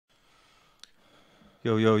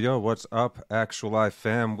Yo, yo, yo, what's up, Actual Life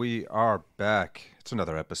fam? We are back. It's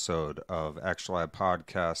another episode of Actual Life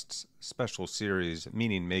Podcast's special series,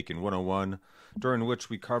 Meaning Making 101, during which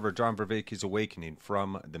we cover John Vervaeke's Awakening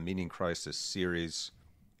from the Meaning Crisis series.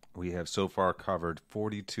 We have so far covered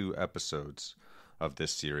 42 episodes of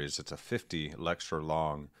this series. It's a 50 lecture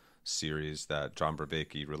long series that John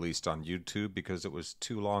Vervaeke released on YouTube because it was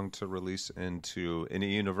too long to release into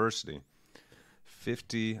any university.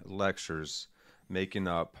 50 lectures making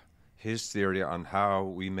up his theory on how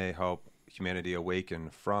we may help humanity awaken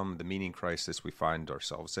from the meaning crisis we find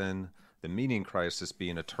ourselves in. The meaning crisis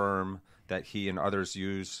being a term that he and others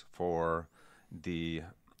use for the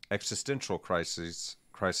existential crisis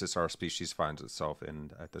our species finds itself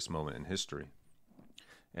in at this moment in history.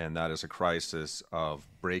 And that is a crisis of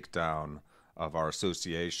breakdown of our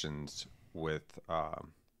associations with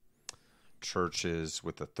churches,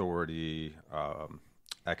 with authority,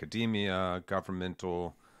 academia,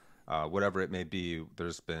 governmental, whatever it may be.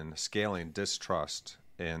 There's been scaling distrust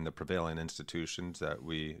in the prevailing institutions that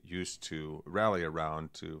we used to rally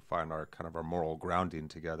around to find our kind of our moral grounding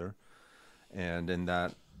together. And in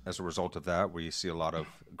that, as a result of that, we see a lot of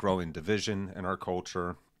growing division in our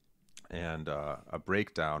culture and a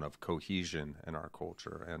breakdown of cohesion in our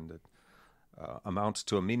culture. And it amounts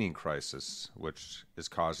to a meaning crisis, which is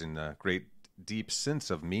causing a great deep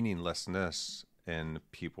sense of meaninglessness in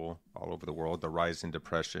people all over the world. The rising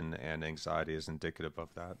depression and anxiety is indicative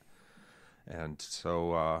of that. And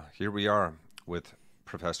so here we are with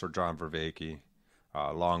Professor John Vervaeke,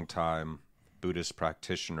 a longtime Buddhist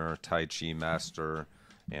practitioner, Tai Chi master,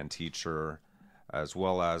 and teacher, as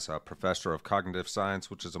well as a professor of cognitive science,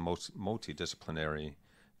 which is a multidisciplinary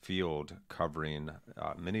field covering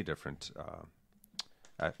many different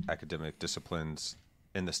academic disciplines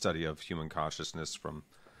in the study of human consciousness, from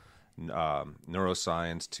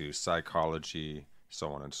neuroscience to psychology, so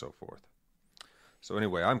on and so forth. So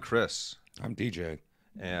anyway, I'm Chris. I'm DJ.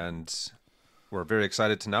 And we're very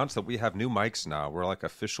excited to announce that we have new mics now. We're like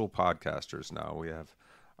official podcasters now. We have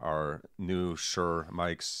our new Shure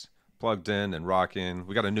mics plugged in and rocking.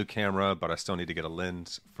 We got a new camera, but I still need to get a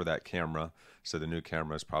lens for that camera. So the new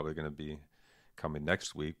camera is probably going to be coming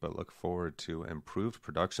next week, but look forward to improved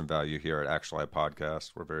production value here at Actual Life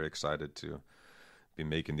Podcast. We're very excited to be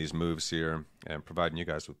making these moves here and providing you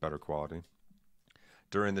guys with better quality.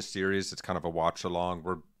 During this series, it's kind of a watch along.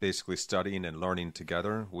 We're basically studying and learning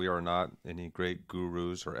together. We are not any great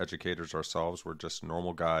gurus or educators ourselves. We're just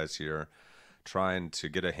normal guys here trying to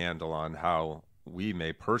get a handle on how we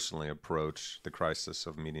may personally approach the crisis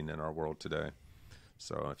of meaning in our world today.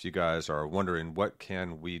 So if you guys are wondering what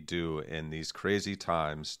can we do in these crazy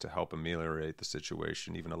times to help ameliorate the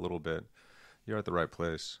situation even a little bit, you're at the right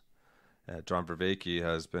place. John Vervaeke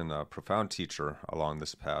has been a profound teacher along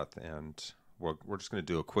this path, and we're just going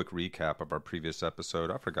to do a quick recap of our previous episode.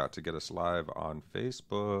 I forgot to get us live on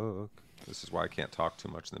Facebook. This is why I can't talk too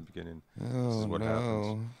much in the beginning. This is what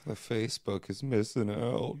happens. The Facebook is missing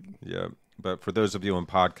out. Yeah, but for those of you in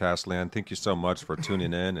podcast land, thank you so much for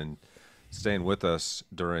tuning in and staying with us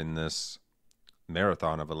during this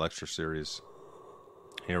marathon of a lecture series.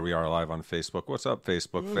 Here we are live on Facebook. What's up,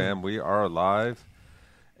 Facebook fam? We are live,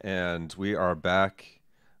 and we are back.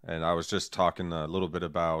 And I was just talking a little bit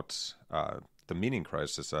about the meaning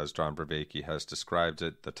crisis, as John Vervaeke has described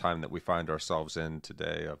it, the time that we find ourselves in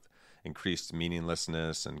today of increased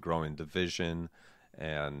meaninglessness and growing division.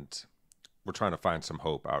 And we're trying to find some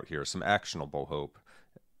hope out here, some actionable hope,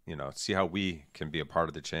 see how we can be a part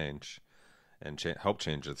of the change and help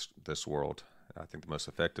change this world. I think the most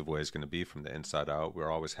effective way is going to be from the inside out.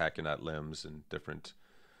 We're always hacking at limbs and different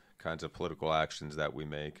kinds of political actions that we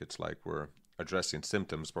make. It's like we're addressing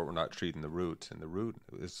symptoms, but we're not treating the root. And the root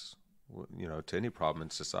is, to any problem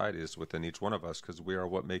in society is within each one of us, because we are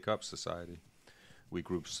what make up society. We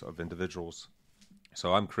groups of individuals.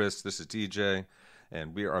 So I'm Chris, this is DJ,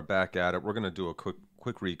 and we are back at it. We're going to do a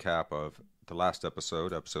quick recap of the last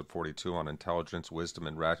episode 42 on intelligence, wisdom,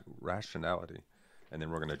 and rationality. And then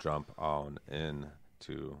we're going to jump on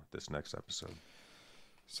into this next episode.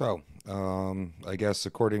 So, I guess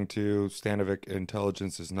according to Stanovic,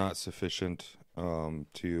 intelligence is not sufficient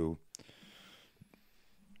to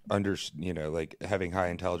like having high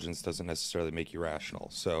intelligence doesn't necessarily make you rational.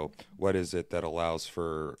 So, what is it that allows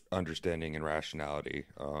for understanding and rationality?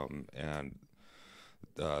 And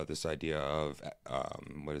this idea of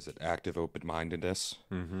active open-mindedness,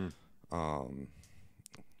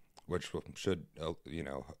 which should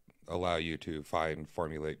allow you to find,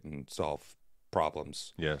 formulate, and solve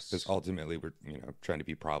problems. Yes, because ultimately we're trying to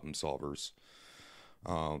be problem solvers.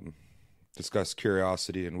 Discuss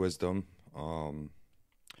curiosity and wisdom.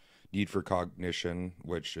 need for cognition,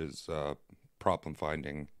 which is problem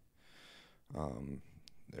finding.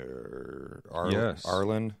 Yes.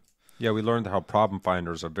 Arlen. Yeah, we learned how problem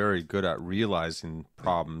finders are very good at realizing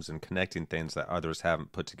problems and connecting things that others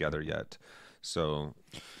haven't put together yet. So,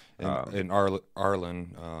 And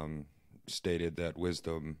Arlen stated that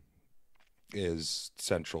wisdom is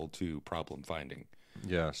central to problem finding.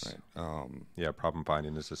 yes. Right? Yeah, problem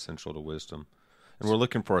finding is essential to wisdom. And we're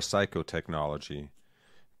looking for a psychotechnology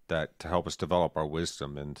that to help us develop our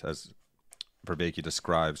wisdom. And as Vervaeke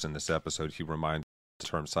describes in this episode, he reminds the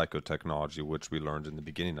term psychotechnology, which we learned in the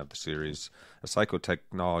beginning of the series. A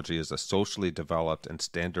psychotechnology is a socially developed and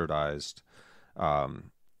standardized,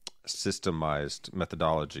 systemized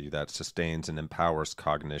methodology that sustains and empowers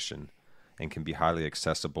cognition and can be highly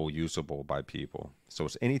accessible, usable by people. So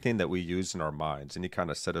it's anything that we use in our minds, any kind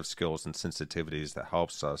of set of skills and sensitivities that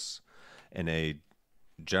helps us in a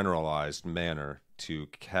generalized manner to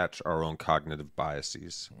catch our own cognitive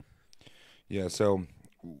biases. Yeah. So,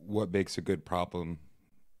 what makes a good problem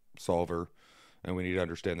solver? And we need to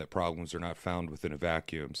understand that problems are not found within a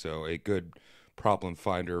vacuum. So, a good problem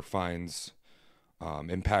finder finds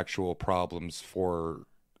impactual problems for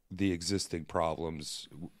the existing problems,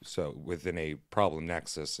 so within a problem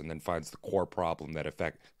nexus, and then finds the core problem that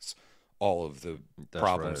affects all of the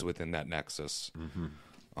problems within that nexus.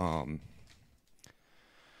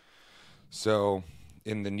 So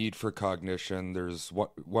in the need for cognition, there's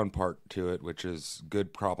one part to it, which is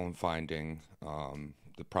good problem finding,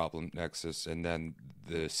 the problem nexus, and then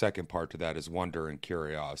the second part to that is wonder and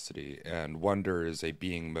curiosity. And wonder is a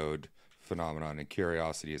being mode phenomenon, and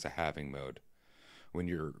curiosity is a having mode. When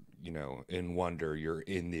you're, in wonder, you're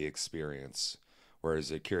in the experience, whereas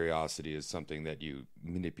a curiosity is something that you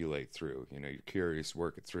manipulate through. You're curious,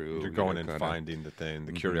 work it through. You're going and finding the thing.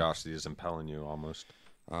 The curiosity is impelling you almost.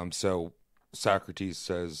 So Socrates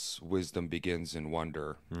says wisdom begins in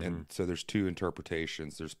wonder. And so there's two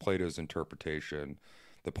interpretations. There's Plato's interpretation.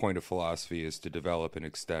 The point of philosophy is to develop and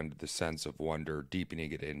extend the sense of wonder,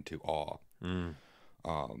 deepening it into awe.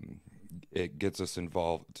 It gets us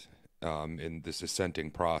involved in this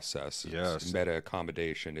ascending process. Yes. It's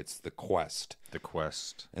meta-accommodation. It's the quest. The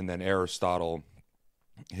quest. And then Aristotle,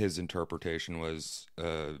 his interpretation was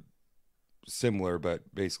similar,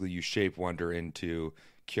 but basically you shape wonder into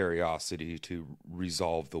curiosity to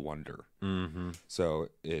resolve the wonder. So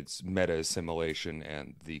it's meta-assimilation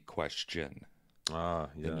and the question. Ah,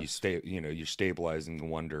 yeah. And you're stabilizing the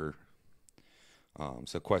wonder.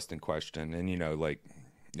 So quest and question, and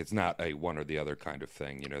it's not a one or the other kind of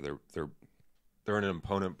thing. They're in an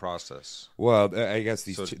opponent process. Well, I guess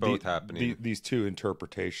these So it's two, both happening. These two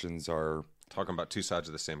interpretations are Talking about two sides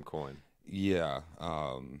of the same coin. yeah.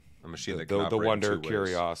 A machine that The can operate wonder in two ways.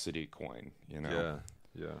 curiosity coin. Yeah.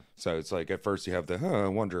 So it's like at first you have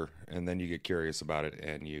the wonder, and then you get curious about it,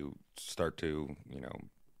 and you start to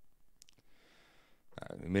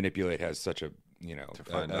manipulate. Has such a To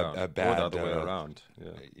find out. a bad or the other way around.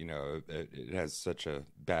 Yeah. it has such a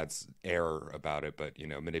bad error about it, but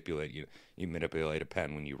manipulate. You manipulate a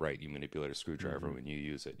pen when you write. You manipulate a screwdriver when you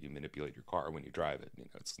use it. You manipulate your car when you drive it.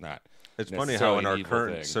 It's not. It's funny how in our evil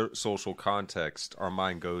current thing. social context, our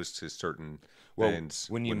mind goes to certain Well, things.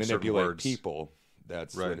 when you certain manipulate words- people,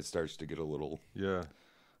 that's Right. when it starts to get a little. Yeah.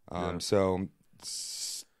 So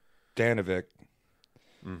Stanovic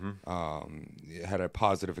had a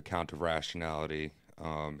positive account of rationality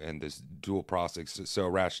and this dual process. So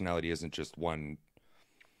rationality isn't just one,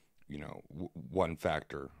 one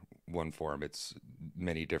factor, one form. It's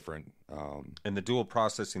many different. In the dual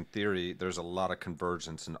processing theory, there's a lot of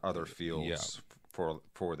convergence in other fields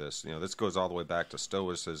for this. This goes all the way back to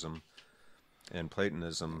Stoicism and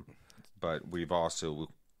Platonism, but we've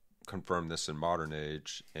also confirmed this in modern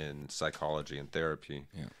age in psychology and therapy.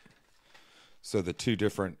 Yeah. So the two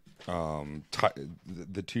different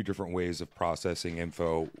the two different ways of processing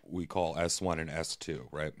info we call S1 and S2,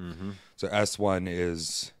 right? So S1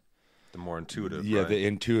 is The more intuitive, yeah, right? the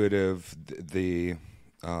intuitive, the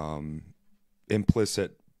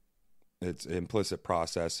implicit. It's implicit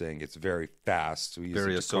processing. It's very fast. We use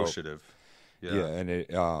very it to cope. associative. Yeah, and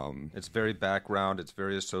It's very background. It's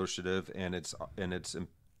very associative, and it's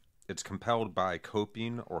compelled by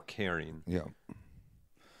coping or caring. yeah.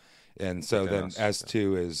 And so Within then us,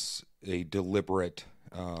 S2 is a deliberate,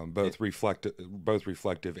 both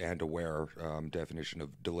reflective and aware definition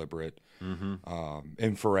of deliberate,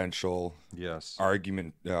 inferential, Yes,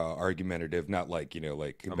 argumentative, not like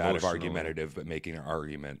combative Emotional. argumentative, but making an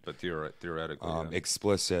argument, but theoretically, yeah.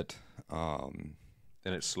 explicit, And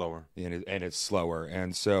it's slower. and it's slower.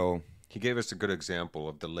 And so He gave us a good example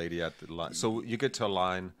of the lady at the line. So you get to a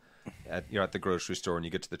line, you're at the grocery store and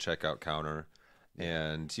you get to the checkout counter,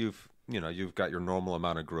 and you've got your normal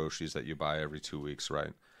amount of groceries that you buy every 2 weeks,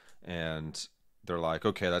 right? And they're like,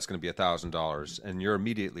 okay, that's going to be $1,000, and you're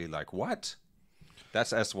immediately like, what?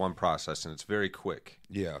 That's S1 process, and it's very quick.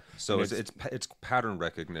 Yeah. So it's pattern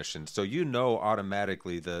recognition. So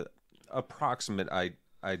automatically the approximate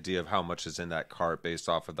idea of how much is in that cart based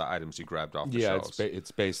off of the items you grabbed off the shelves.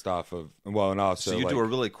 It's based off of, well, and also so you do a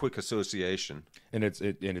really quick association, and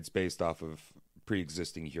it's based off of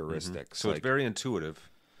pre-existing heuristics. So it's very intuitive,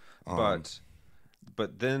 but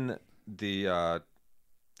then the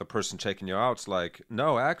person checking you out's like,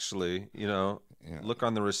 no, actually, look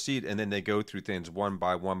on the receipt, and then they go through things one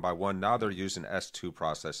by one. Now they're using S2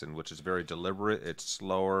 processing, which is very deliberate. It's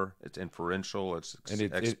slower. It's inferential. It's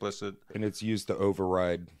explicit, and it's used to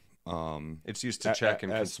override. It's used to check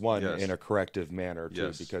and S1 in a corrective manner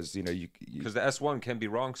too, because because the S1 can be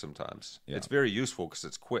wrong sometimes. Yeah. It's very useful because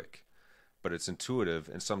it's quick, but it's intuitive,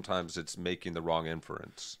 and sometimes it's making the wrong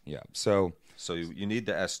inference. Yeah. So you need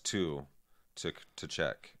the S2 to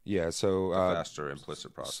check. Yeah. So faster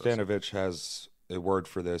implicit process. Stanovich has a word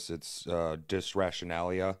for this. It's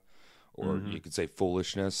dysrationalia, or you could say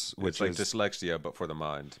foolishness, which is dyslexia, but for the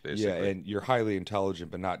mind, basically. Yeah, and you're highly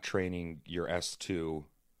intelligent, but not training your S2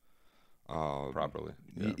 properly.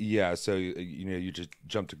 Yeah. So you just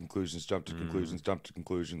jump to conclusions,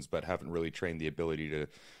 but haven't really trained the ability to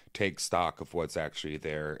take stock of what's actually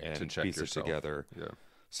there and piece it together. Yeah.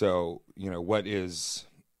 So what is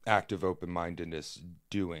active open-mindedness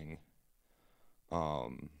doing?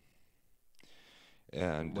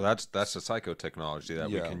 And that's a psychotechnology that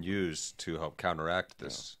we can use to help counteract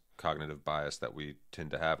this cognitive bias that we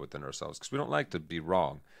tend to have within ourselves, because we don't like to be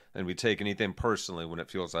wrong, and we take anything personally when it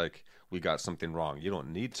feels like we got something wrong. You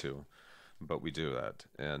don't need to, but we do that.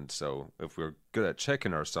 And so if we're good at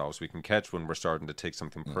checking ourselves, we can catch when we're starting to take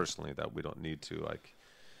something personally that we don't need to. Like,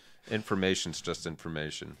 information's just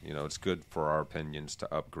information. It's good for our opinions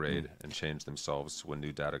to upgrade and change themselves when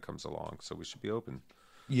new data comes along. So we should be open.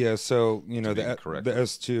 Yeah, so the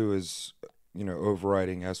S2 is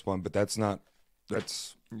overriding S1, but that's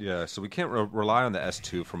so we can't rely on the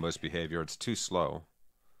S2 for most behavior. It's too slow,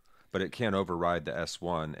 but it can override the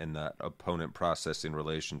S1 in that opponent processing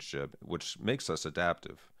relationship, which makes us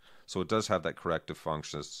adaptive. So it does have that corrective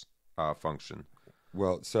function.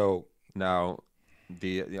 Well, so now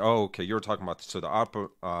okay, you were talking about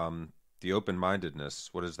the open-mindedness.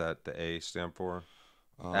 What does that the A stand for?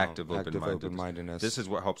 Active open-mindedness. This is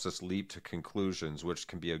what helps us leap to conclusions, which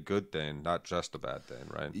can be a good thing, not just a bad thing,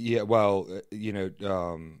 right? Yeah, well,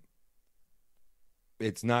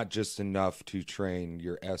 it's not just enough to train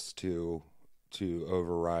your S2 to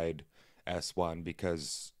override S1,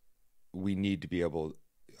 because we need to be able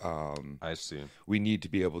I see. We need to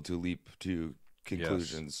be able to leap to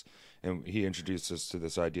conclusions. Yes. And he introduced us to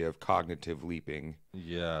this idea of cognitive leaping.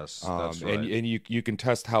 Yes, that's right. And you can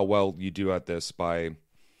test how well you do at this by,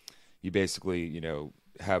 you basically,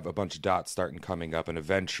 have a bunch of dots starting coming up, and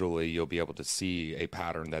eventually you'll be able to see a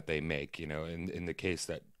pattern that they make. In the case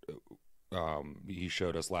that he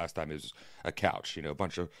showed us last time, is a couch. A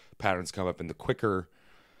bunch of patterns come up, and the quicker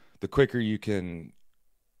you can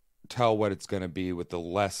tell what it's going to be with the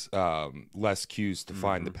less cues to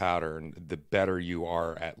find the pattern, the better you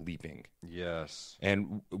are at leaping. Yes.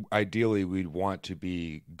 And ideally we'd want to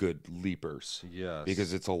be good leapers. Yes.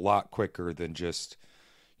 Because it's a lot quicker than just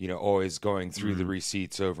always going through the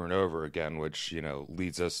receipts over and over again, which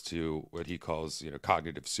leads us to what he calls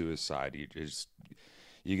cognitive suicide.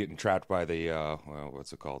 You get trapped by the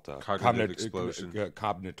what's it called? Cognitive explosion.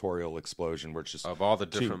 Combinatorial explosion, which is of all the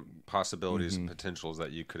different possibilities and potentials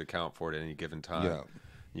that you could account for at any given time. Yeah.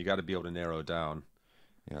 You got to be able to narrow down.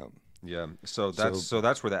 Yeah. Yeah. So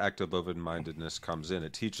that's where the active open-mindedness comes in.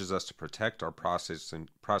 It teaches us to protect our processing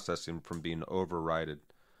from being overridden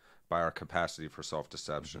by our capacity for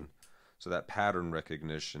self-deception. So that pattern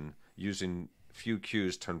recognition, using few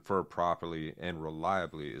cues to infer properly and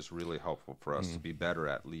reliably, is really helpful for us to be better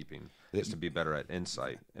at leaping, is to be better at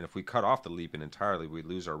insight. And if we cut off the leaping entirely, we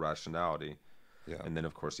lose our rationality. Yeah. And then,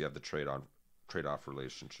 of course, you have the trade-off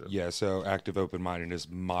relationship. Yeah, so active open-mindedness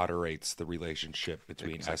moderates the relationship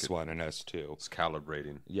between S1 and S2. It's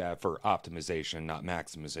calibrating. Yeah, for optimization, not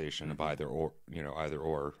maximization of either or.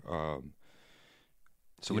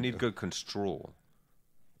 So we need good control.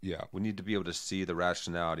 Yeah. We need to be able to see the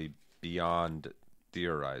rationality beyond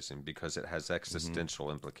theorizing, because it has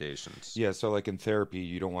existential implications. Yeah, so like in therapy,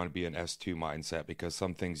 you don't want to be an S2 mindset, because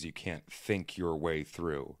some things you can't think your way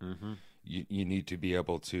through. You need to be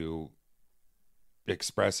able to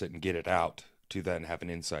express it and get it out to then have an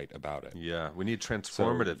insight about it. Yeah, we need So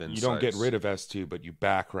transformative insights. you don't get rid of S2, but you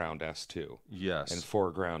background S2. Yes. And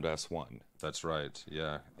foreground S1. That's right.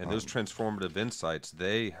 Yeah. And those transformative insights,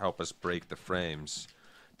 they help us break the frames,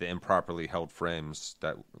 the improperly held frames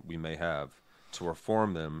that we may have, to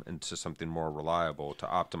reform them into something more reliable, to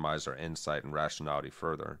optimize our insight and rationality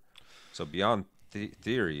further. So beyond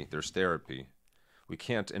theory, there's therapy. We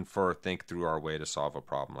can't infer, think through our way to solve a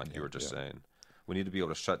problem, like you were just saying. We need to be able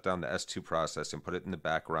to shut down the S2 process and put it in the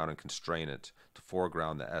background and constrain it to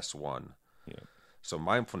foreground the S1. Yeah. So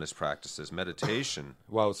mindfulness practices, meditation.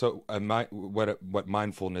 Well, so what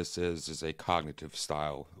mindfulness is a cognitive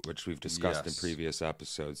style, which we've discussed in previous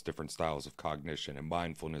episodes, different styles of cognition, and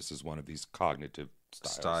mindfulness is one of these cognitive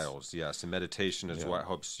styles. Yes. And meditation is what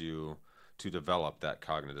helps you to develop that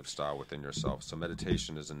cognitive style within yourself. So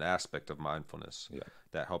meditation is an aspect of mindfulness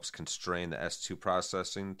that helps constrain the S2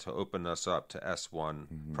 processing to open us up to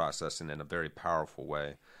S1 processing in a very powerful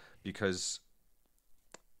way, because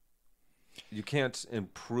you can't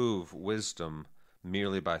improve wisdom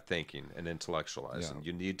merely by thinking and intellectualizing.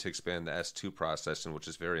 You need to expand the S2 processing, which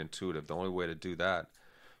is very intuitive. The only way to do that,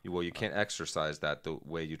 you can't exercise that the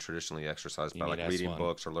way you traditionally exercise by like reading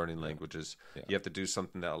books or learning languages. You have to do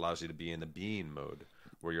something that allows you to be in the being mode,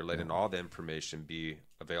 where you're letting all the information be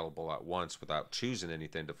available at once without choosing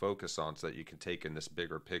anything to focus on, so that you can take in this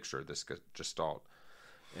bigger picture, this gestalt.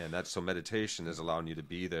 And that's so meditation is allowing you to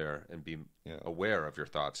be there and be aware of your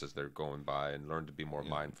thoughts as they're going by, and learn to be more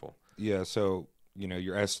mindful. Yeah, so,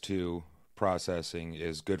 your S2 processing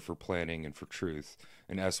is good for planning and for truth,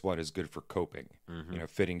 and S1 is good for coping,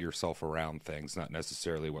 fitting yourself around things, not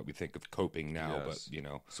necessarily what we think of coping now, but.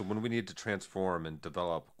 So when we need to transform and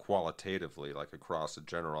develop qualitatively, like across a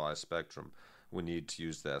generalized spectrum, we need to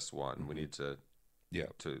use the S1. We need to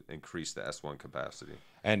increase the S1 capacity.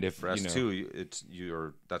 And if for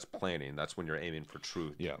S2, that's planning. That's when you're aiming for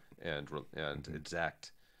truth. And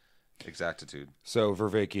exactitude. So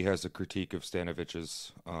Vervaeke has a critique of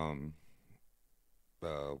Stanovich's,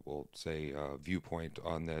 we'll say, viewpoint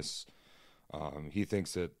on this. He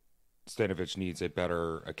thinks that Stanovich needs a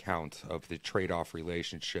better account of the trade-off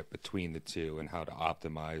relationship between the two and how to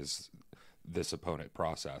optimize this opponent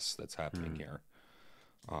process that's happening here.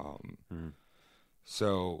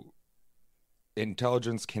 So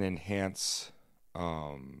intelligence can enhance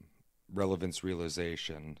relevance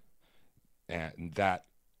realization, and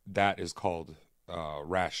that is called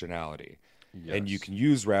rationality. And you can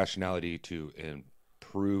use rationality to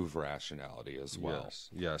improve rationality as well.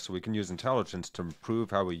 So we can use intelligence to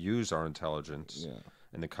improve how we use our intelligence,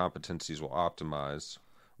 and the competencies will optimize,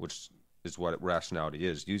 which is what rationality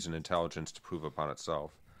is, using intelligence to prove upon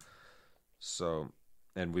itself. So,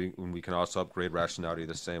 and we can also upgrade rationality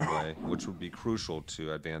the same way, which would be crucial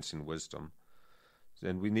to advancing wisdom.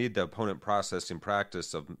 And we need the opponent processing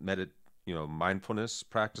practice of mindfulness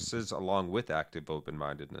practices along with active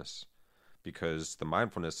open-mindedness, because the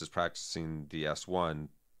mindfulness is practicing the S1,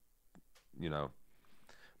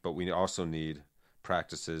 but we also need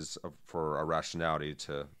practices for our rationality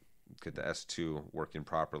to get the S2 working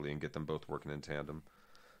properly and get them both working in tandem.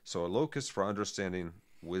 So a locus for understanding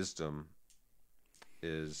wisdom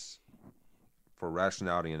is for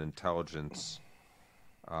rationality and intelligence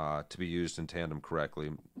to be used in tandem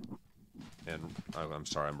correctly. And I'm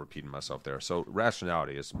sorry, I'm repeating myself there. So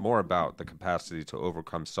rationality is more about the capacity to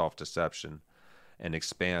overcome self-deception and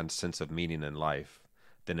expand sense of meaning in life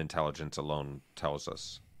than intelligence alone tells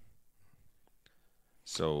us.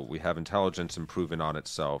 So we have intelligence improving on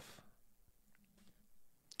itself.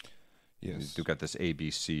 Yes. We've got this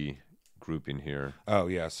ABC grouping here. Oh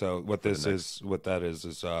yeah. So what that is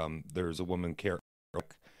there's a woman, Carol,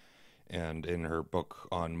 and in her book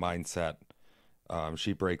on mindset,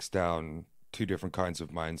 she breaks down two different kinds of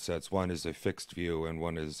mindsets. One is a fixed view, and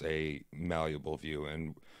one is a malleable view.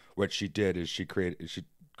 And what she did is she created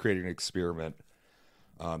an experiment.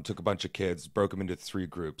 Took a bunch of kids, broke them into three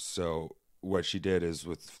groups. So what she did is,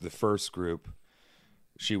 with the first group,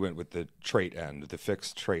 she went with the trait end, the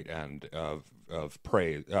fixed trait end of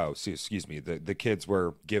praise. The kids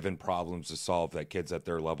were given problems to solve that kids at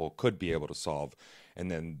their level could be able to solve. And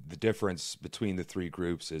then the difference between the three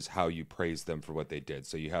groups is how you praise them for what they did.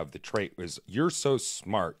 So you have the trait was, you're so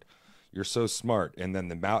smart. And then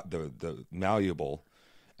the malleable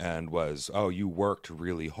end was, oh, you worked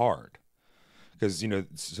really hard. Because,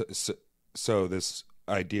 so this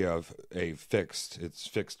idea of it's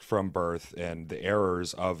fixed from birth, and the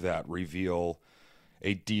errors of that reveal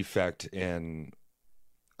a defect in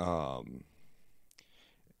a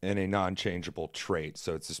non-changeable trait.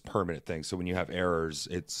 So it's this permanent thing. So when you have errors,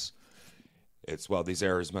 it's well, these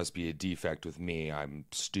errors must be a defect with me. I'm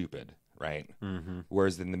stupid, right? Mm-hmm.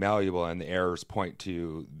 Whereas in the malleable end, the errors point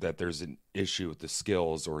to that there's an issue with the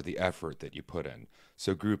skills or the effort that you put in.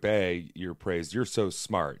 So group A, you're praised, you're so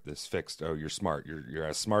smart. This fixed, oh, you're smart. You're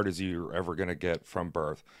as smart as you're ever going to get from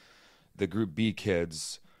birth. The group B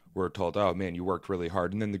kids were told, oh man, you worked really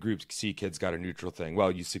hard. And then the group C kids got a neutral thing.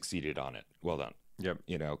 Well, you succeeded on it. Well done. Yep.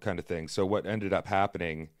 You know, kind of thing. So what ended up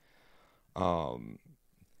happening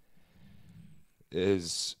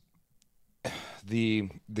is the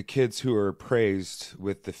kids who are praised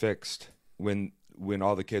with the fixed, when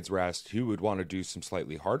all the kids were asked who would want to do some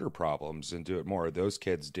slightly harder problems and do it more, those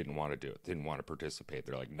kids didn't want to do it, didn't want to participate.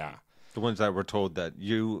 They're like, nah. The ones that were told that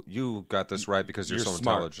you got this right because you're so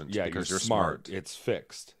smart. intelligent. Yeah, because you're smart. It's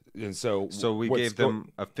fixed. And so we gave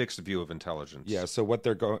them a fixed view of intelligence. Yeah, so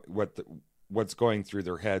what's going through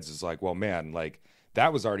their heads is like, well, man, like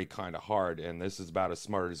that was already kind of hard, and this is about as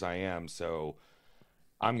smart as I am, so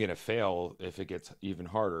I'm going to fail if it gets even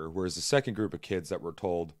harder. Whereas the second group of kids that were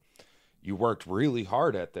told, you worked really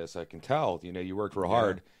hard at this, I can tell, you know, you worked real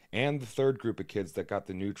hard. And the third group of kids that got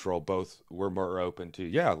the neutral, both were more open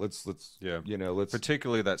to, let's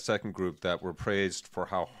particularly that second group that were praised for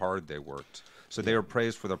how hard they worked. So they were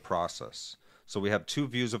praised for the process. So we have two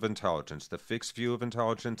views of intelligence, the fixed view of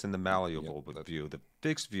intelligence and the malleable view. The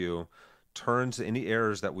fixed view turns any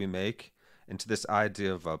errors that we make into this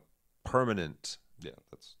idea of a permanent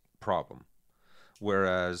problem.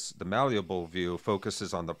 Whereas the malleable view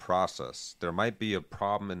focuses on the process. There might be a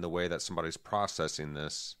problem in the way that somebody's processing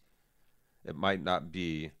this. It might not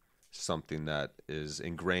be something that is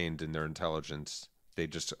ingrained in their intelligence. They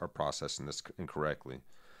just are processing this incorrectly.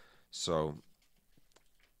 So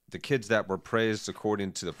the kids that were praised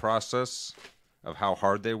according to the process of how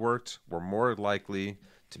hard they worked were more likely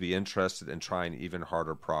to be interested in trying even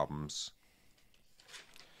harder problems.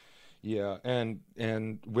 Yeah, and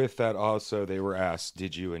with that also they were asked,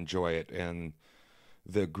 did you enjoy it? And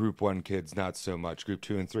the group 1 kids, not so much. Group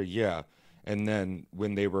 2 and 3, yeah. And then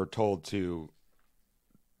when they were told to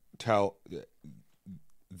tell,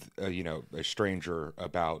 a stranger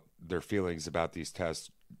about their feelings about these tests,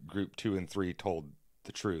 group 2 and 3 told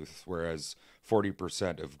the truth, whereas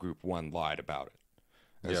 40% of group 1 lied about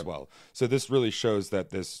it as well. So this really shows that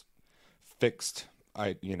this fixed,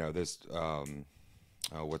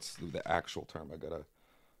 what's the actual term? I gotta,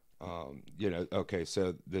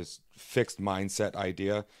 so this fixed mindset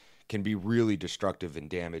idea can be really destructive and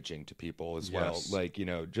damaging to people as well. Like,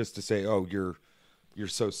 just to say, oh, you're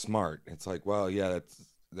so smart. It's like, well, yeah,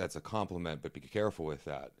 that's a compliment, but be careful with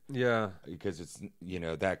that. Yeah. Because it's,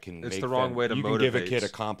 that can it's make the wrong way to you motivate. can give a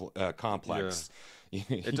kid a complex. Yeah.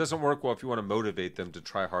 It doesn't work well if you want to motivate them to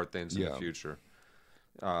try hard things in the future.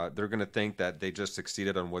 They're going to think that they just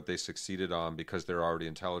succeeded on what they succeeded on because they're already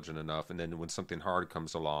intelligent enough. And then when something hard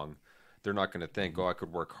comes along, they're not going to think, I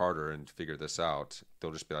could work harder and figure this out.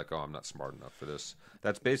 They'll just be like, I'm not smart enough for this.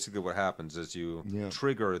 That's basically what happens is you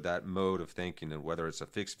trigger that mode of thinking, and whether it's a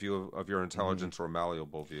fixed view of your intelligence or a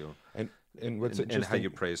malleable view. And what's interesting, and how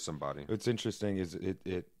you praise somebody. What's interesting is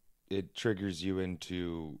it triggers you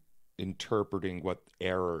into interpreting what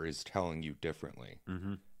error is telling you differently.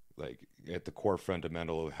 Mm-hmm. Like at the core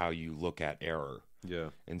fundamental of how you look at error. Yeah.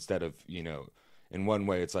 Instead of, in one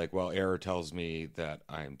way it's like, well, error tells me that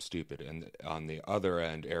I'm stupid. And on the other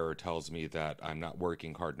end, error tells me that I'm not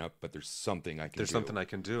working hard enough, but there's something I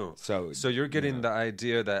can do. So you're getting the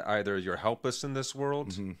idea that either you're helpless in this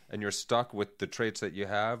world and you're stuck with the traits that you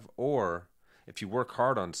have, or if you work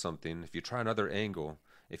hard on something, if you try another angle,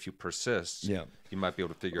 if you persist, you might be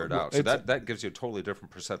able to figure it out. So that gives you a totally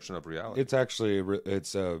different perception of reality. It's actually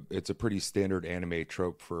it's a pretty standard anime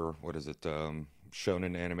trope for what is it,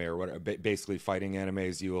 shonen anime or whatever. Basically, fighting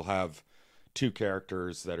animes, you will have two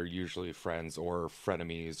characters that are usually friends or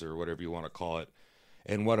frenemies or whatever you want to call it,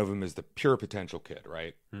 and one of them is the pure potential kid,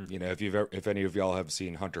 right? If any of y'all have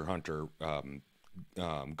seen Hunter x Hunter,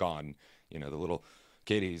 Gone, the little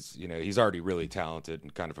kid, he's already really talented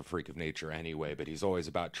and kind of a freak of nature anyway, but he's always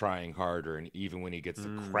about trying harder, and even when he gets the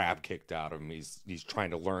crap kicked out of him, he's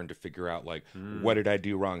trying to learn to figure out, like, what did I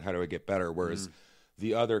do wrong, how do I get better? Whereas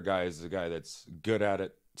the other guy is the guy that's good at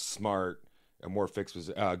it, smart, and more fixed. Was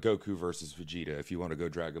Goku versus Vegeta, if you want to go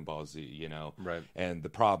Dragon Ball Z, right? And the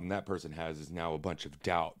problem that person has is now a bunch of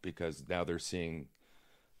doubt, because now they're seeing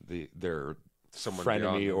their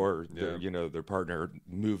frenemy or their partner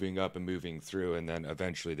moving up and moving through, and then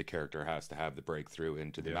eventually the character has to have the breakthrough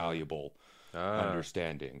into the malleable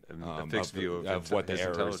understanding the fixed view of what the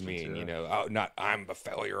errors mean. Not I'm a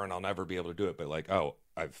failure and I'll never be able to do it, but like,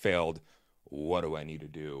 I've failed. What do I need to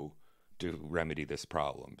do to remedy this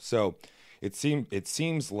problem? So it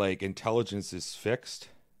seems like intelligence is fixed,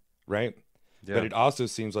 right? Yeah. But it also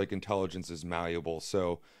seems like intelligence is malleable.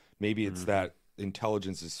 So maybe it's that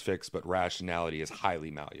intelligence is fixed, but rationality is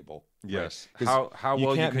highly malleable. Yes. Right? 'Cause How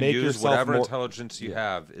well you can't can make use yourself whatever more. intelligence you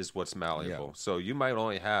have is what's malleable. Yeah. So you might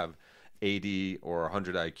only have 80 or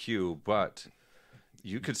 100 IQ, but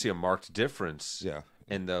you could see a marked difference Yeah.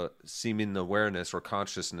 in the seeming awareness or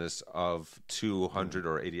consciousness of 200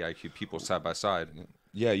 or 80 IQ people side by side.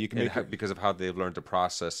 Yeah, you can make it, Because of how they've learned to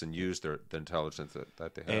process and use the intelligence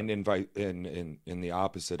that they have. and invite in the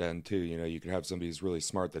opposite end too. You could have somebody who's really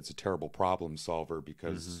smart that's a terrible problem solver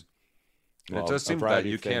because And it does a seem that variety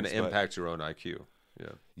you of can things, but- impact your own IQ.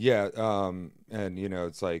 Yeah. Yeah, and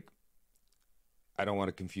it's like I don't want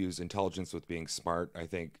to confuse intelligence with being smart. I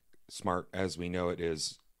think smart, as we know it,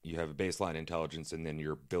 is you have a baseline intelligence and then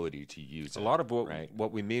your ability to use it. A lot of right?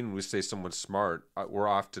 what we mean when we say someone's smart, we're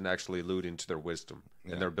often actually alluding to their wisdom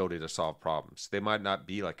and their ability to solve problems. They might not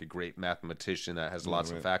be like a great mathematician that has lots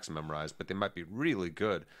of facts memorized, but they might be really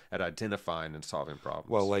good at identifying and solving problems.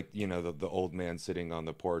 Well, like the old man sitting on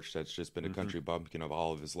the porch that's just been a country bumpkin of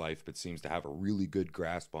all of his life, but seems to have a really good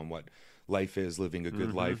grasp on what life is, living a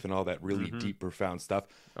good life, and all that really deep, profound stuff.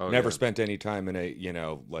 Never spent any time in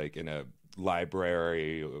a like in a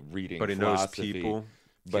library reading, but he philosophy, knows people.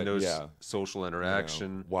 But he knows social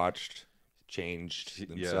interaction. Watched, changed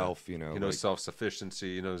himself. He knows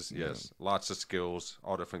self-sufficiency. He knows lots of skills,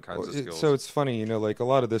 all different kinds of skills. So it's funny, like a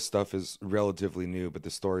lot of this stuff is relatively new, but the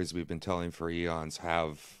stories we've been telling for eons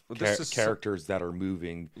have characters that are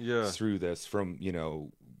moving through this from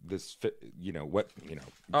this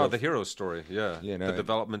the hero story, the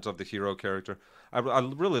development of the hero character. I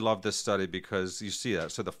really love this study because you see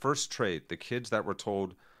that. So the first trait, the kids that were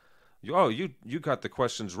told, you got the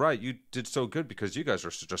questions right, you did so good because you guys are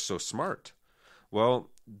just so smart. Well,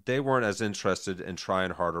 they weren't as interested in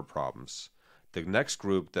trying harder problems. The next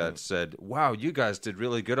group that said, wow, you guys did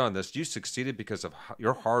really good on this, you succeeded because of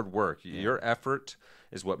your hard work, your effort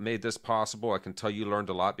is what made this possible. I can tell you learned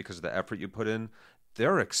a lot because of the effort you put in.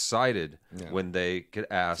 They're excited when they get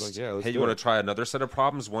asked, hey, you want to try another set of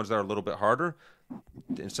problems, ones that are a little bit harder?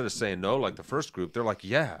 Instead of saying no like the first group, they're like,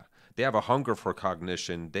 yeah. They have a hunger for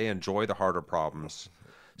cognition. They enjoy the harder problems.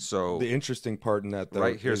 So the interesting part in that, though,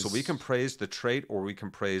 right here, so we can praise the trait or we can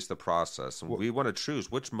praise the process. And we want to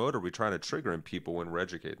choose which mode are we trying to trigger in people when we're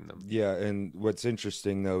educating them. Yeah, and what's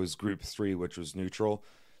interesting, though, is group 3, which was neutral,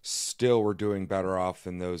 still were doing better off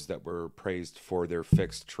than those that were praised for their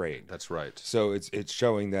fixed trait. That's right. So it's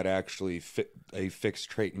showing that actually a fixed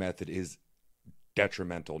trait method is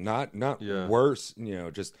detrimental, not worse,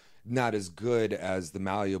 just not as good as the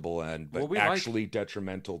malleable end, but actually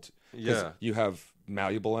detrimental. You have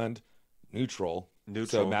malleable end, neutral.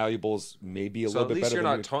 So malleable's maybe a little bit better. So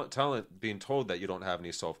at least you're not being told that you don't have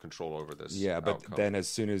any self-control over this. Yeah, but outcome. Then as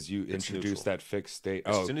soon as you introduce that fixed state,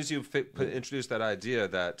 as soon as you introduce that idea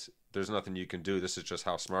that there's nothing you can do, this is just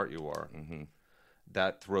how smart you are,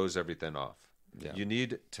 that throws everything off. Yeah. You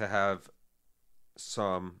need to have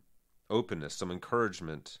some openness, some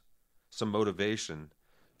encouragement, some motivation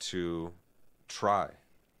to try.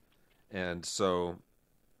 And so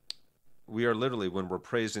we are literally, when we're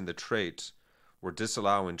praising the trait, we're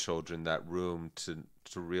disallowing children that room to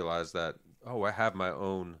realize that, I have my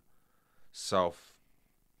own self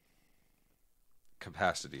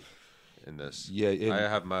capacity in this. Yeah, I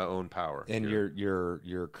have my own power. And here.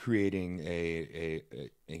 you're creating a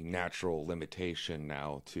natural limitation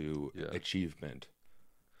now to achievement.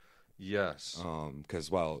 Yes. Because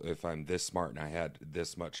if I'm this smart and I had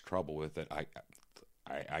this much trouble with it,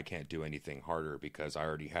 I can't do anything harder because I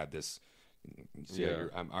already had this.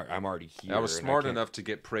 I'm already here. I was smart enough to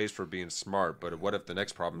get praised for being smart, but what if the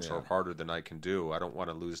next problems are harder than I can do? I don't want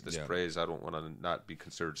to lose this praise. I don't want to not be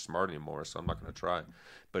considered smart anymore, so I'm not going to try.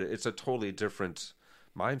 But it's a totally different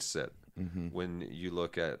mindset when you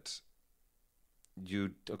look at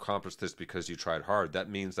you accomplished this because you tried hard. That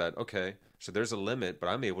means that, okay, so there's a limit, but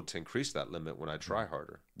I'm able to increase that limit when I try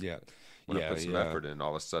harder. Yeah. When I put some effort in, all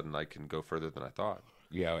of a sudden I can go further than I thought.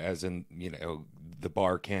 Yeah, as in, the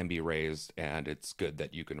bar can be raised, and it's good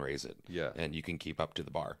that you can raise it. Yeah. And you can keep up to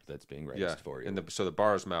the bar that's being raised for you. And so the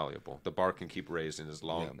bar is malleable. The bar can keep raising as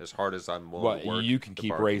hard as I'm willing to work. You can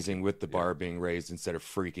keep raising with the bar being raised instead of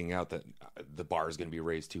freaking out that the bar is going to be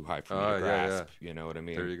raised too high for me to grasp. You know what I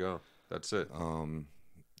mean? There you go. That's it.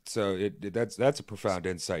 So that's a profound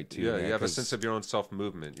insight too. Yeah, you have a sense of your own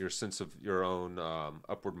self-movement, your sense of your own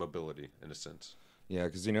upward mobility, in a sense. Yeah,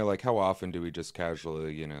 because like how often do we just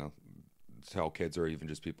casually, tell kids or even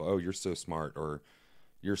just people, "Oh, you're so smart," or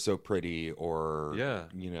 "You're so pretty," or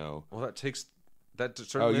well, that takes that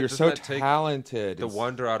certainly. Oh, you're so talented. The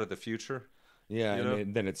wonder out of the future. Yeah, You and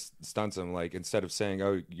know? then it stunts them. Like, instead of saying,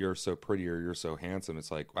 "Oh, you're so pretty" or "You're so handsome," it's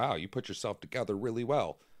like, "Wow, you put yourself together really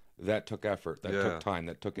well." That took effort. That took Yeah. time.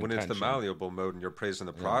 That took When it's the intention. malleable mode and you're praising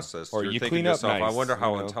the Yeah. process, Or you're you thinking clean to up yourself, I nice. wonder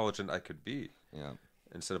how intelligent I could be. Yeah.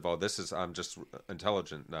 Instead of, oh, I'm just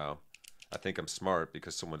intelligent now. I think I'm smart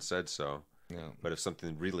because someone said so. Yeah. But if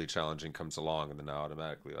something really challenging comes along, and then I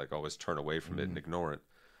automatically like always turn away from it and ignore it.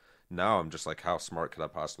 Now I'm just like, how smart could I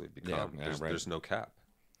possibly become? Yeah, right. There's no cap.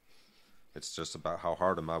 It's just about how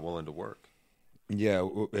hard am I willing to work. Yeah,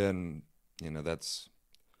 and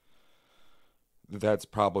that's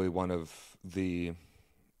probably one of the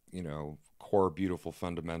core beautiful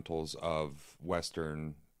fundamentals of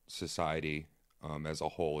Western society as a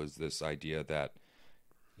whole, is this idea that,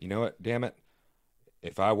 you know what, damn it,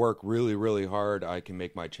 if I work really, really hard, I can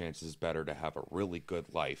make my chances better to have a really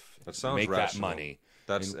good life. That sounds make rational. that money.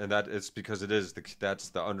 It's because that's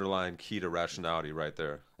the underlying key to rationality right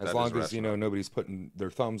there. As long as nobody's putting their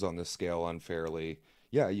thumbs on the scale unfairly,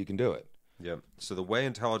 yeah, you can do it. Yeah. So the way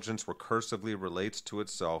intelligence recursively relates to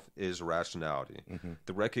itself is rationality.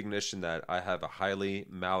 The recognition that I have a highly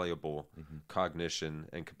malleable cognition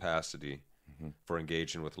and capacity for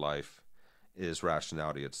engaging with life is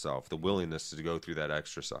rationality itself. The willingness to go through that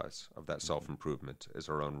exercise of that self-improvement is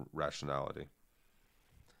our own rationality.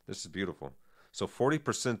 This is beautiful. So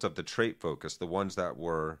 40% of the trait focus, the ones that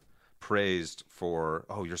were praised for,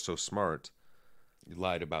 oh, you're so smart, You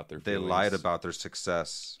lied about their they feelings. lied about their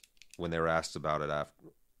success when they were asked about it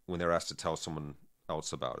when they were asked to tell someone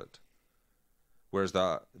else about it. Whereas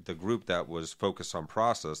the group that was focused on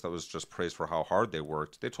process, that was just praised for how hard they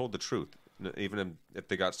worked, they told the truth, even if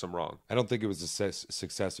they got some wrong. I don't think it was a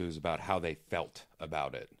success. It was about how they felt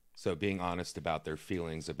about it. So being honest about their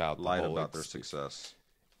feelings about Lied about their success,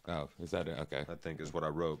 Oh, is that it? Okay? I think is what I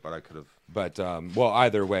wrote, but I could have. But well,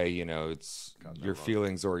 either way, it's Got that your wrong.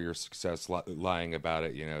 feelings or your success lying about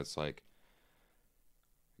it. It's like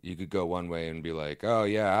you could go one way and be like, "Oh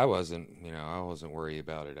yeah, I wasn't worried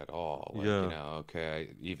about it at all." Like, Yeah.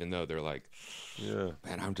 okay. Even though they're like, Yeah.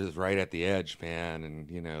 "Man, I'm just right at the edge, man,"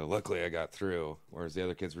 and luckily I got through. Whereas the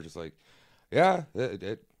other kids were just like, "Yeah,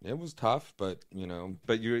 it was tough, but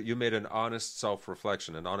But you made an honest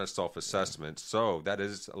self-reflection, an honest self-assessment, so that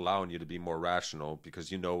is allowing you to be more rational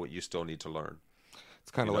because you know what you still need to learn. it's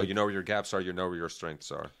kind of like You know where your gaps are, you know where your strengths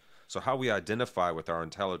are. So how we identify with our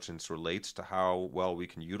intelligence relates to how well we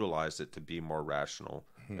can utilize it to be more rational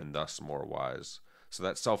and thus more wise. So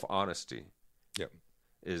that self-honesty Yep.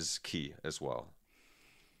 is key as well.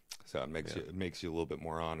 So it makes you a little bit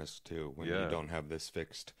more honest too when Yeah. you don't have this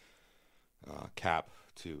fixed cap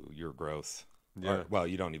to your growth. Yeah. Well,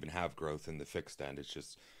 you don't even have growth in the fixed end. It's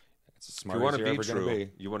just as If smart you want as to you're be ever true, going to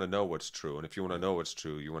be. you want to know what's true. And if you want to know what's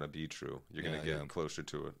true, you want to be true. You're going to get Yeah. closer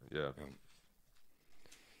to it. Yeah. Yeah.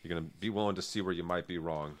 You're going to be willing to see where you might be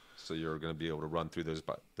wrong. So you're going to be able to run through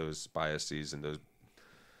those biases and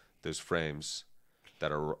those frames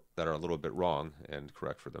that are a little bit wrong and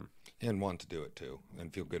correct for them. And want to do it too,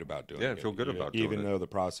 and feel good about doing it. Yeah, and feel good about doing even it. though the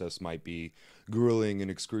process might be grueling and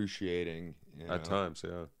excruciating. At times,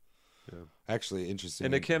 yeah. Actually, interesting.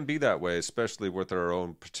 And it can be that way, especially with our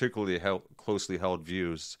own particularly closely held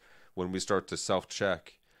views. When we start to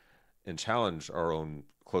self-check and challenge our own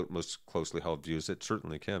most closely held views, it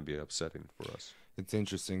certainly can be upsetting for us. It's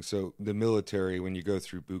interesting. So the military, when you go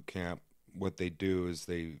through boot camp, what they do is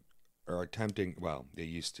they are attempting, well, they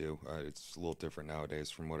used to, it's a little different nowadays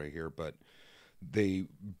from what I hear, but they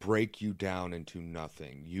break you down into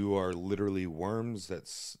nothing. You are literally worms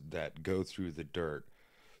that go through the dirt.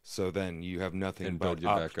 So then you have nothing And but build you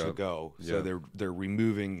up back to up. go. Yeah. So they're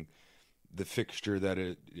removing the fixture that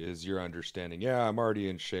it is your understanding. Yeah, I'm already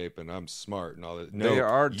in shape and I'm smart and all that. No, They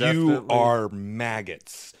are you definitely- are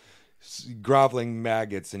maggots, groveling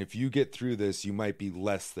maggots, and if you get through this, you might be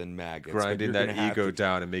less than maggots. but Grinding you're that gonna have ego to-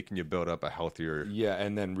 down and making you build up a healthier. Yeah,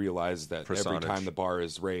 and then realize that Personage. every time the bar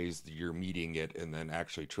is raised, you're meeting it, and then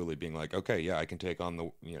actually truly being like, okay, yeah, I can take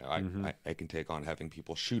on I can take on having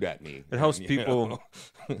people shoot at me. It helps you people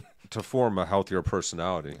know? to form a healthier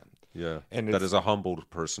personality. Yeah. And that it's- is a humbled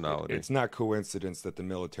personality. It's not coincidence that the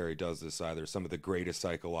military does this either. Some of the greatest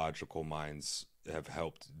psychological minds have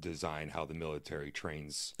helped design how the military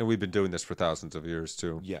trains. And we've been doing this for thousands of years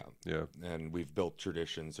too. Yeah. Yeah. And we've built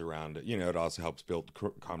traditions around it. It also helps build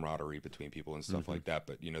camaraderie between people and stuff like that.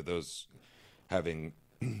 But, those having.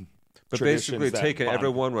 But traditions basically that taking bond.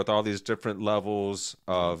 everyone with all these different levels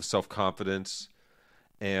of self-confidence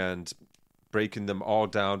and breaking them all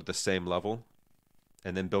down to the same level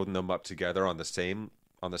and then building them up together on the same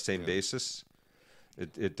basis,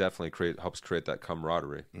 it definitely helps create that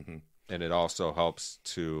camaraderie. And it also helps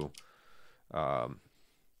to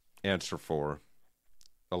answer for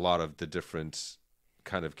a lot of the different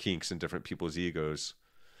kind of kinks in different people's egos,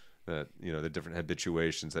 that, you know, the different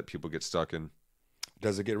habituations that people get stuck in.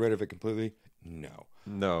 Does it get rid of it completely? No,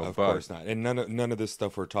 of course not. And none of this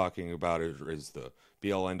stuff we're talking about is the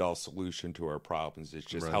be all end all solution to our problems. It's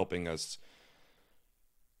just helping us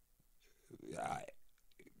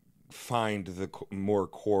find the more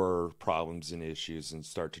core problems and issues and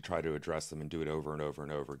start to try to address them and do it over and over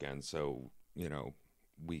and over again. So, you know,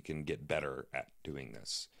 we can get better at doing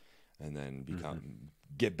this, and then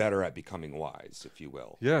get better at becoming wise, if you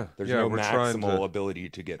will. Yeah. There's no maximal ability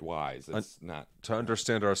to get wise. It's not. To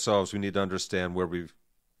understand ourselves, we need to understand where we've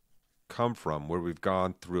come from, where we've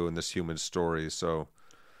gone through in this human story. So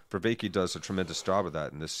Vervaeke does a tremendous job of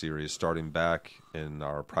that in this series, starting back in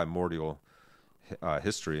our primordial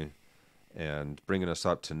history and bringing us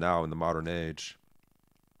up to now in the modern age,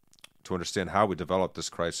 to understand how we develop this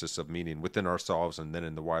crisis of meaning within ourselves and then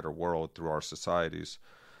in the wider world through our societies,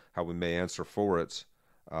 how we may answer for it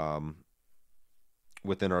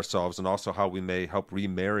within ourselves, and also how we may help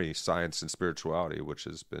remarry science and spirituality, which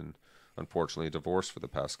has been unfortunately divorced for the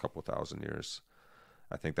past couple thousand years.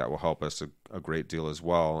 I think that will help us a great deal as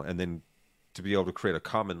well. And then to be able to create a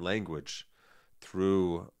common language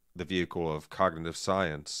through the vehicle of cognitive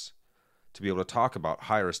science, to be able to talk about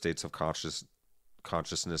higher states of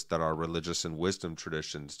consciousness that our religious and wisdom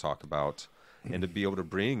traditions talk about, and to be able to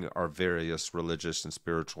bring our various religious and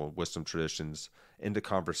spiritual wisdom traditions into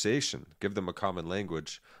conversation, give them a common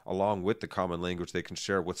language, along with the common language they can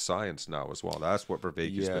share with science now as well. That's what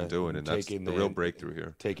Vervaeke's been doing, and that's the real breakthrough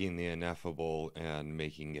here. Taking the ineffable and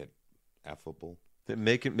making it effable.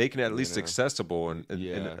 Making it at least accessible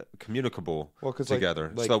and communicable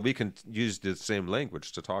together, so that we can use the same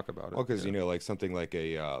language to talk about it. Well, because, you know, like something like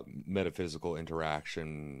a metaphysical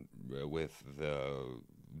interaction with the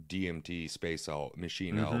DMT space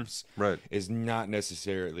machine elves is not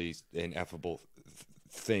necessarily an effable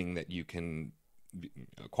thing that you can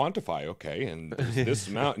quantify. Okay, and this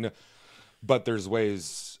amount, no. But there's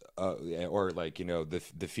ways, or like, you know, the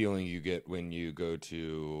feeling you get when you go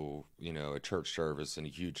to, you know, a church service in a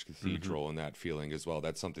huge cathedral, and that feeling as well.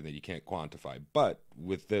 That's something that you can't quantify. But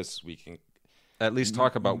with this, we can at least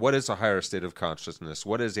talk about what is a higher state of consciousness,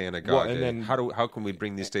 what is anagoge, well, and then, how can we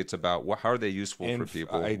bring these states about, how are they useful for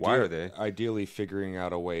people, why are they? Ideally figuring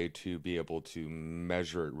out a way to be able to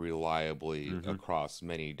measure it reliably across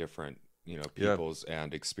many different, you know, peoples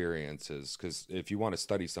and experiences, because if you want to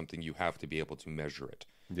study something, you have to be able to measure it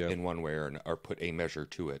in one way or put a measure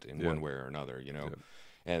to it in one way or another, you know.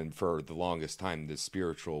 And for the longest time, the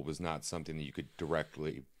spiritual was not something that you could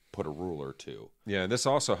directly put a ruler to. Yeah, and this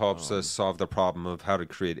also helps us solve the problem of how to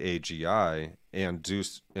create AGI and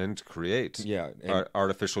create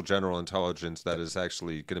artificial general intelligence that is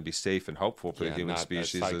actually going to be safe and helpful for the human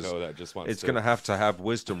species. It's going to have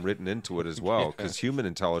wisdom written into it as well, because human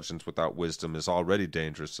intelligence without wisdom is already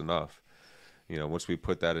dangerous enough. You know, once we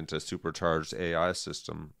put that into a supercharged AI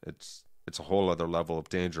system, it's a whole other level of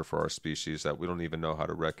danger for our species that we don't even know how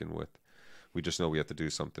to reckon with. We just know we have to do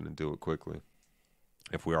something and do it quickly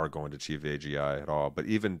if we are going to achieve AGI at all. But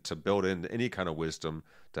even to build in any kind of wisdom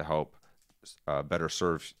to help better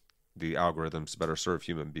serve the algorithms, better serve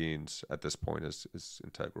human beings at this point is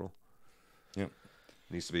integral. Yeah.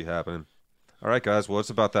 Needs to be happening. All right, guys. Well, it's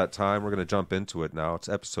about that time. We're going to jump into it now. It's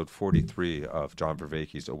episode 43 of John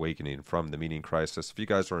Vervaeke's Awakening from the Meaning Crisis. If you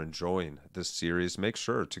guys are enjoying this series, make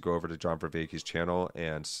sure to go over to John Vervaeke's channel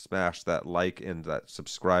and smash that like and that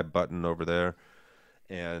subscribe button over there.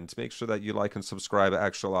 And make sure that you like and subscribe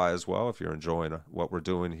Actuali as well if you're enjoying what we're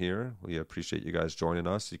doing here. We appreciate you guys joining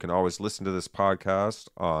us. You can always listen to this podcast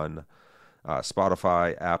on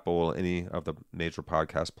Spotify, Apple, any of the major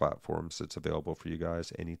podcast platforms. It's available for you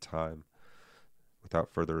guys anytime.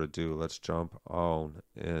 Without further ado, let's jump on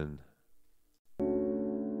in.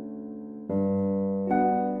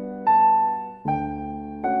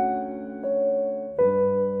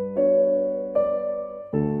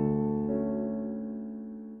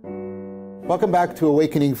 Welcome back to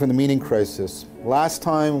Awakening from the Meaning Crisis. Last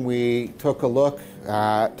time we took a look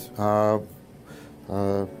at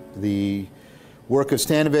the work of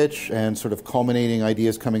Stanovich and sort of culminating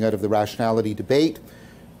ideas coming out of the rationality debate.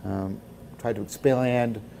 Tried to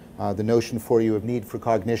expand the notion for you of need for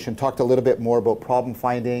cognition. Talked a little bit more about problem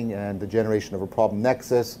finding and the generation of a problem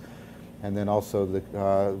nexus, and then also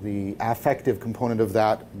the affective component of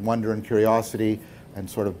that, wonder and curiosity, and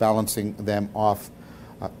sort of balancing them off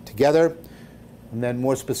together. And then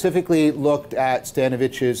more specifically looked at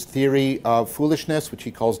Stanovich's theory of foolishness, which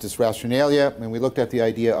he calls disrationalia, and we looked at the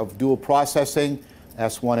idea of dual processing,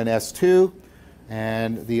 S1 and S2,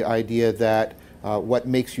 and the idea that what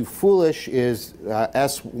makes you foolish is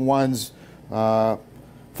S1's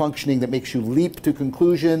functioning that makes you leap to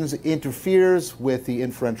conclusions interferes with the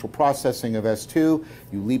inferential processing of S2.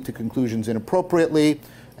 You leap to conclusions inappropriately,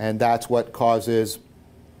 and that's what causes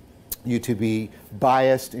you to be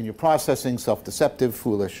biased in your processing, self-deceptive,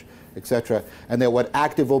 foolish, etc. And that what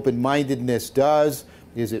active open-mindedness does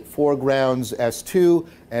is it foregrounds S2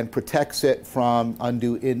 and protects it from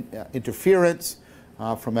undue interference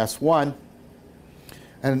from S1.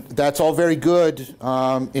 And that's all very good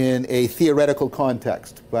in a theoretical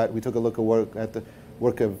context. But we took a look at the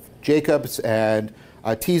work of Jacobs and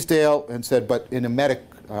Teasdale and said, but in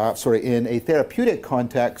a therapeutic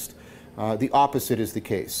context, the opposite is the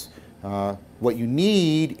case. What you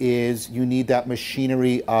need is that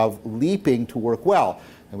machinery of leaping to work well.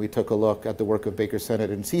 And we took a look at the work of Baker, Sennett,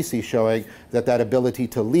 and Ceci showing that ability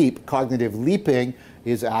to leap, cognitive leaping,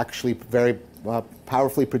 is actually very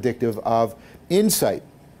powerfully predictive of insight.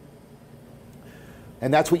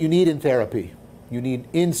 And that's what you need in therapy. You need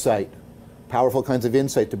insight, powerful kinds of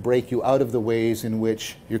insight to break you out of the ways in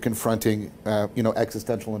which you're confronting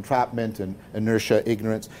existential entrapment and inertia,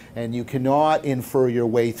 ignorance. And you cannot infer your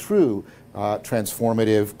way through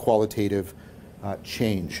transformative, qualitative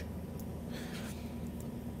change.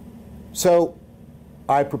 So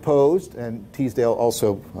I proposed, and Teasdale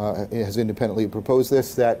also has independently proposed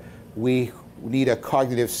this, that we need a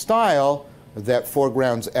cognitive style that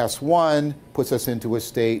foregrounds S1, puts us into a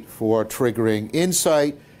state for triggering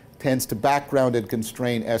insight, tends to background and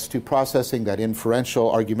constrain S2 processing, that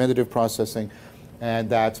inferential, argumentative processing, and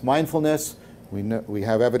that's mindfulness. We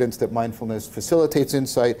have evidence that mindfulness facilitates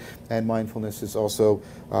insight, and mindfulness is also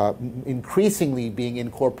increasingly being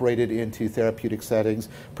incorporated into therapeutic settings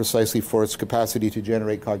precisely for its capacity to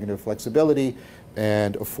generate cognitive flexibility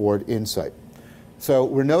and afford insight. So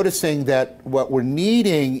we're noticing that what we're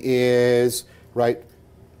needing is,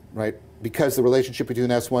 because the relationship between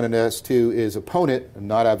S1 and S2 is opponent and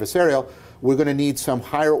not adversarial, we're going to need some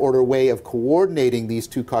higher order way of coordinating these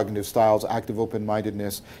two cognitive styles, active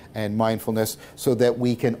open-mindedness and mindfulness, so that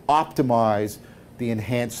we can optimize the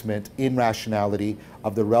enhancement in rationality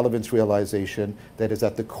of the relevance realization that is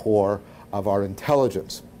at the core of our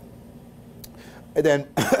intelligence. And then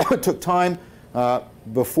it took time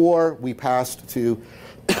before we passed to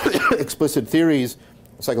explicit theories,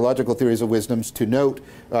 psychological theories of wisdoms, to note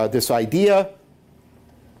this idea,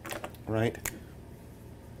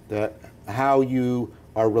 that how you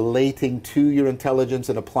are relating to your intelligence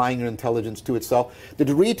and applying your intelligence to itself. The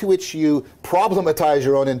degree to which you problematize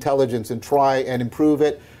your own intelligence and try and improve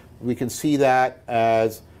it, we can see that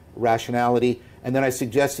as rationality. And then I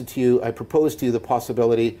proposed to you the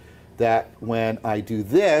possibility that when I do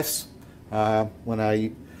this, when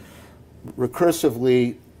I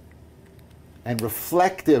recursively and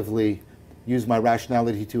reflectively use my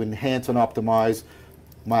rationality to enhance and optimize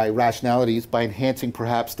my rationalities by enhancing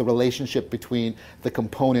perhaps the relationship between the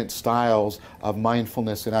component styles of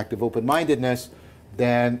mindfulness and active open-mindedness,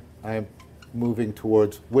 then I'm moving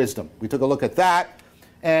towards wisdom. We took a look at that,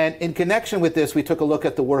 and in connection with this, we took a look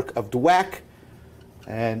at the work of Dweck,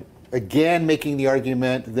 and again making the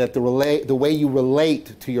argument that the way you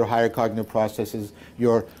relate to your higher cognitive processes,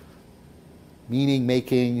 your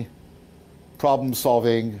meaning-making,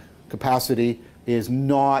 problem-solving capacity, is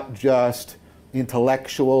not just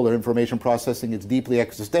intellectual or information processing, it's deeply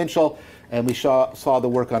existential. And we saw the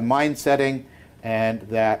work on mind setting, and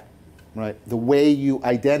that the way you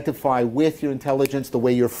identify with your intelligence, the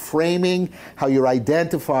way you're framing how you're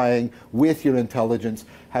identifying with your intelligence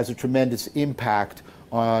has a tremendous impact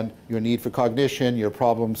on your need for cognition, your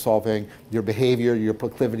problem solving, your behavior, your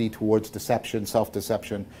proclivity towards deception,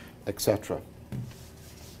 self-deception, etc.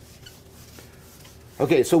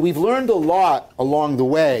 Okay, so we've learned a lot along the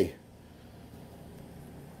way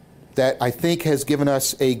that I think has given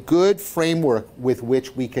us a good framework with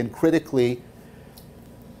which we can critically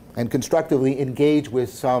and constructively engage with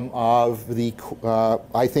some of the,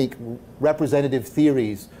 I think, representative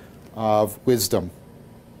theories of wisdom.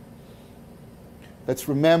 Let's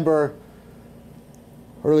remember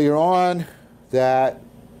earlier on that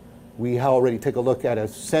we already took a look at a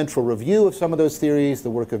central review of some of those theories, the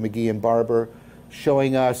work of McGee and Barber,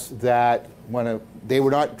 showing us that they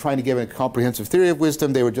were not trying to give a comprehensive theory of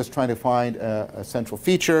wisdom, they were just trying to find a central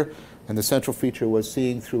feature, and the central feature was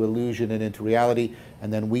seeing through illusion and into reality.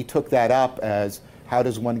 And then we took that up as, how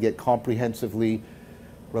does one get comprehensively,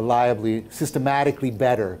 reliably, systematically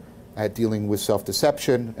better at dealing with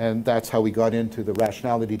self-deception? And that's how we got into the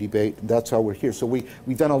rationality debate, and that's how we're here. So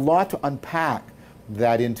we've done a lot to unpack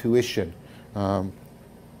that intuition.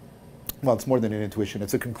 well, it's more than an intuition.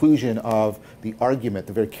 It's a conclusion of the argument,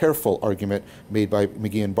 the very careful argument made by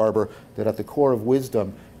McGee and Barber, that at the core of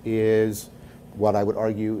wisdom is what I would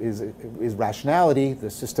argue is rationality, the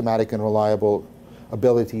systematic and reliable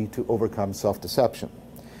ability to overcome self-deception.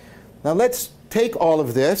 Now let's take all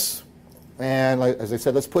of this and, as I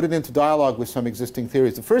said, let's put it into dialogue with some existing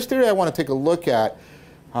theories. The first theory I want to take a look at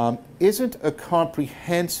isn't a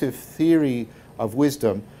comprehensive theory of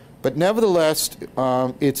wisdom, but nevertheless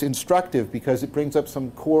it's instructive because it brings up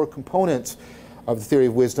some core components of the theory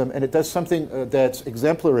of wisdom, and it does something that's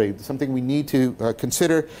exemplary, something we need to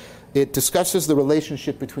consider. It discusses the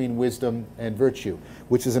relationship between wisdom and virtue,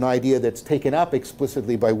 which is an idea that's taken up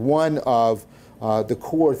explicitly by one of the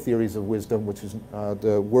core theories of wisdom, which is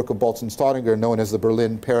the work of Baltzan Staudinger, known as the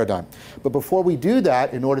Berlin paradigm. But before we do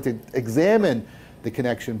that, in order to examine the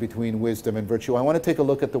connection between wisdom and virtue, I want to take a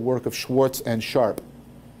look at the work of Schwartz and Sharp.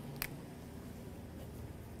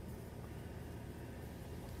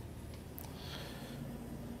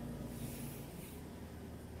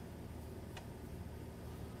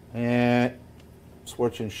 And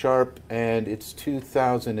Schwartz and Sharp, and it's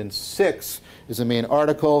 2006 is the main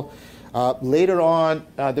article. Later on,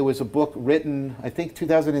 there was a book written, I think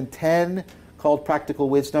 2010, called Practical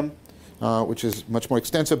Wisdom, which is much more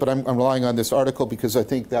extensive, but I'm relying on this article because I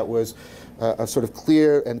think that was a sort of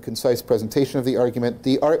clear and concise presentation of the argument.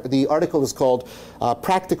 The article is called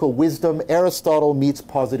Practical Wisdom, Aristotle Meets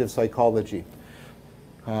Positive Psychology.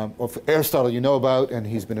 Well, Aristotle you know about, and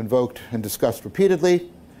he's been invoked and discussed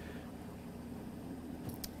repeatedly.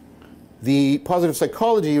 The positive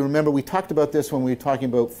psychology, remember we talked about this when we were talking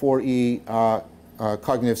about 4E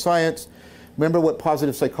cognitive science. Remember what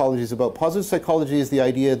positive psychology is about. Positive psychology is the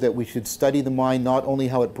idea that we should study the mind, not only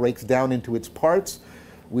how it breaks down into its parts,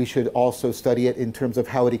 we should also study it in terms of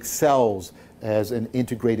how it excels as an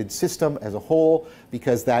integrated system as a whole,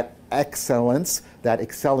 because that excellence, that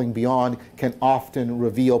excelling beyond, can often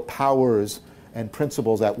reveal powers and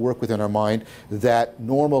principles at work within our mind that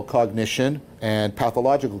normal cognition and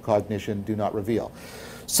pathological cognition do not reveal.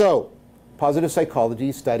 So, positive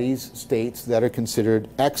psychology studies states that are considered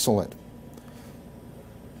excellent.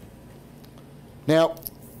 Now,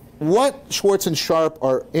 what Schwartz and Sharp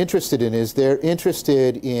are interested in is they're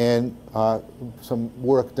interested in some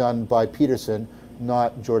work done by Peterson,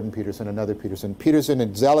 not Jordan Peterson, another Peterson. Peterson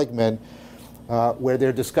and Seligman, where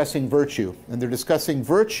they're discussing virtue. And they're discussing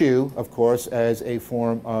virtue, of course, as a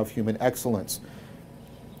form of human excellence.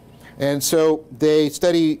 And so they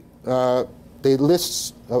study, they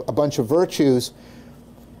list a bunch of virtues,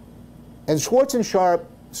 and Schwartz and Sharp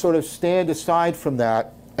sort of stand aside from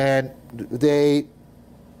that, and they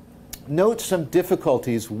note some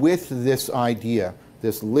difficulties with this idea,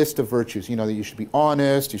 this list of virtues. You know, that you should be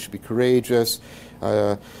honest, you should be courageous,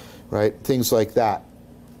 right, things like that.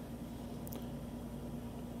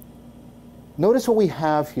 Notice what we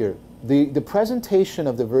have here. The presentation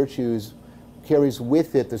of the virtues carries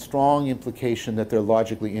with it the strong implication that they're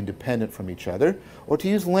logically independent from each other. Or to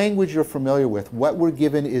use language you're familiar with, what we're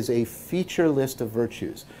given is a feature list of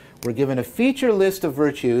virtues. We're given a feature list of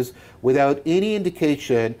virtues without any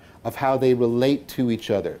indication of how they relate to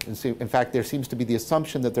each other. In fact, there seems to be the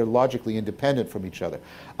assumption that they're logically independent from each other.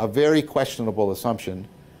 A very questionable assumption,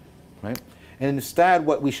 right? And instead,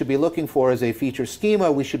 what we should be looking for is a feature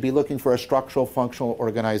schema. We should be looking for a structural functional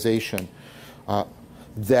organization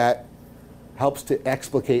that helps to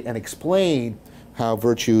explicate and explain how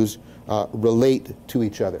virtues relate to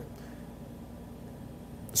each other.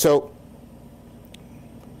 So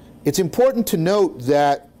it's important to note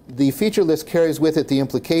that the feature list carries with it the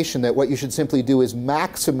implication that what you should simply do is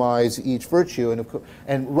maximize each virtue,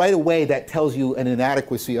 and right away that tells you an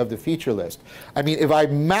inadequacy of the feature list. I mean, if I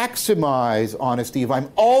maximize honesty, if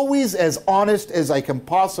I'm always as honest as I can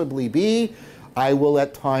possibly be, I will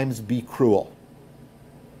at times be cruel.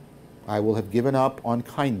 I will have given up on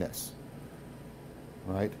kindness,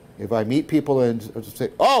 right? If I meet people and say,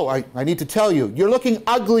 oh, I need to tell you, you're looking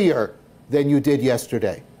uglier than you did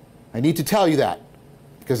yesterday. I need to tell you that.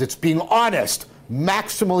 Because it's being honest,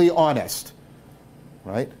 maximally honest,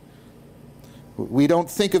 right? We don't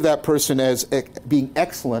think of that person as being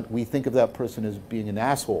excellent. We think of that person as being an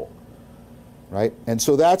asshole, right? And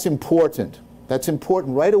so that's important. That's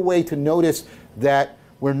important right away to notice that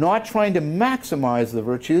we're not trying to maximize the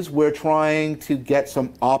virtues. We're trying to get some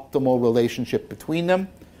optimal relationship between them.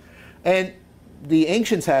 And the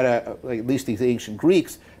ancients had, at least the ancient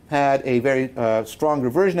Greeks, had a very stronger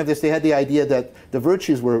version of this. They had the idea that the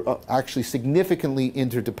virtues were actually significantly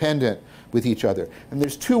interdependent with each other. And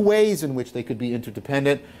there's two ways in which they could be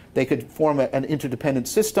interdependent. They could form an interdependent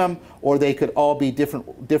system, or they could all be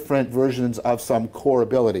different versions of some core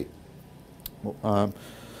ability.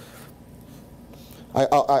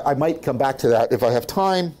 I might come back to that if I have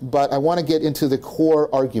time, but I want to get into the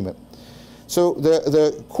core argument. So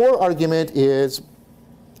the core argument is,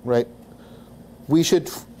 right, we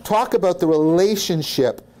should talk about the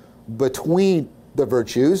relationship between the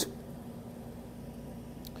virtues.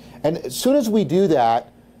 And as soon as we do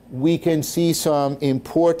that, we can see some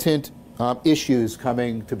important issues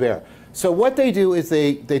coming to bear. So what they do is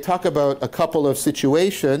they talk about a couple of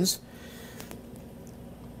situations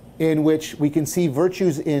in which we can see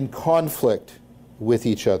virtues in conflict with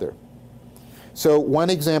each other. So one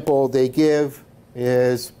example they give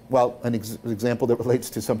is, well, an example that relates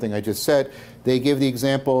to something I just said. They give the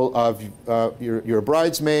example of you're a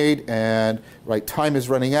bridesmaid, and right, time is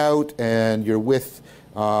running out, and you're with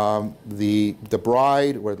the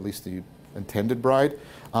bride, or at least the intended bride.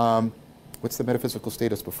 What's the metaphysical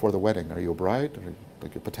status before the wedding? Are you a bride? Or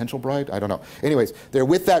like a potential bride? I don't know. Anyways, they're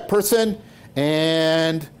with that person,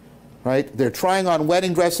 and right, they're trying on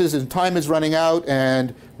wedding dresses, and time is running out,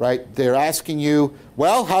 and right, they're asking you,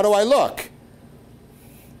 well, how do I look?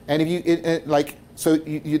 And if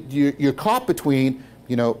you, you're caught between,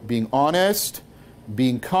 being honest,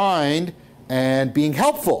 being kind, and being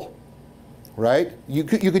helpful, right? You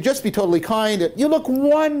could just be totally kind. You look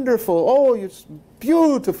wonderful. Oh, you're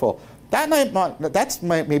beautiful. That's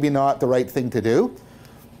maybe not the right thing to do,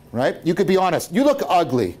 right? You could be honest. You look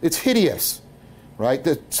ugly. It's hideous, right?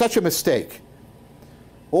 That's such a mistake.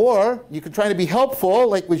 Or you could try to be helpful,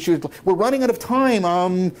 like we're running out of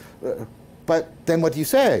time. But then what do you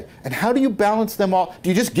say? And how do you balance them all? Do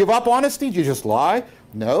you just give up honesty? Do you just lie?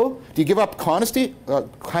 No. Do you give up kindness?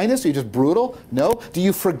 Are you just brutal? No. Do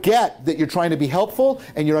you forget that you're trying to be helpful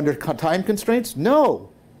and you're under time constraints? No.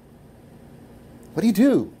 What do you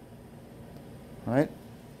do? Right?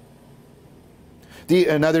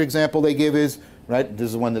 Another example they give is, right, this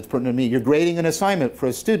is one that's pertinent to me. You're grading an assignment for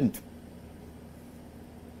a student.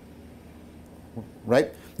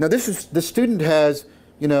 Right? Now the student has,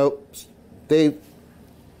 they've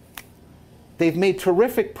made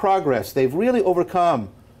terrific progress. They've really overcome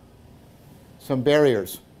some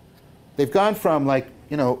barriers. They've gone from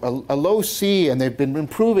a low C, and they've been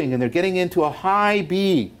improving, and they're getting into a high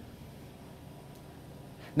B.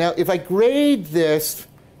 Now, if I try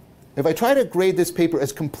to grade this paper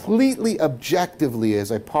as completely objectively as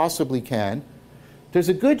I possibly can, there's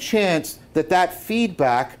a good chance that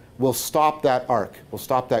feedback will stop that arc, will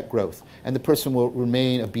stop that growth, and the person will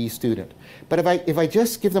remain a B student. But if I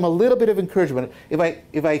just give them a little bit of encouragement,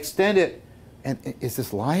 if I extend it, and is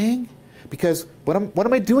this lying? Because what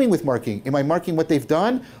am I doing with marking? Am I marking what they've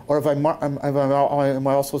done, or am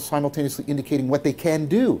I also simultaneously indicating what they can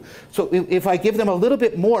do? So if I give them a little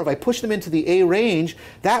bit more, if I push them into the A range,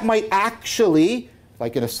 that might actually,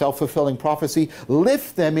 like in a self-fulfilling prophecy,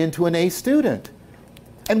 lift them into an A student.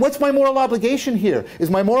 And what's my moral obligation here? Is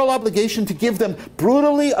my moral obligation to give them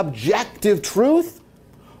brutally objective truth?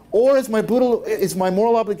 Or is my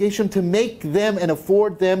moral obligation to make them and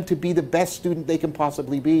afford them to be the best student they can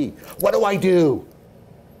possibly be? What do I do?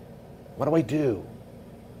 What do I do?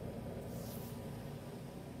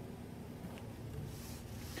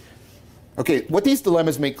 Okay, what these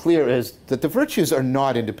dilemmas make clear is that the virtues are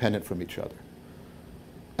not independent from each other.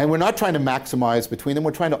 And we're not trying to maximize between them,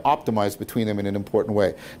 we're trying to optimize between them in an important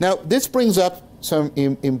way. Now, this brings up some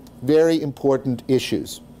very important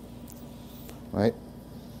issues, right?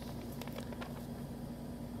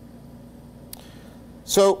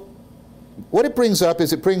 So, what it brings up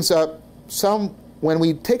is when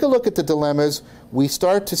we take a look at the dilemmas, we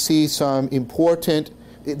start to see some important,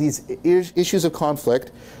 these issues of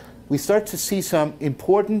conflict, we start to see some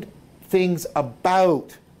important things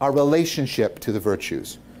about our relationship to the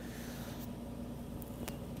virtues.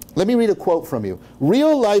 Let me read a quote from you.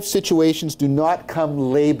 Real life situations do not come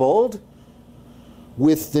labeled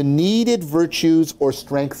with the needed virtues or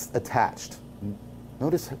strengths attached.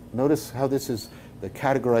 Notice how this is the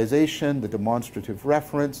categorization, the demonstrative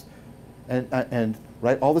reference, and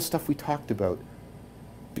right, all the stuff we talked about.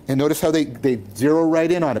 And notice how they zero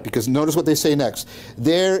right in on it, because notice what they say next.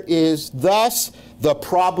 There is thus the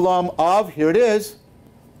problem of, here it is,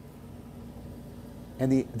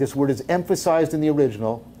 and this word is emphasized in the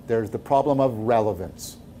original, there's the problem of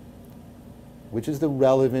relevance. Which is the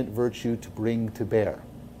relevant virtue to bring to bear?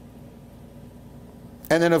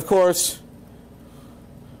 And then, of course,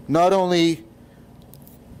 not only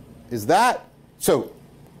is that, so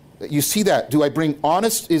you see that, do I bring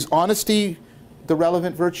is honesty the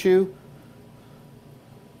relevant virtue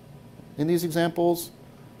in these examples?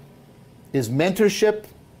 Is mentorship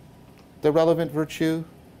the relevant virtue?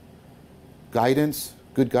 Guidance,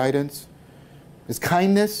 good guidance? Is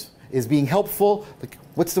kindness? Is being helpful? Like,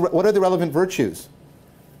 what are the relevant virtues?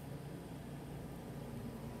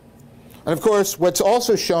 And of course, what's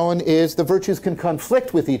also shown is the virtues can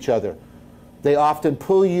conflict with each other. They often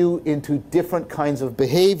pull you into different kinds of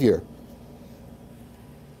behavior.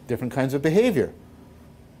 Different kinds of behavior.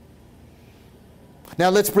 Now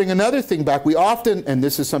let's bring another thing back. We often, and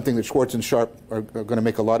this is something that Schwartz and Sharp are going to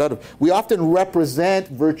make a lot out of, we often represent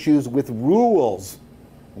virtues with rules.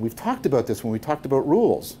 And we've talked about this when we talked about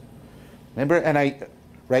rules. Remember,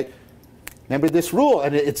 right? Remember this rule,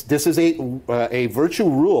 and this is a virtue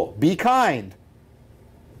rule. Be kind.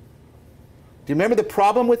 Do you remember the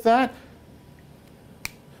problem with that?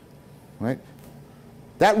 Right?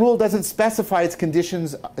 That rule doesn't specify its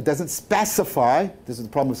conditions. It doesn't specify. This is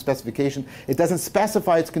the problem with specification. It doesn't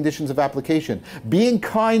specify its conditions of application. Being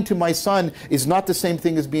kind to my son is not the same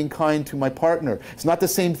thing as being kind to my partner. It's not the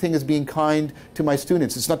same thing as being kind to my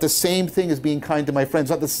students. It's not the same thing as being kind to my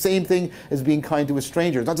friends. It's not the same thing as being kind to a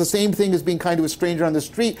stranger. It's not the same thing as being kind to a stranger on the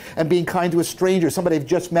street and being kind to a stranger, somebody I've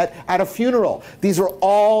just met at a funeral. These are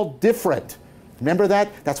all different. Remember that?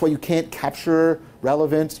 That's why you can't capture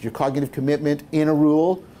relevance, your cognitive commitment in a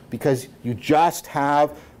rule, because you'd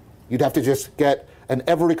have to just get an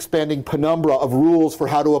ever-expanding penumbra of rules for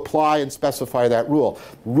how to apply and specify that rule.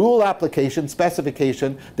 Rule application,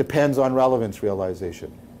 specification, depends on relevance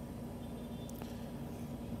realization.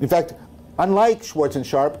 In fact, unlike Schwartz and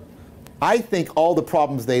Sharp, I think all the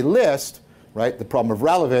problems they list, right, the problem of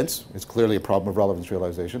relevance is clearly a problem of relevance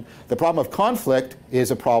realization. The problem of conflict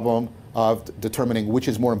is a problem of determining which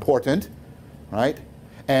is more important, right?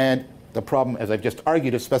 And the problem, as I've just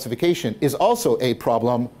argued, of specification is also a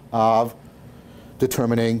problem of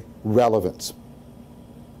determining relevance.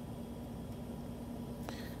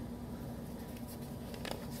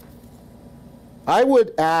 I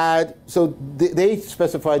would add, so they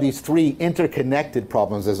specify these three interconnected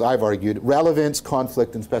problems, as I've argued: relevance,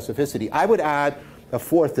 conflict, and specificity. I would add a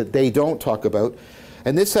fourth that they don't talk about,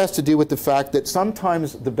 and this has to do with the fact that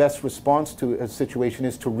sometimes the best response to a situation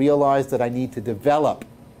is to realize that I need to develop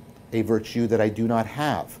a virtue that I do not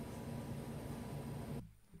have.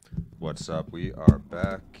 What's up? We are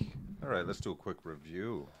back. All right, let's do a quick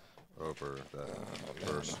review over the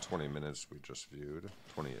first 20 minutes we just viewed,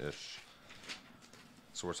 20-ish.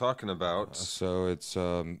 So we're talking about So it's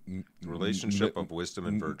relationship of wisdom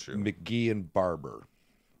and virtue. McGee and Barber.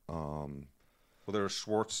 Well, there are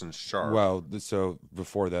Schwartz and Sharp. Well, so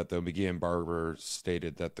before that, though, McGee and Barber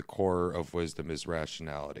stated that the core of wisdom is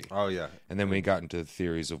rationality. Oh, yeah. And then we got into the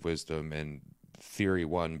theories of wisdom, and theory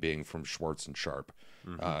one being from Schwartz and Sharp,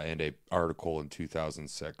 and a article in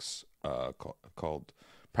 2006 called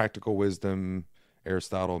 "Practical Wisdom: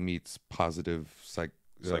 Aristotle Meets Positive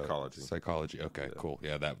Psychology. Psychology. Okay, yeah. Cool.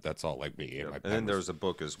 Yeah, that's all like me. Yeah. And then there's a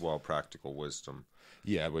book as well, Practical Wisdom.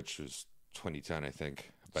 Yeah, which was 2010, I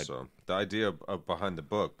think. But so the idea behind the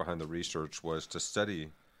book, behind the research, was to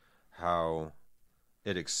study how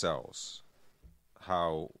it excels,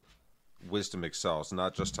 how wisdom excels,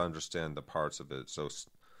 not just to understand the parts of it. So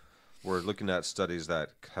we're looking at studies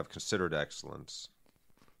that have considered excellence.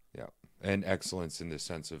 Yeah, and excellence in the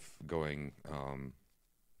sense of going,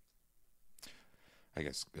 I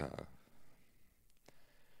guess,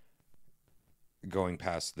 going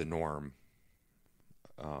past the norm.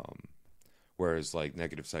 Whereas like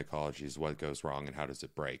negative psychology is what goes wrong and how does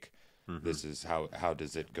it break. This is how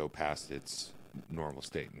does it go past its normal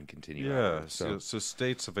state and continue. Yeah, so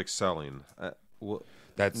states of excelling.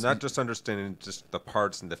 That's not just understanding just the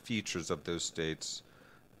parts and the features of those states,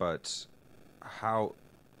 but how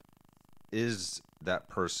is that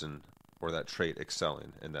person or that trait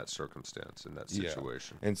excelling in that circumstance, in that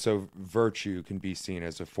situation. Yeah. And so virtue can be seen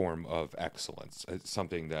as a form of excellence. It's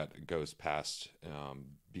something that goes past,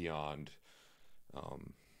 beyond,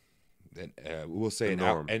 we'll say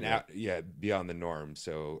beyond the norm.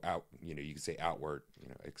 So you can say outward,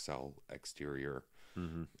 excel, exterior.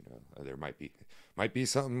 There might be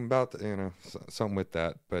something about something with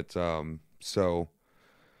that, but so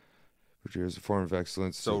virtue is a form of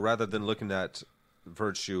excellence. So rather than looking at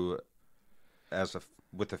virtue as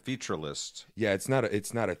with a feature list, it's not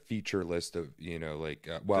a feature list of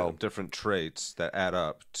different traits that add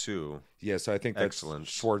up to so I think that's excellence.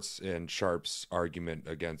 Schwartz and Sharp's argument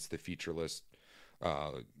against the feature list,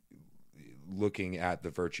 looking at the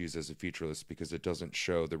virtues as a feature list, because it doesn't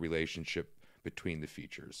show the relationship between the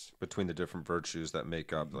features, between the different virtues that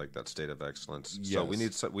make up like that state of excellence. Yes. So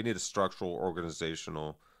we need a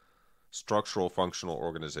structural functional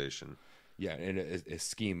organization. Yeah, and a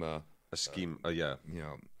schema. A scheme, So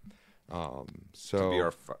to be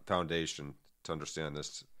our foundation to understand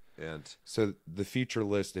this And so the feature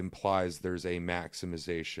list implies there's a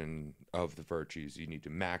maximization of the virtues. You need to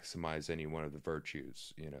maximize any one of the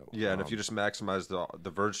virtues, you know. yeah, and if you just maximize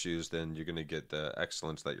the virtues, then you're going to get the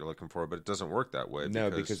excellence that you're looking for. But it doesn't work that way.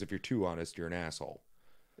 No, because if you're too honest, you're an asshole.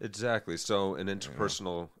 Exactly. So in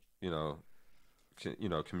interpersonal,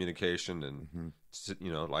 communication and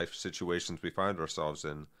life situations we find ourselves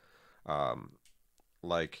in,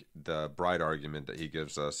 like the bride argument that he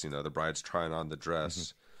gives us. The bride's trying on the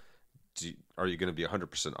dress. Are you going to be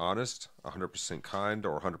 100% honest, 100% kind,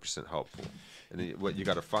 or 100% helpful? And what you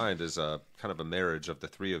got to find is a kind of a marriage of the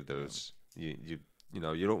three of those. You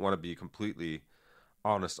don't want to be completely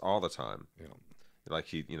honest all the time. Yeah. Like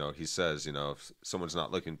he says, if someone's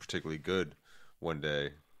not looking particularly good one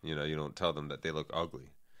day, you don't tell them that they look ugly.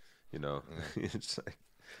 It's like,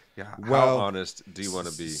 how honest do you want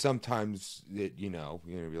to be? Sometimes you're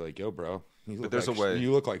gonna be like, yo, bro, There's a way.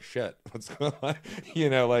 You look like shit. What's going on?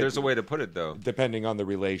 There's a way to put it though. Depending on the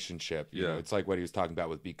relationship, you know, Yeah. it's like what he was talking about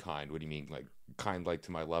with be kind. What do you mean, like kind, like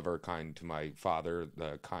to my lover, kind to my father,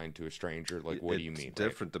 kind to a stranger? Like, what do you mean? It's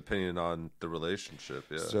different depending on the relationship.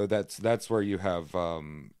 Yeah. So that's where you have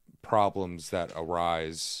problems that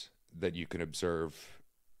arise that you can observe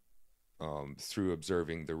through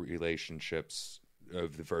observing the relationships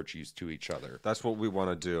of the virtues to each other. That's what we want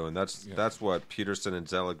to do, and that's what Peterson and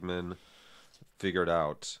Seligman figured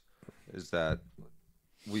out, is that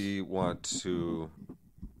we're not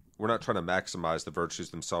trying to maximize the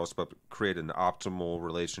virtues themselves, but create an optimal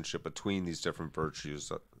relationship between these different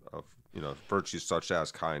virtues of virtues such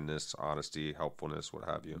as kindness, honesty, helpfulness, what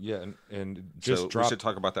have you. Yeah, and just we should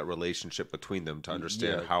talk about that relationship between them to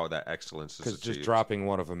understand how that excellence is achieved. Because just dropping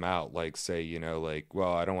one of them out, like say,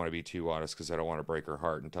 well, I don't want to be too honest because I don't want to break her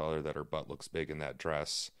heart and tell her that her butt looks big in that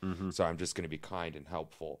dress. So I'm just going to be kind and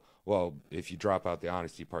helpful. Well, if you drop out the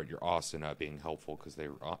honesty part, you're also not being helpful because they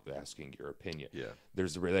were asking your opinion. Yeah.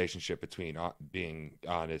 There's a relationship between being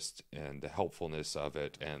honest and the helpfulness of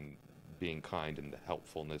it, and being kind and the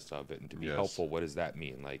helpfulness of it. And to be helpful, what does that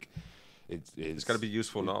mean? Like, it's got to be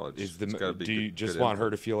useful knowledge. Do you just want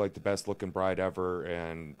her to feel like the best looking bride ever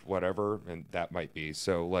and whatever? And that might be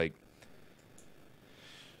so. Like,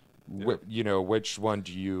 which one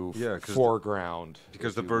do you foreground?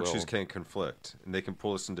 Because the virtues can't conflict, and they can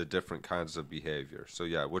pull us into different kinds of behavior. So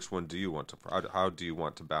which one do you want to? How do you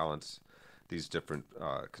want to balance these different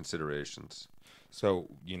considerations? So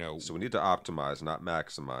So we need to optimize, not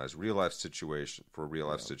maximize, real life situations,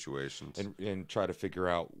 and try to figure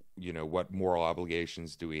out what moral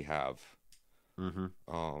obligations do we have.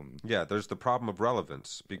 There's the problem of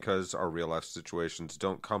relevance, because our real life situations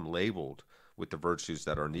don't come labeled with the virtues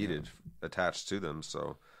that are needed attached to them.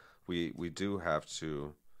 So we do have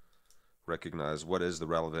to recognize what is the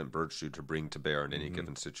relevant virtue to bring to bear in any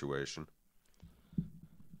given situation.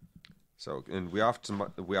 So, and we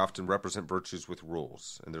often represent virtues with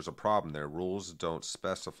rules, and there's a problem there. Rules don't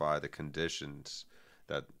specify the conditions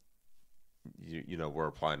that we're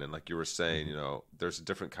applying. And like you were saying, there's a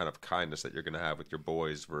different kind of kindness that you're going to have with your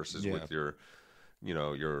boys versus with your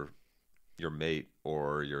mate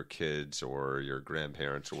or your kids or your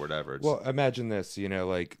grandparents or whatever. Well, imagine this,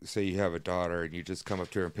 like say you have a daughter and you just come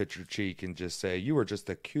up to her and pinch her cheek and just say, "You are just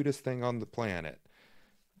the cutest thing on the planet."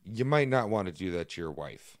 You might not want to do that to your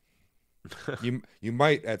wife. You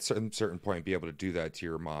might at some certain point be able to do that to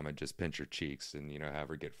your mom and just pinch her cheeks and have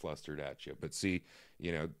her get flustered at you. But see,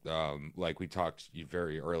 like we talked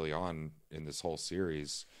very early on in this whole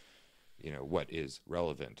series, what is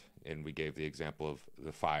relevant, and we gave the example of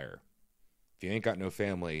the fire. If you ain't got no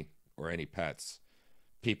family or any pets,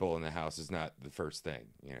 people in the house is not the first thing.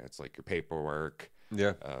 It's like your paperwork,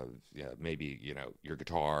 maybe your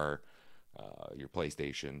guitar, your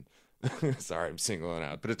PlayStation. Sorry, I'm singling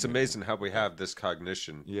out. But it's amazing how we have this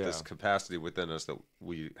cognition, this capacity within us that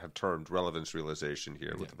we have termed relevance realization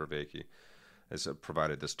here with Vervaeke, has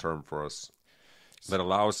provided this term for us that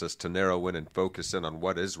allows us to narrow in and focus in on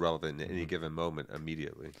what is relevant in any given moment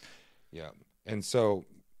immediately. Yeah. And so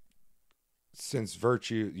since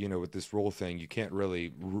virtue, with this rule thing, you can't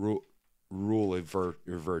really rule a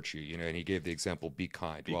virtue, and he gave the example, be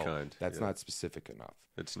kind. Be kind. That's not specific enough.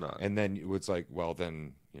 It's not. And then it's like, well,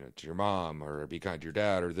 then, to your mom, or be kind to your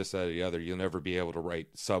dad, or this, that, or the other, you'll never be able to write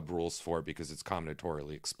sub-rules for it because it's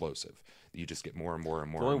combinatorially explosive. You just get more and more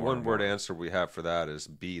and more. The only one-word answer we have for that is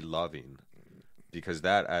be loving, because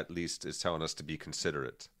that at least is telling us to be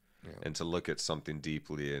considerate and to look at something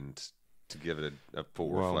deeply and to give it a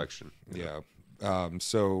full reflection. Yeah.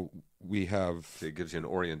 So we have... It gives you an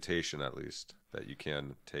orientation, at least, that you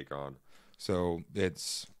can take on. So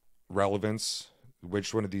it's relevance.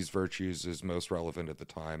 Which one of these virtues is most relevant at the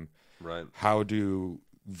time? Right. How do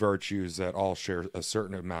virtues that all share a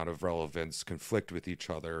certain amount of relevance conflict with each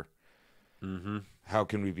other, how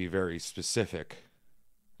can we be very specific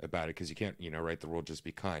about it? Because you can't, right, the rule just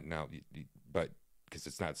be kind. Now, but because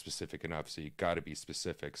it's not specific enough, so you got to be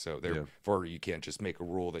specific. So therefore, you can't just make a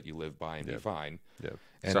rule that you live by and be fine. Yeah.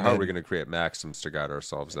 And so how are we going to create maxims to guide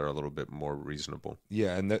ourselves that are a little bit more reasonable?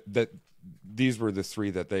 Yeah, and that these were the three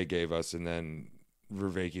that they gave us, and then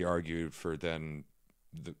Vervaeke argued for then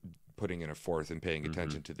putting in a fourth and paying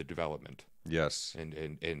attention to the development. Yes.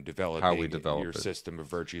 And developing how we develop your system of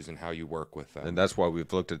virtues and how you work with them. And that's why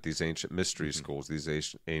we've looked at these ancient mystery schools,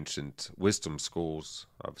 these ancient wisdom schools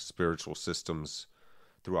of spiritual systems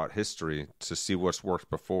throughout history to see what's worked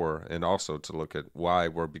before, and also to look at why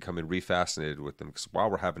we're becoming refascinated with them. Because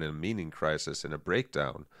while we're having a meaning crisis and a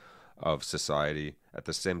breakdown of society, at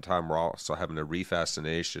the same time we're also having a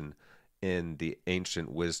refascination in the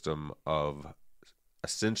ancient wisdom of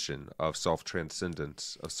ascension, of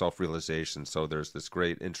self-transcendence, of self-realization. So there's this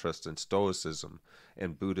great interest in Stoicism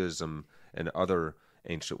and Buddhism and other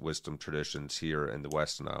ancient wisdom traditions here in the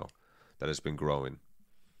West now that has been growing.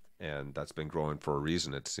 And that's been growing for a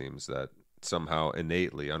reason, it seems, that somehow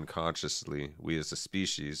innately, unconsciously, we as a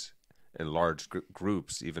species, in large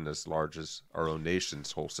groups, even as large as our own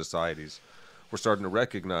nations, whole societies, we're starting to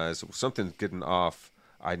recognize something's getting off.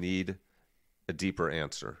 I need a deeper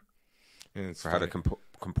answer for how to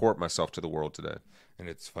comport myself to the world today. And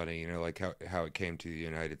it's funny, like how it came to the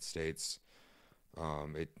United States.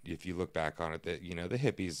 If you look back on it, that the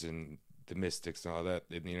hippies and the mystics and all that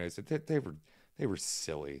in the United States, they were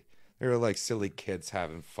silly. They were like silly kids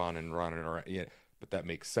having fun and running around. Yeah, but that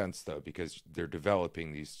makes sense though, because they're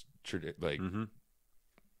developing these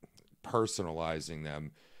personalizing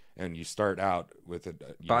them. And you start out with a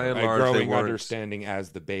growing understanding as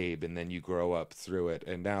the babe, and then you grow up through it.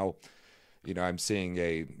 And now, I'm seeing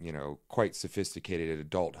a quite sophisticated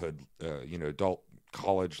adulthood, adult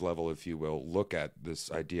college level, if you will, look at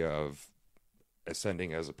this idea of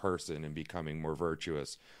ascending as a person and becoming more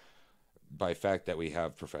virtuous by fact that we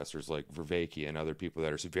have professors like Vervaeke and other people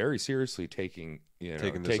that are very seriously taking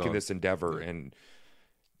this endeavor and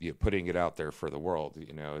putting it out there for the world.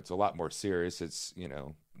 It's a lot more serious. It's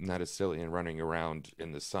not as silly and running around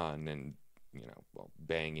in the sun and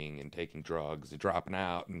banging and taking drugs and dropping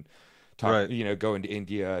out and going to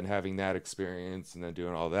India and having that experience and then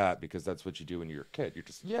doing all that, because that's what you do when you're a kid. You're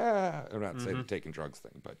just I'm not saying the taking drugs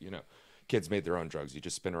thing, but kids made their own drugs. You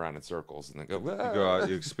just spin around in circles and then go. You go out,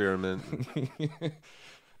 you experiment.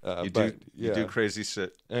 You do crazy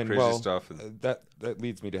shit, and stuff. And that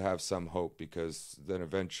leads me to have some hope, because then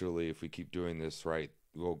eventually, if we keep doing this right,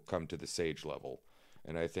 we'll come to the sage level,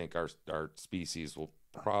 and I think our species will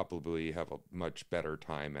probably have a much better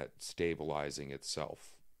time at stabilizing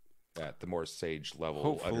itself at the more sage level.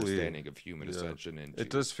 Hopefully, understanding of human ascension. And it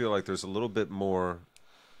does feel like there's a little bit more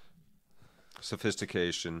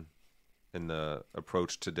sophistication in the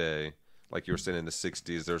approach today. Like you were saying, in the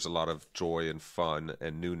 60s, there's a lot of joy and fun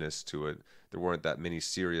and newness to it. There weren't that many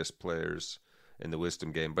serious players in the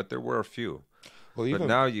wisdom game, but there were a few. But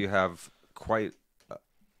now you have quite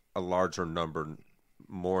a larger number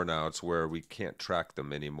more now. It's where we can't track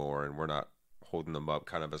them anymore, and we're not holding them up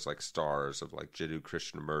kind of as like stars of like Jiddu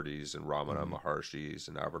Krishnamurtis and Ramana Maharshis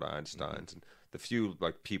and Albert Einsteins and the few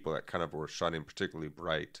like people that kind of were shining particularly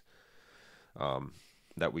bright.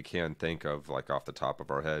 That we can think of like off the top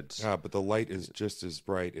of our heads. Yeah, but the light is just as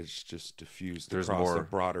bright. It's just diffused across a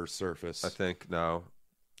broader surface. I think now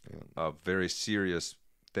very serious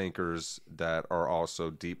thinkers that are also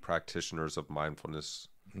deep practitioners of mindfulness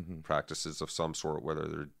practices of some sort, whether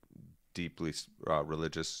they're deeply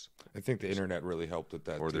religious. I think the internet really helped with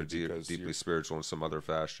that, or they're deeply spiritual in some other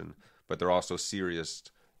fashion. But they're also serious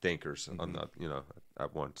thinkers on that,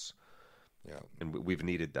 at once. Yeah, and we've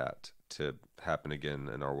needed that to happen again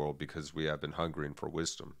in our world, because we have been hungering for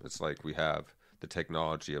wisdom. It's like we have the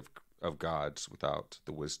technology of gods without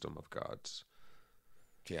the wisdom of gods.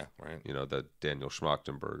 Yeah, right. The Daniel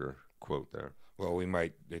Schmachtenberger quote there. Well, we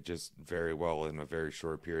might just very well in a very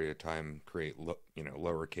short period of time create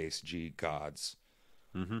lowercase g gods,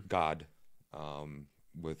 God,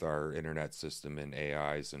 with our internet system and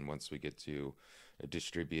AIs, and once we get to a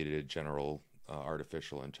distributed general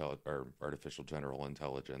artificial general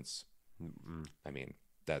intelligence. I mean,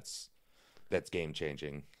 that's game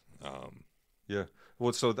changing. Yeah.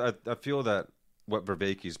 Well, so I feel that what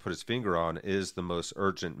Vervaeke's put his finger on is the most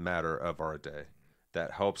urgent matter of our day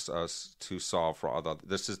that helps us to solve for other.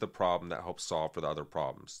 This is the problem that helps solve for the other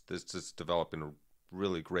problems. This is developing a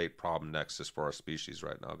really great problem nexus for our species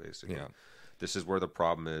right now, basically. Yeah. This is where the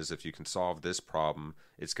problem is. If you can solve this problem,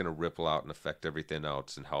 it's going to ripple out and affect everything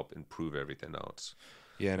else and help improve everything else.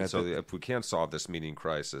 Yeah, and so if we can't solve this meaning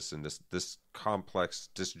crisis and this complex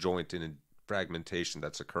disjointing and fragmentation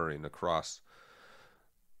that's occurring across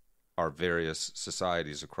our various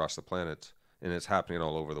societies across the planet, and it's happening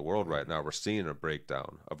all over the world right now, we're seeing a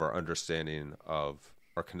breakdown of our understanding of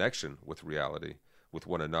our connection with reality, with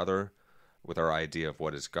one another, with our idea of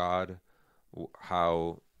what is God,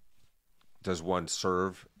 how does one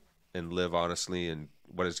serve and live honestly, and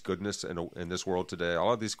what is goodness in this world today.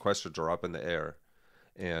 All of these questions are up in the air,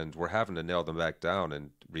 and we're having to nail them back down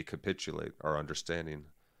and recapitulate our understanding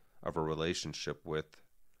of a relationship with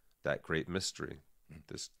that great mystery,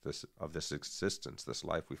 this existence, this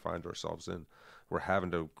life we find ourselves in. We're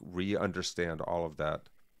having to re-understand all of that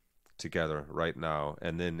together right now,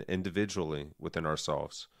 and then individually within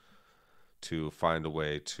ourselves to find a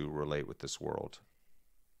way to relate with this world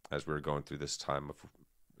as we're going through this time of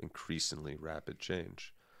increasingly rapid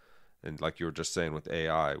change. And like you were just saying with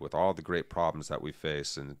AI, with all the great problems that we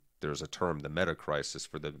face, and there's a term, the meta crisis,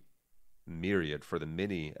 for the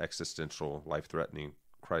many existential, life-threatening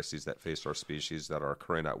crises that face our species that are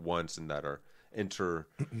occurring at once and that are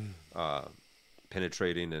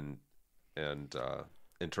penetrating and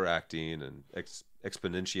interacting and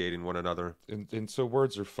exponentiating one another. And so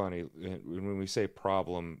words are funny. When we say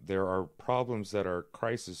problem, there are problems that are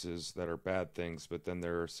crises that are bad things, but then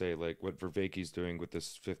there are, say, like what Vervaeke's doing with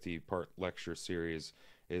this 50-part lecture series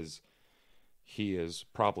is he is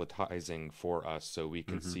problematizing for us so we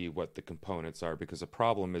can see what the components are, because a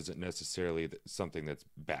problem isn't necessarily something that's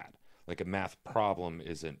bad. Like a math problem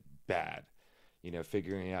isn't bad. You know,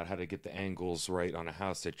 figuring out how to get the angles right on a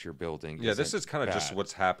house that you're building. Yeah, this is kind of just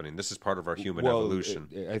what's happening. This is part of our human evolution.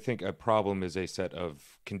 I think a problem is a set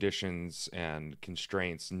of conditions and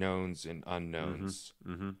constraints, knowns and unknowns.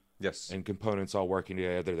 Yes. And components all working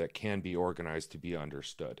together that can be organized to be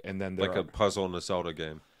understood. And then like a puzzle in a Zelda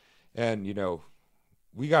game. And, you know,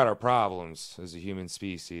 we got our problems as a human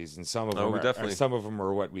species, and some of them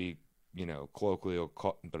are what we, you know, colloquially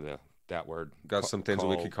call, that word. Got some things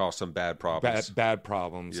we could call some bad problems. Bad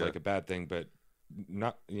problems, like a bad thing, but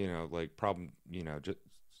not, you know, like problem, you know, just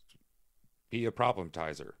be a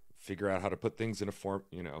problematizer. Figure out how to put things in a form,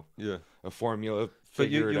 you know, a formula,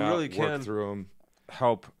 figure it out, really work through them.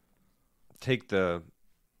 Help take the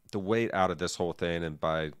weight out of this whole thing, and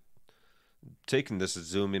by taking this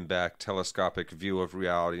zooming back telescopic view of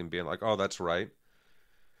reality and being like, oh, that's right.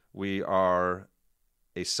 We are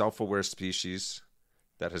a self-aware species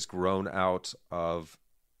that has grown out of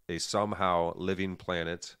a somehow living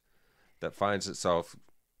planet that finds itself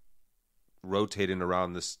rotating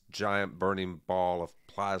around this giant burning ball of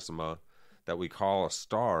plasma that we call a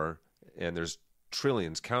star, and there's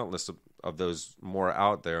trillions, countless of those more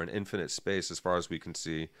out there in infinite space as far as we can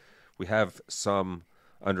see. We have some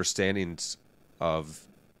understandings of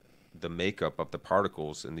the makeup of the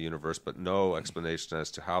particles in the universe, but no explanation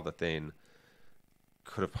as to how the thing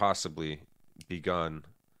could have possibly begun,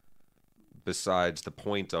 besides the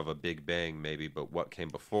point of a Big Bang, maybe, but what came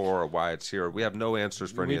before or why it's here. We have no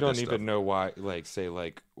answers for any of this stuff. We don't even know why, like, say,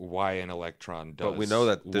 like, why an electron does. But we know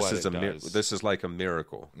that this is like a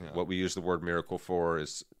miracle. Yeah. What we use the word miracle for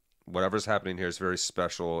is whatever's happening here is very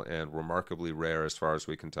special and remarkably rare as far as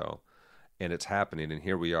we can tell. And it's happening, and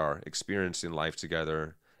here we are, experiencing life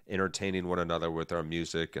together, entertaining one another with our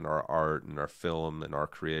music and our art and our film and our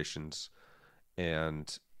creations.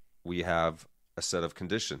 And we have a set of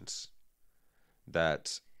conditions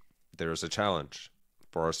that there's a challenge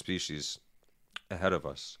for our species ahead of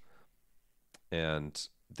us. And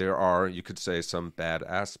there are, you could say, some bad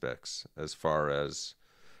aspects as far as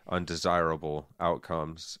undesirable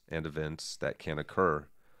outcomes and events that can occur.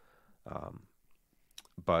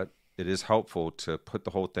 But it is helpful to put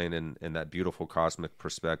the whole thing in that beautiful cosmic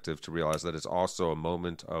perspective, to realize that it's also a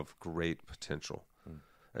moment of great potential.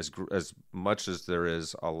 As much as there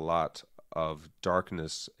is a lot of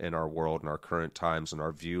darkness in our world and our current times and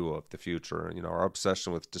our view of the future, you know, our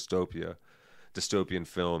obsession with dystopian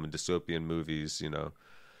film and dystopian movies, you know,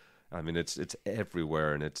 I mean, it's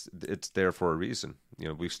everywhere, and it's there for a reason. You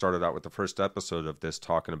know, we started out with the first episode of this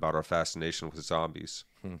talking about our fascination with zombies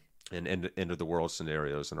and end of the world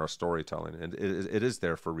scenarios and our storytelling, and it is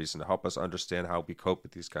there for a reason, to help us understand how we cope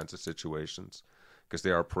with these kinds of situations, because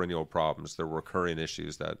they are perennial problems. They're recurring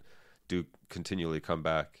issues that do continually come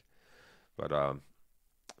back. But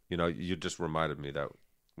you know, you just reminded me that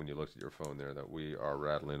when you looked at your phone there, that we are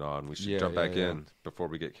rattling on. We should jump back in before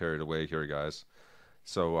we get carried away here, guys.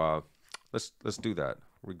 So let's do that.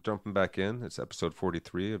 We're jumping back in. It's episode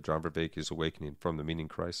 43 of John Vervaeke's Awakening from the Meaning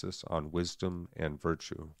Crisis on Wisdom and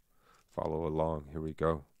Virtue. Follow along. Here we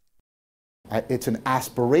go. It's an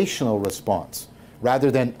aspirational response.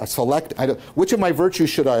 rather than a select, which of my virtues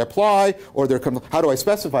should I apply, or how do I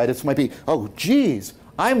specify it? It might be, oh, geez,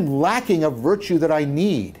 I'm lacking a virtue that I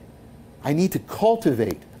need. I need to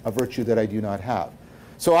cultivate a virtue that I do not have.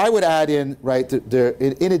 So I would add in, right,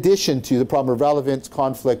 in addition to the problem of relevance,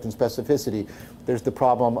 conflict, and specificity, there's the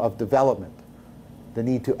problem of development, the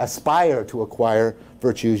need to aspire to acquire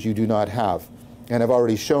virtues you do not have. And I've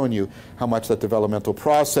already shown you how much that developmental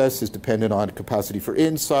process is dependent on capacity for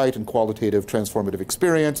insight and qualitative transformative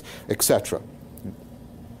experience, etc.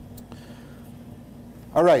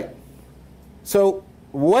 All right. So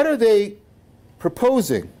what are they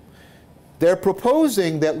proposing? They're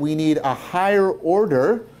proposing that we need a higher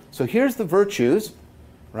order. So here's the virtues,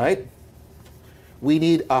 right? We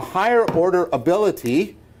need a higher order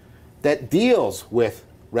ability that deals with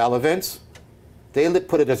relevance. They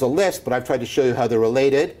put it as a list, but I've tried to show you how they're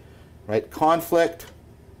related, right? Conflict,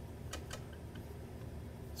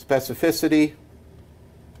 specification,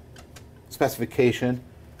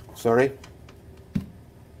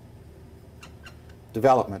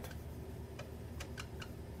 development.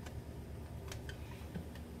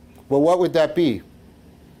 Well, what would that be?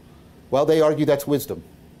 Well, they argue that's wisdom.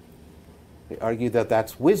 They argue that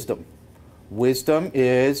that's wisdom. Wisdom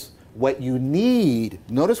is what you need.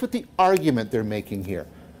 Notice what the argument they're making here.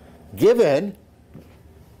 Given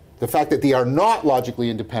the fact that they are not logically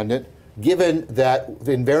independent, given that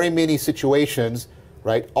in very many situations,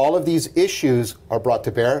 right, all of these issues are brought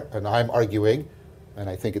to bear, and I'm arguing, and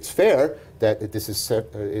I think it's fair, that this is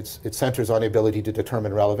it centers on the ability to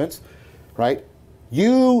determine relevance, right?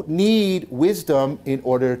 You need wisdom in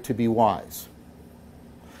order to be wise.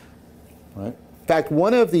 Right? In fact,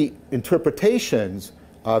 one of the interpretations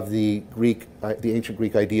of the ancient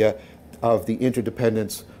Greek idea of the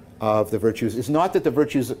interdependence of the virtues is not that the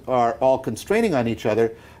virtues are all constraining on each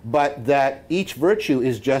other, but that each virtue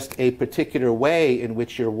is just a particular way in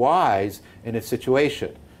which you're wise in a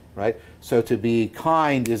situation, right? So to be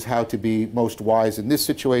kind is how to be most wise in this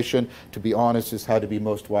situation. To be honest is how to be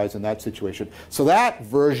most wise in that situation. So that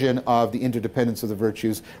version of the interdependence of the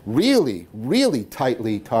virtues really, really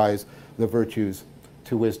tightly ties the virtues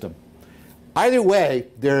to wisdom. Either way,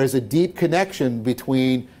 there is a deep connection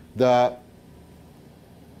between the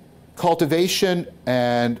cultivation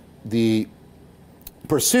and the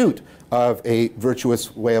pursuit of a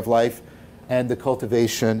virtuous way of life and the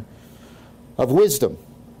cultivation of wisdom.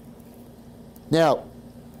 Now,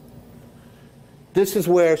 this is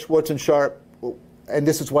where Schwartz and Sharp, and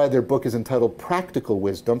this is why their book is entitled Practical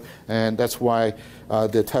Wisdom, and that's why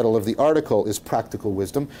the title of the article is Practical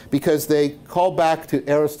Wisdom, because they call back to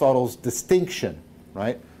Aristotle's distinction,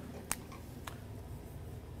 right?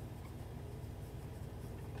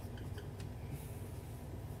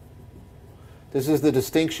 This is the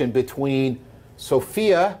distinction between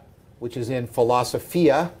Sophia, which is in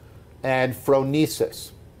Philosophia, and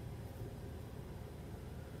Phronesis.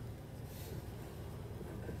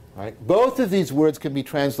 Right? Both of these words can be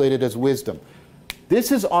translated as wisdom.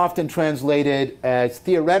 This is often translated as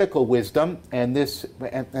theoretical wisdom, and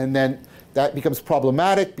then that becomes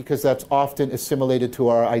problematic because that's often assimilated to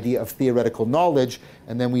our idea of theoretical knowledge,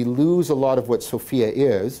 and then we lose a lot of what Sophia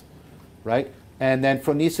is, right? And then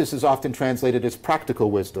phronesis is often translated as practical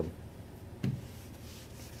wisdom.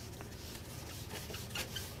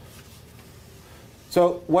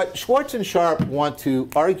 So what Schwartz and Sharp want to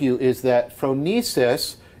argue is that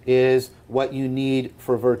phronesis is what you need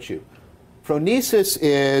for virtue. Phronesis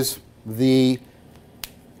is the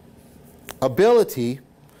ability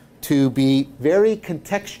to be very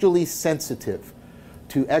contextually sensitive,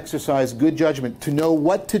 to exercise good judgment, to know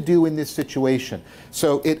what to do in this situation.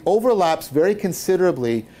 So it overlaps very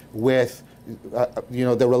considerably with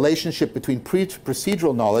the relationship between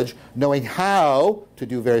procedural knowledge, knowing how to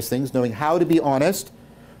do various things, knowing how to be honest,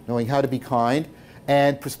 knowing how to be kind,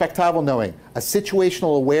 and perspectival knowing, a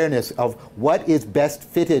situational awareness of what is best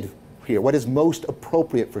fitted here, what is most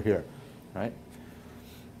appropriate for here, right?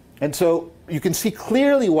 And so you can see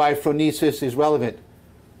clearly why phronesis is relevant.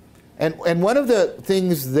 And one of the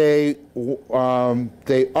things they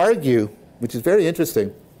argue, which is very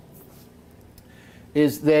interesting,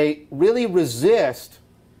 is they really resist,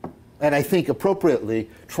 and I think appropriately,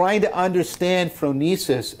 trying to understand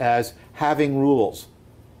phronesis as having rules.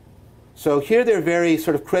 So here they're very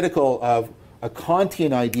sort of critical of a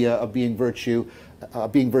Kantian idea of being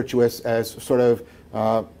virtuous as sort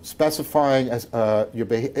of specifying as your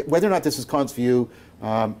behavior. Whether or not this is Kant's view,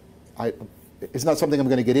 it's not something I'm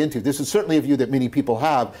going to get into. This is certainly a view that many people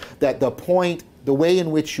have, that the way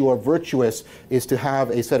in which you are virtuous is to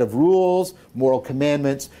have a set of rules, moral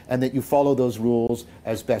commandments, and that you follow those rules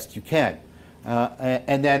as best you can.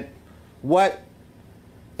 And then what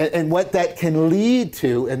And what that can lead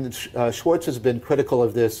to, and Schwartz has been critical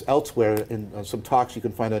of this elsewhere in some talks you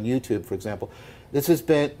can find on YouTube, for example. This has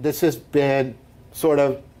been sort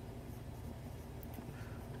of,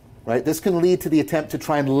 right? This can lead to the attempt to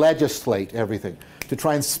try and legislate everything, to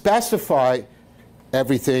try and specify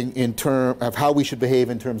everything in terms of how we should behave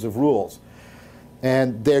in terms of rules.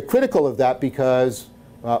 And they're critical of that because,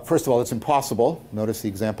 first of all, it's impossible. Notice the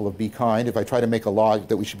example of be kind. If I try to make a law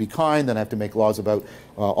that we should be kind, then I have to make laws about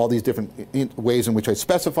all these different ways in which I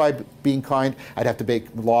specify being kind. I'd have to make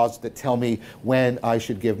laws that tell me when I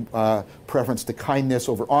should give preference to kindness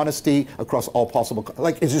over honesty across all possible,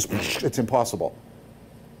 like it's impossible,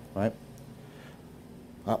 right?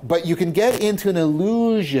 But you can get into an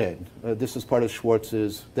illusion, this is part of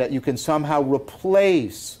Schwartz's, that you can somehow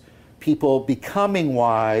replace people becoming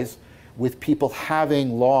wise with people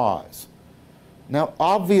having laws. Now,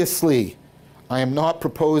 obviously, I am not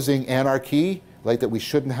proposing anarchy, like that we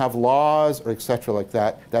shouldn't have laws or etc. like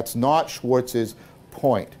that. That's not Schwartz's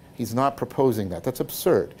point. He's not proposing that. That's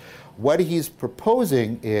absurd. What he's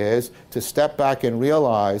proposing is to step back and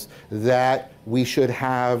realize that we should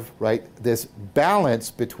have, right, this balance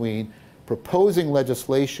between proposing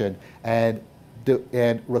legislation and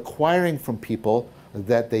requiring from people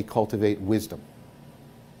that they cultivate wisdom.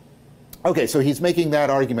 Okay, so he's making that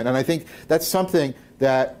argument, and I think that's something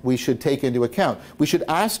that we should take into account. We should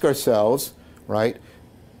ask ourselves, right,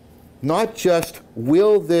 not just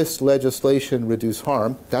will this legislation reduce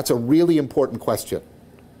harm? That's a really important question,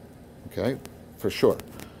 okay, for sure.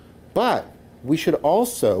 But we should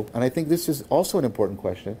also, and I think this is also an important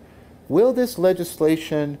question, will this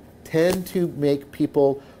legislation tend to make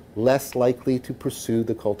people less likely to pursue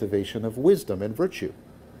the cultivation of wisdom and virtue?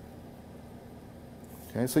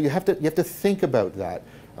 Okay, so you have to think about that.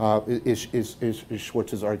 Is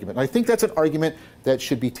Schwartz's argument. And I think that's an argument that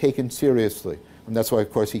should be taken seriously. And that's why,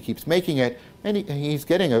 of course, he keeps making it, and he's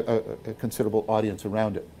getting a considerable audience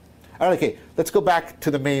around it. All right, okay, let's go back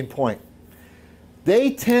to the main point.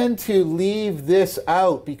 They tend to leave this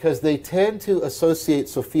out because they tend to associate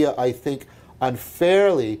Sophia, I think,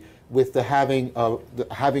 unfairly with the having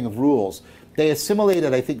of rules. They assimilate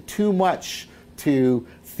it, I think, too much to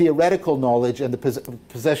theoretical knowledge and the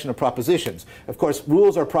possession of propositions. Of course,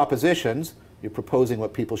 rules are propositions. You're proposing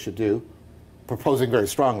what people should do, proposing very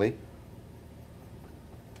strongly,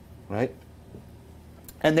 right?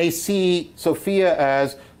 And they see Sophia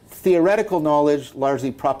as theoretical knowledge,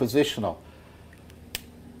 largely propositional.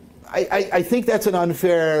 I think that's an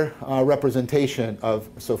unfair representation of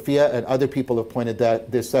Sophia, and other people have pointed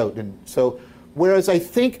this out. And so, whereas I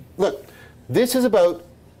think, look, this is about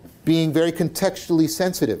being very contextually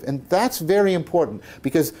sensitive, and that's very important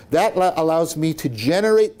because that allows me to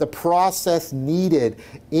generate the process needed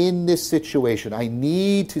in this situation. I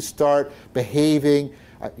need to start behaving,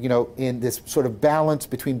 in this sort of balance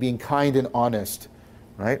between being kind and honest,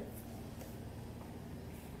 right?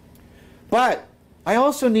 But I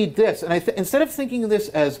also need this, and instead of thinking of this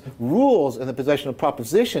as rules and the possession of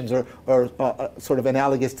propositions or sort of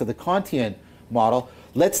analogous to the Kantian model,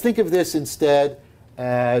 let's think of this instead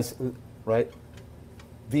as, right,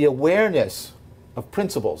 the awareness of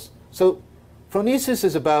principles. So phronesis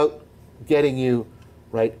is about getting you,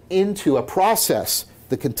 right, into a process,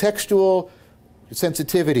 the contextual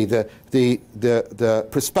sensitivity, the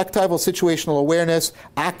perspectival situational awareness,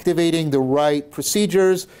 activating the right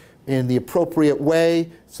procedures in the appropriate way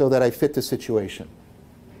so that I fit the situation,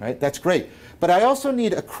 right? That's great. But I also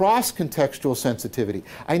need a cross-contextual sensitivity.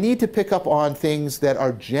 I need to pick up on things that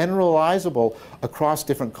are generalizable across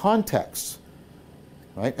different contexts,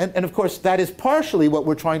 right? And of course, that is partially what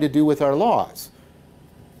we're trying to do with our laws,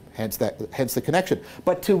 hence the connection.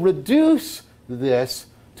 But to reduce this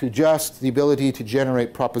to just the ability to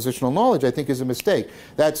generate propositional knowledge, I think is a mistake.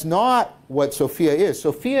 That's not what Sophia is.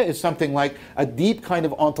 Sophia is something like a deep kind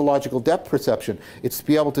of ontological depth perception. It's to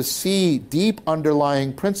be able to see deep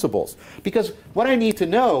underlying principles. Because what I need to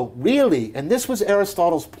know, really, and this was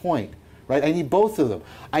Aristotle's point, right? I need both of them.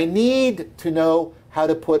 I need to know how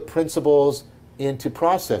to put principles into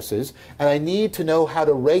processes, and I need to know how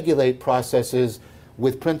to regulate processes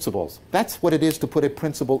with principles. That's what it is to put a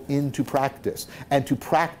principle into practice, and to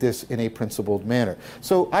practice in a principled manner.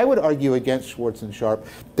 So I would argue against Schwartz and Sharp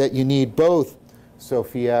that you need both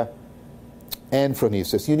Sophia and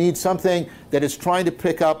phronesis. You need something that is trying to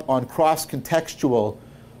pick up on cross-contextual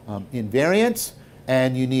invariance,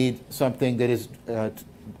 and you need something that is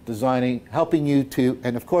helping you to,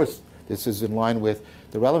 and of course this is in line with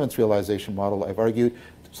the relevance realization model I've argued,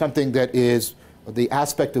 something that is the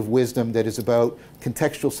aspect of wisdom that is about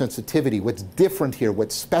contextual sensitivity, what's different here,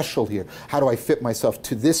 what's special here, how do I fit myself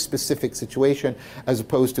to this specific situation, as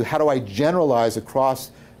opposed to how do I generalize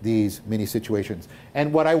across these many situations.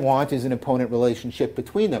 And what I want is an opponent relationship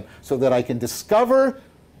between them so that I can discover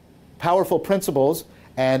powerful principles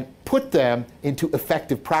and put them into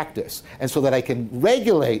effective practice, and so that I can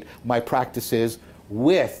regulate my practices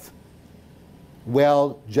with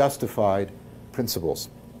well-justified principles.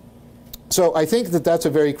 So I think that that's a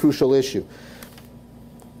very crucial issue.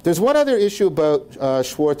 There's one other issue about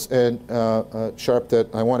Schwartz and Sharp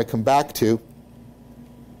that I want to come back to.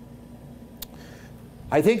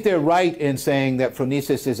 I think they're right in saying that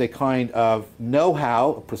phronesis is a kind of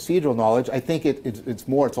know-how, procedural knowledge. I think it's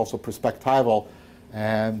also perspectival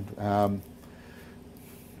and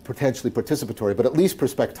potentially participatory, but at least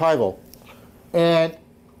perspectival. And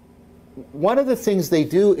one of the things they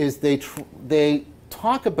do is they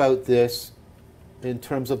talk about this in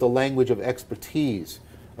terms of the language of expertise,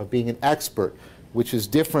 of being an expert, which is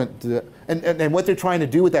different. And what they're trying to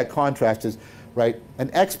do with that contrast is, right, an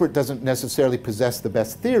expert doesn't necessarily possess the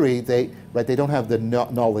best theory. They don't have the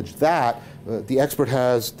knowledge that. The expert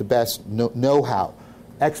has the best know-how.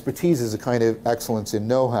 Expertise is a kind of excellence in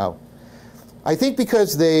know-how. I think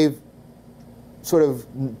because they've sort of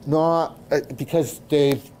because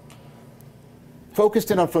they've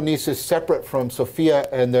focused in on phronesis separate from Sophia,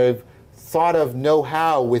 and they've thought of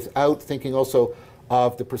know-how without thinking also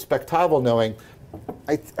of the perspectival knowing,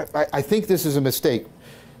 I think this is a mistake.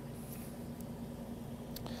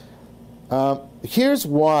 Here's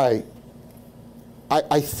why.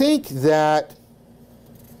 I think that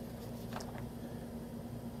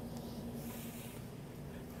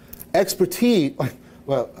expertise,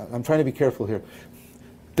 well, I'm trying to be careful here.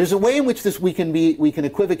 There's a way in which we can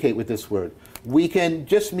equivocate with this word. We can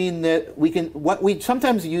just mean that we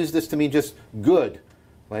sometimes use this to mean just good,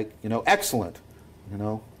 like, excellent.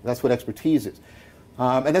 That's what expertise is.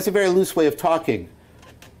 And that's a very loose way of talking.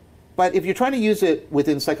 But if you're trying to use it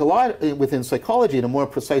within psychology in a more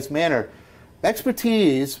precise manner,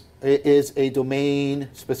 expertise is a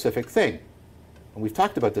domain-specific thing. And we've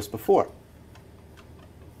talked about this before.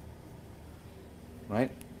 Right?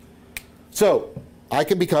 So I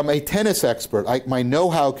can become a tennis expert. My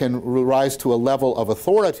know-how can rise to a level of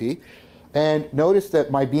authority. And notice that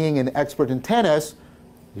my being an expert in tennis,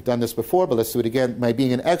 we've done this before, but let's do it again. My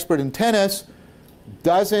being an expert in tennis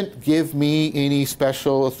doesn't give me any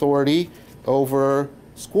special authority over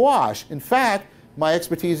squash. In fact, my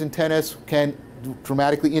expertise in tennis can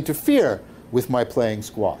dramatically interfere with my playing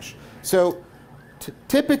squash. So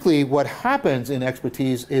typically what happens in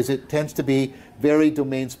expertise is it tends to be very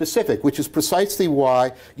domain specific, which is precisely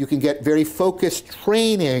why you can get very focused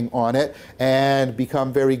training on it and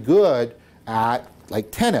become very good at, like,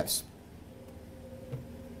 tennis.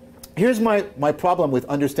 Here's my problem with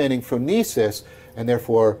understanding phronesis, and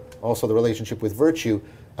therefore also the relationship with virtue,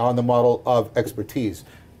 on the model of expertise.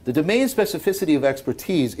 The domain specificity of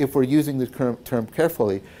expertise, if we're using the term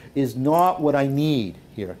carefully, is not what I need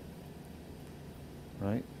here.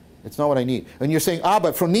 Right? It's not what I need. And you're saying,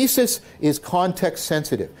 but phronesis is context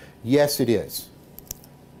sensitive. Yes, it is.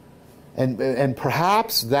 And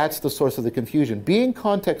perhaps that's the source of the confusion. Being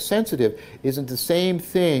context sensitive isn't the same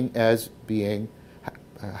thing as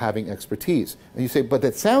having expertise. And you say, but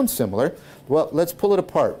that sounds similar. Well, let's pull it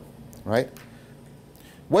apart, right?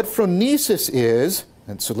 What phronesis is,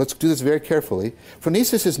 and so let's do this very carefully,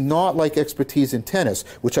 phronesis is not like expertise in tennis,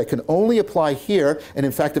 which I can only apply here, and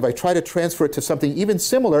in fact, if I try to transfer it to something even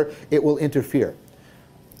similar, it will interfere.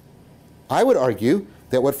 I would argue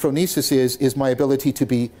that what phronesis is my ability to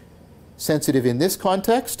be sensitive in this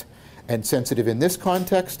context, and sensitive in this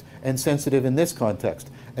context, and sensitive in this context.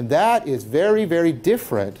 And that is very, very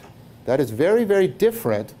different. That is very, very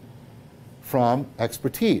different from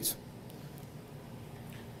expertise.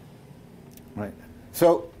 Right.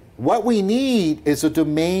 So what we need is a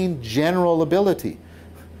domain general ability.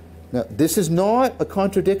 Now, this is not a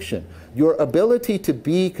contradiction. Your ability to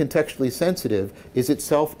be contextually sensitive is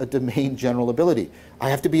itself a domain general ability. I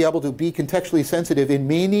have to be able to be contextually sensitive in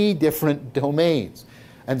many different domains.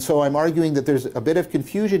 And so I'm arguing that there's a bit of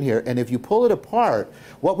confusion here. And if you pull it apart,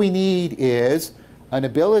 what we need is an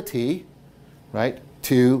ability, right,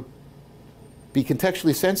 to be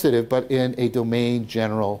contextually sensitive, but in a domain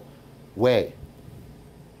general way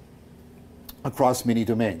across many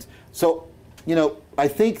domains. So, I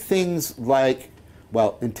think things like,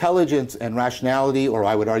 well, intelligence and rationality, or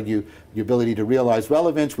I would argue the ability to realize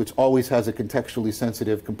relevance, which always has a contextually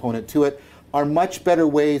sensitive component to it, are much better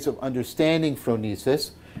ways of understanding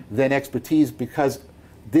phronesis than expertise, because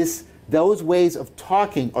those ways of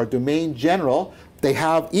talking are domain general. They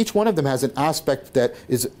have, each one of them has an aspect that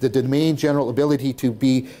is the domain general ability to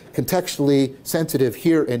be contextually sensitive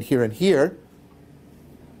here and here and here.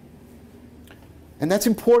 And that's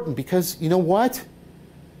important because, you know what?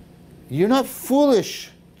 You're not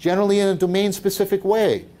foolish generally in a domain-specific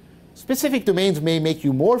way. Specific domains may make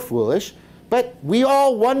you more foolish, but we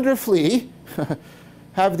all wonderfully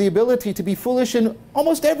have the ability to be foolish in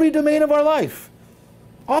almost every domain of our life.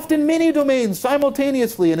 Often many domains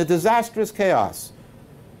simultaneously in a disastrous chaos.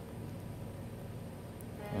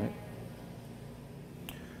 Right?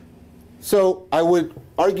 So I would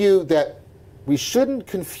argue that we shouldn't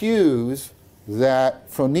confuse that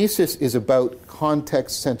phronesis is about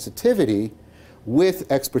context sensitivity with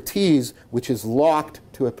expertise which is locked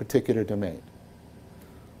to a particular domain.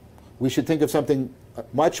 We should think of something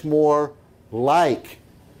much more like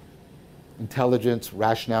intelligence,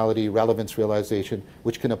 rationality, relevance realization,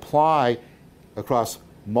 which can apply across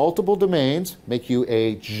multiple domains, make you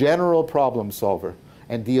a general problem solver,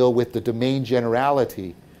 and deal with the domain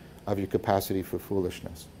generality of your capacity for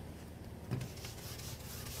foolishness.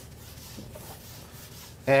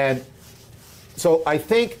 And so I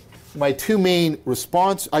think my two main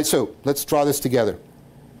so let's draw this together.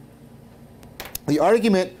 The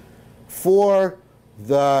argument for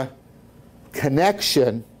the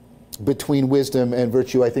connection between wisdom and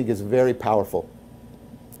virtue, I think, is very powerful.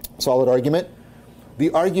 Solid argument. The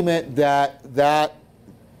argument that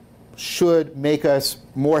should make us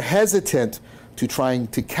more hesitant to trying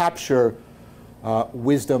to capture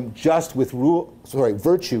virtue just with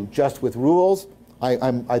rules.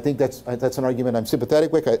 I think that's an argument I'm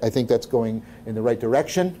sympathetic with. I think that's going in the right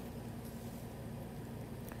direction.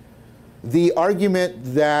 The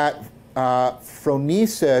argument that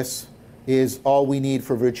phronesis is all we need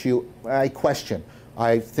for virtue, I question.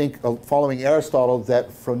 I think, following Aristotle, that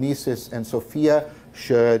phronesis and Sophia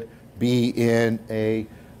should be in a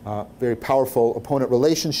very powerful opponent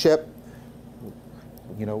relationship,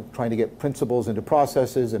 you know, trying to get principles into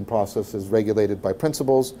processes and processes regulated by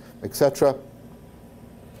principles, etc.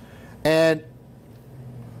 And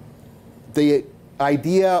the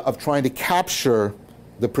idea of trying to capture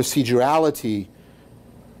the procedurality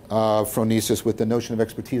of phronesis with the notion of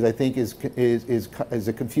expertise, I think, is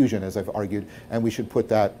a confusion, as I've argued, and we should put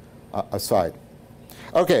that aside.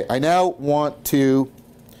 Okay, I now want to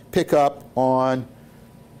pick up on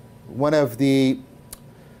one of the,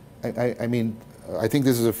 I think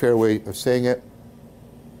this is a fair way of saying it,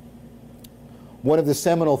 one of the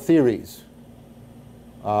seminal theories,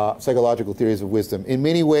 psychological theories of wisdom. In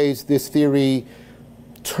many ways, this theory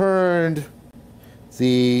turned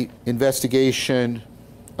the investigation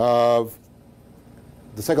of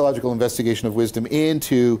the psychological investigation of wisdom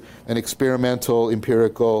into an experimental,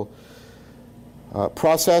 empirical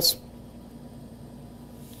process.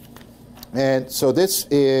 And so this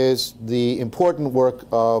is the important work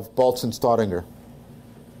of Baltz and Staudinger.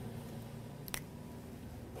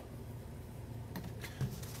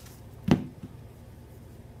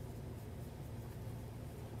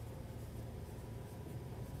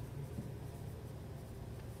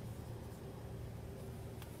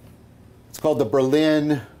 It's called the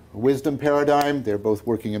Berlin wisdom paradigm. They're both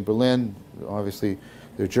working in Berlin. Obviously,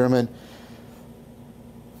 they're German.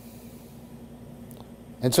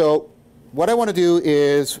 And so what I want to do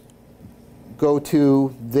is go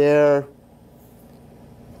to their,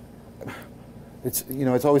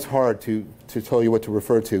 it's always hard to tell you what to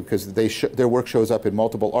refer to because their work shows up in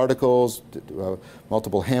multiple articles,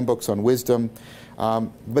 multiple handbooks on wisdom.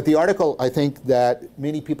 But the article I think that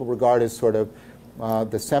many people regard as sort of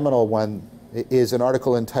the seminal one is an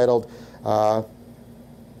article entitled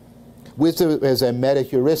Wisdom as a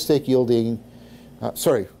Meta-Heuristic Yielding,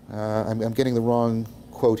 I'm getting the wrong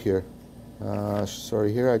quote here.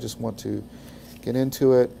 Sorry, here I just want to get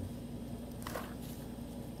into it.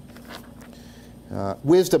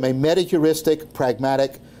 Wisdom, a meta-heuristic,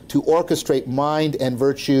 pragmatic, to orchestrate mind and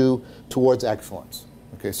virtue towards excellence.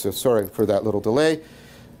 Okay, so sorry for that little delay.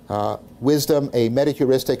 Wisdom, a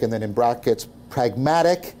meta-heuristic, and then in brackets,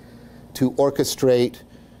 pragmatic, to orchestrate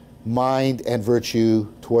mind and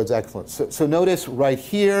virtue towards excellence. So notice right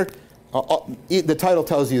here, the title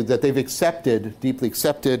tells you that they've deeply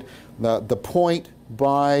accepted the point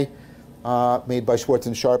made by Schwartz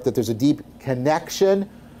and Sharp that there's a deep connection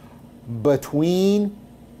between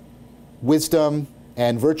wisdom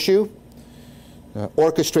and virtue.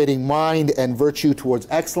 Orchestrating mind and virtue towards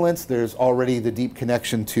excellence, there's already the deep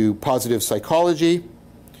connection to positive psychology.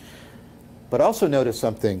 But also notice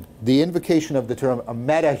something. The invocation of the term a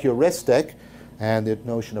meta-heuristic and the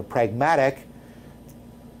notion of pragmatic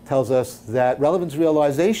tells us that relevance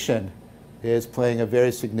realization is playing a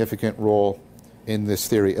very significant role in this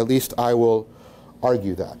theory. At least I will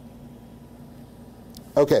argue that.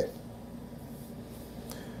 Okay.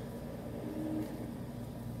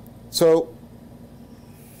 So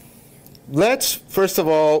let's first of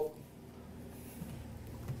all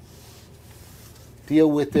deal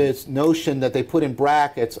with this notion that they put in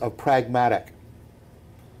brackets of pragmatic,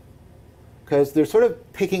 because they're sort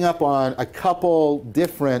of picking up on a couple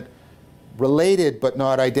different related but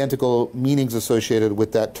not identical meanings associated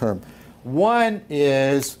with that term. One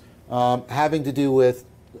is having to do with,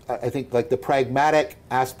 I think, like the pragmatic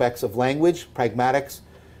aspects of language, pragmatics.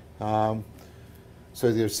 So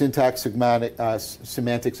there's syntax,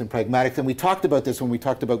 semantics, and pragmatics. And we talked about this when we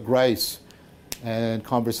talked about Grice and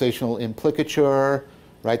conversational implicature,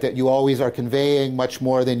 right? That you always are conveying much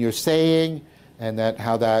more than you're saying, and that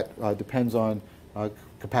how that depends on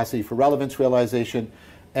capacity for relevance realization.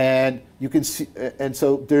 And you can see, and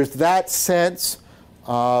so there's that sense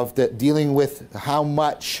of that dealing with how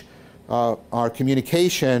much our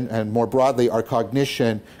communication and more broadly our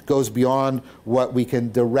cognition goes beyond what we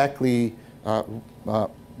can directly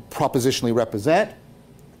propositionally represent.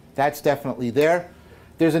 That's definitely there.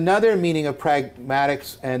 There's another meaning of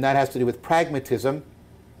pragmatics, and that has to do with pragmatism,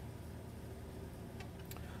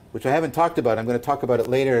 which I haven't talked about. I'm going to talk about it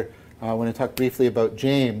later when I talk briefly about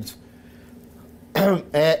James.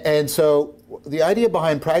 and so the idea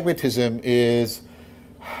behind pragmatism is,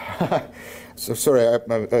 so sorry,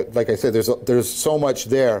 like I said, there's so much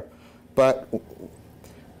there, but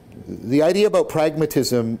the idea about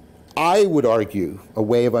pragmatism, I would argue, a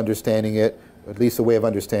way of understanding it, at least a way of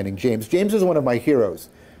understanding James. James is one of my heroes.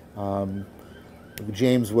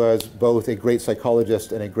 James was both a great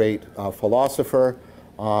psychologist and a great philosopher,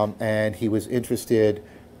 and he was interested.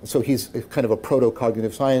 So he's kind of a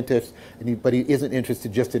proto-cognitive scientist, but he isn't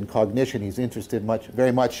interested just in cognition. He's interested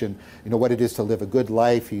very much in what it is to live a good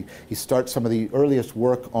life. He starts some of the earliest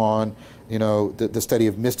work on the study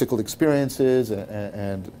of mystical experiences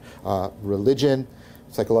and religion,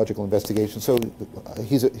 psychological investigation. So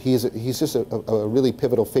he's just a really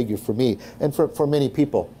pivotal figure for me and for many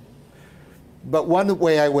people. But one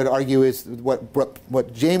way I would argue is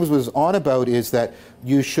what James was on about is that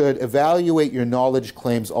you should evaluate your knowledge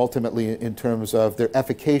claims ultimately in terms of their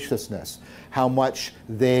efficaciousness, how much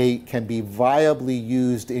they can be viably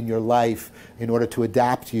used in your life in order to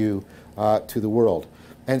adapt you to the world.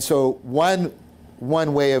 And so one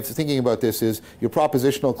way of thinking about this is your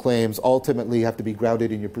propositional claims ultimately have to be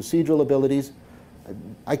grounded in your procedural abilities.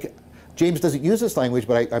 James doesn't use this language,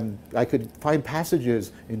 but I could find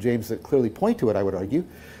passages in James that clearly point to it. I would argue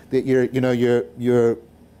that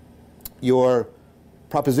your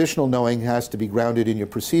propositional knowing has to be grounded in your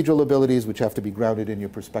procedural abilities, which have to be grounded in your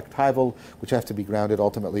perspectival, which have to be grounded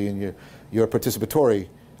ultimately in your participatory.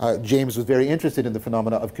 James was very interested in the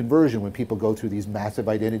phenomena of conversion when people go through these massive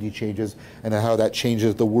identity changes and how that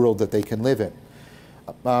changes the world that they can live in.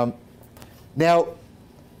 Now,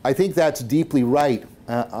 I think that's deeply right.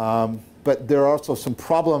 But there are also some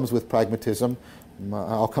problems with pragmatism.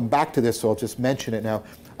 I'll come back to this, so I'll just mention it now.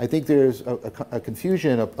 I think there's a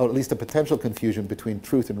confusion, or at least a potential confusion, between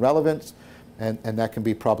truth and relevance, and that can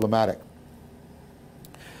be problematic.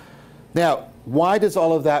 Now, why does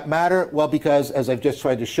all of that matter? Well, because, as I've just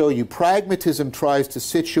tried to show you, pragmatism tries to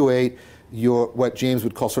situate what James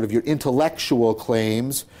would call sort of your intellectual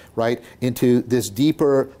claims, right, into this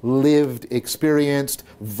deeper, lived, experienced,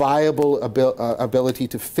 viable ability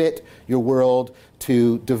to fit your world,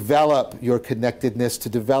 to develop your connectedness, to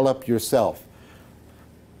develop yourself.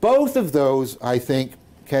 Both of those, I think,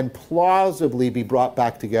 can plausibly be brought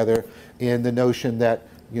back together in the notion that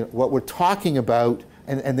what we're talking about,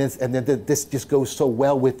 and this just goes so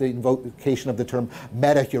well with the invocation of the term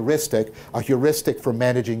meta-heuristic, a heuristic for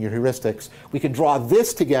managing your heuristics. We can draw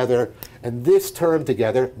this together and this term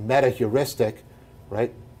together, meta-heuristic,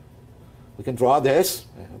 right? We can draw this,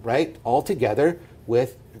 right, all together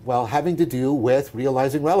with, well, having to do with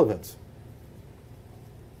realizing relevance.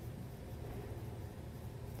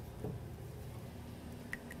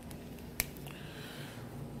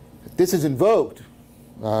 This is invoked,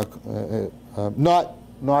 not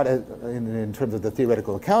in terms of the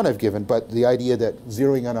theoretical account I've given, but the idea that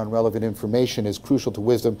zeroing in on relevant information is crucial to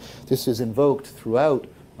wisdom. This is invoked throughout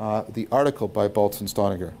the article by Baltz and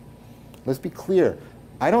Stoniger. Let's be clear.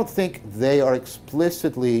 I don't think they are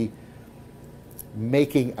explicitly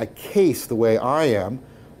making a case the way I am.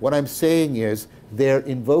 What I'm saying is they're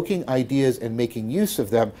invoking ideas and making use of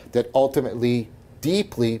them that ultimately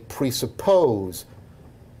deeply presuppose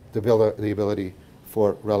the ability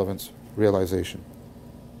for relevance realization.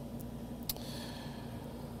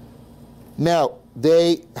 Now,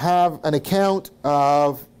 they have an account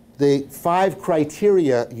of the 5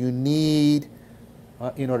 criteria you need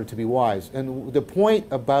in order to be wise. And the point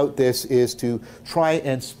about this is to try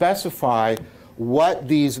and specify what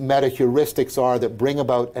these meta-heuristics are that bring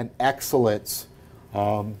about an excellence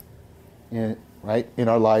in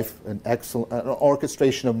our life, an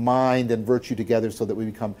orchestration of mind and virtue together so that we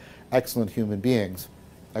become excellent human beings,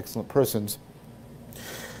 excellent persons.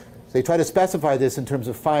 They try to specify this in terms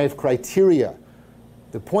of 5 criteria.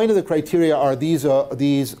 The point of the criteria are these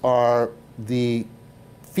are the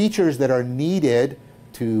features that are needed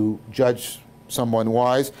to judge someone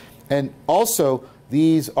wise, and also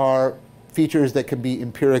these are features that can be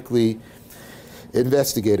empirically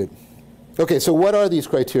investigated. Okay, so what are these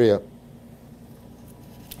criteria?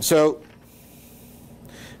 So,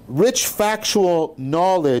 rich factual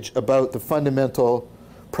knowledge about the fundamental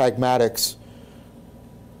pragmatics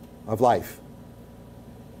of life,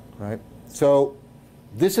 right? So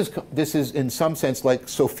this is in some sense like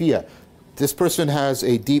Sophia. This person has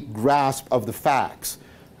a deep grasp of the facts,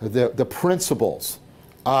 the principles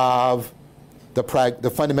of the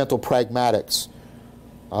fundamental pragmatics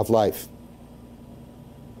of life.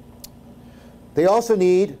 They also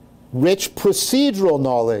need rich procedural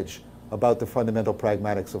knowledge about the fundamental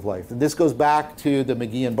pragmatics of life. And this goes back to the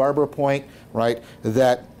McGee and Barber point, right?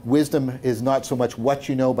 That wisdom is not so much what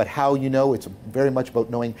you know, but how you know. It's very much about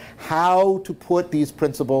knowing how to put these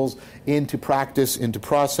principles into practice, into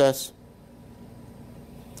process.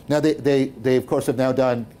 Now, they of course have now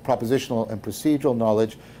done propositional and procedural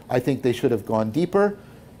knowledge. I think they should have gone deeper.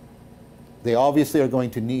 They obviously are going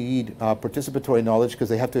to need participatory knowledge because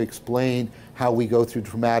they have to explain how we go through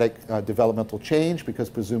dramatic developmental change, because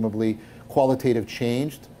presumably qualitative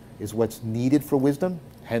change is what's needed for wisdom,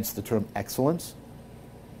 hence the term excellence.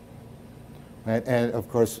 Right? And of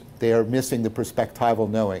course, they are missing the perspectival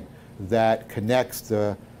knowing that connects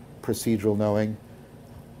the procedural knowing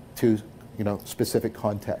to specific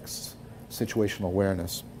contexts, situational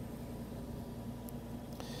awareness.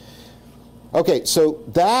 Okay, so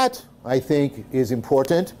that I think is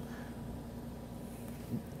important.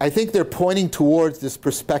 I think they're pointing towards this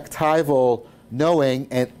perspectival knowing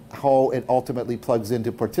and how it ultimately plugs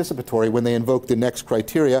into participatory when they invoke the next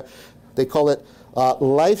criteria. They call it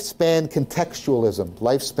lifespan contextualism.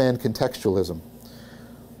 Lifespan contextualism.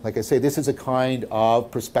 Like I say, this is a kind of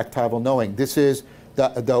perspectival knowing. This is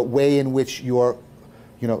the way in which you're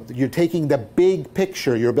taking the big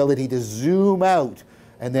picture, your ability to zoom out,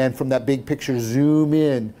 and then from that big picture zoom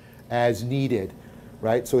in as needed,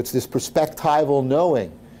 right? So it's this perspectival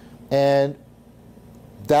knowing. And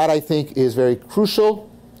that, I think, is very crucial.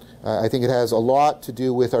 I think it has a lot to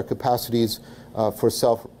do with our capacities for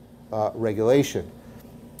self-regulation.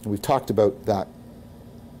 We've talked about that.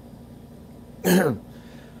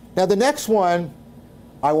 Now, the next one,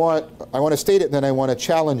 I want to state it, and then I want to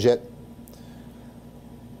challenge it.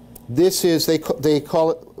 This is, they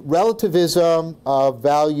call it relativism of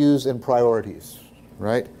values and priorities,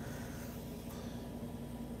 right?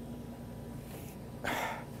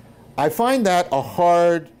 I find that a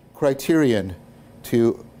hard criterion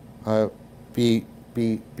to be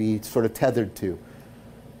sort of tethered to.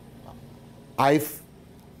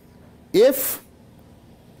 If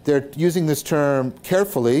they're using this term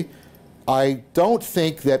carefully, I don't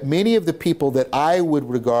think that many of the people that I would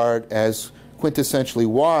regard as quintessentially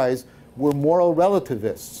wise were moral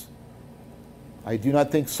relativists. I do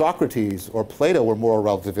not think Socrates or Plato were moral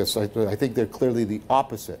relativists. I think they're clearly the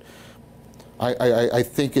opposite. I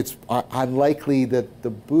think it's unlikely that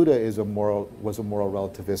the Buddha was a moral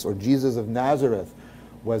relativist, or Jesus of Nazareth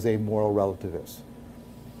was a moral relativist.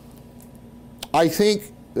 I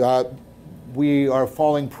think we are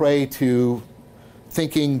falling prey to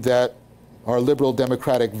thinking that our liberal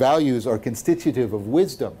democratic values are constitutive of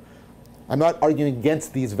wisdom. I'm not arguing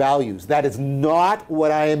against these values. That is not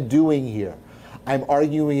what I am doing here. I'm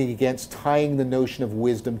arguing against tying the notion of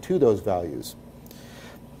wisdom to those values.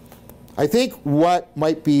 I think what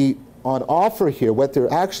might be on offer here, what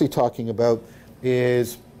they're actually talking about,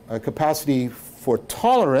 is a capacity for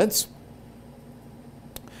tolerance.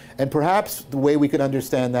 And perhaps the way we could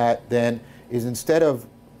understand that then is, instead of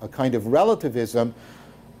a kind of relativism,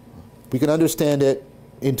 we can understand it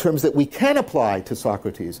in terms that we can apply to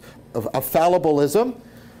Socrates, of a fallibilism,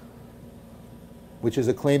 which is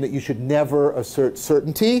a claim that you should never assert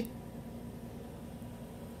certainty,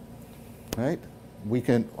 right? We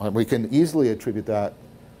can easily attribute that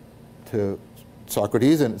to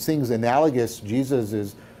Socrates, and it seems analogous.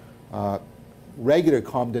 Jesus' regular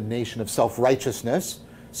condemnation of self-righteousness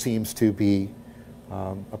seems to be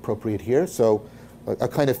appropriate here. So a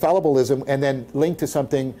kind of fallibilism, and then linked to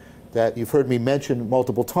something that you've heard me mention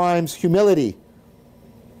multiple times, humility.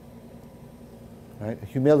 Right?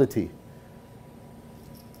 Humility.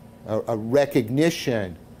 A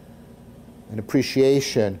recognition, an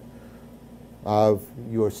appreciation of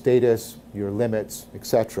your status, your limits,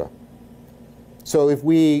 etc. So if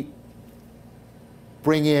we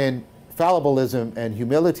bring in fallibilism and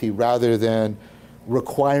humility rather than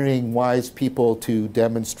requiring wise people to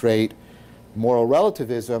demonstrate moral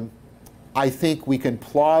relativism, I think we can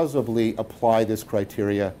plausibly apply this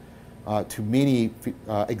criteria to many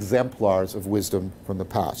exemplars of wisdom from the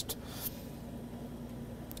past.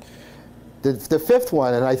 The fifth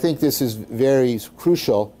one, and I think this is very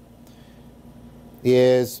crucial,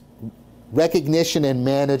 is recognition and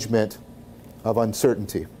management of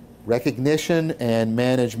uncertainty. Recognition and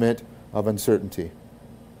management of uncertainty.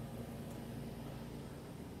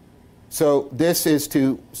 So this is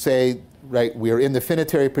to say, right, we are in the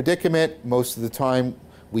finitary predicament. Most of the time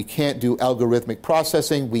we can't do algorithmic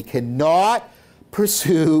processing. We cannot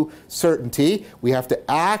pursue certainty. We have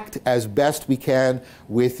to act as best we can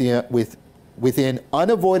within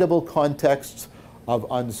unavoidable contexts of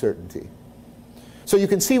uncertainty. So you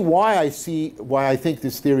can see why I think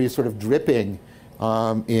this theory is sort of dripping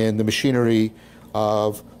in the machinery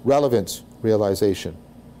of relevance realization.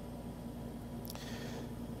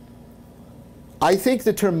 I think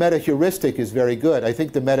the term meta-heuristic is very good. I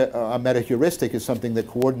think the meta-heuristic is something that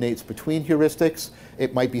coordinates between heuristics.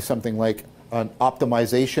 It might be something like an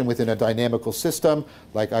optimization within a dynamical system,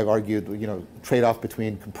 like I've argued, trade-off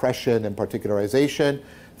between compression and particularization,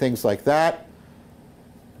 things like that.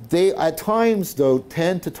 They, at times, though,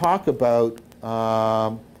 tend to talk about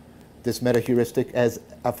this meta-heuristic as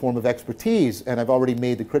a form of expertise, and I've already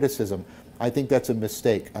made the criticism. I think that's a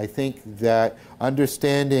mistake. I think that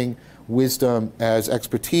understanding wisdom as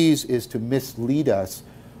expertise is to mislead us.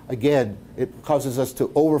 Again, it causes us to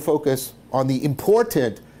overfocus on the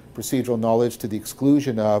important procedural knowledge to the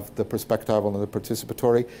exclusion of the perspectival and the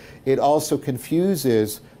participatory. It also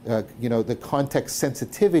confuses, the context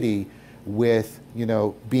sensitivity with,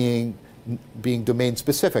 being domain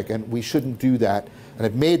specific, and we shouldn't do that. And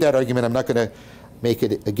I've made that argument. I'm not going to make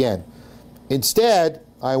it again. Instead,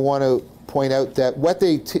 I want to point out that what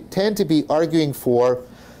they tend to be arguing for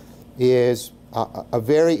is a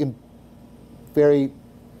very, very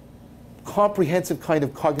comprehensive kind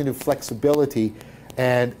of cognitive flexibility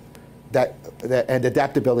and and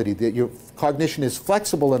adaptability. That your cognition is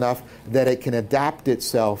flexible enough that it can adapt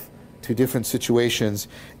itself to different situations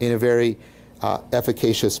in a very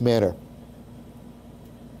efficacious manner.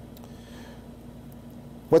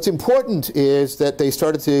 What's important is that they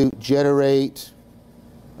started to generate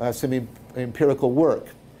some empirical work.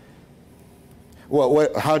 Well,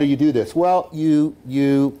 how do you do this? Well,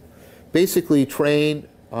 you basically train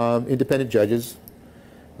independent judges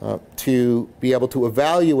to be able to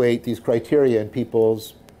evaluate these criteria in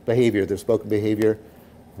people's behavior, their spoken behavior,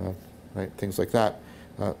 right, things like that.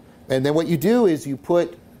 And then what you do is you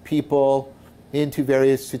put people into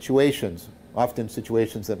various situations, often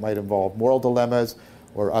situations that might involve moral dilemmas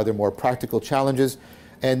or other more practical challenges,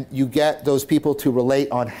 and you get those people to relate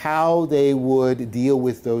on how they would deal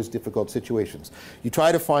with those difficult situations. You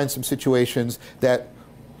try to find some situations that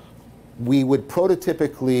we would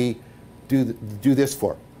prototypically do this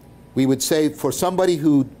for. We would say for somebody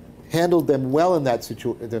who handled them well in that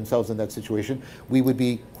themselves in that situation, we would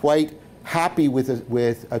be quite happy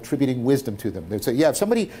with attributing wisdom to them. They'd say, yeah, if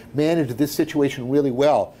somebody managed this situation really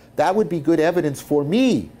well, that would be good evidence for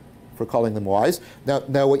me for calling them wise.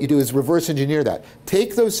 Now what you do is reverse engineer that.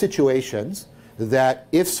 Take those situations that,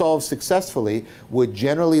 if solved successfully, would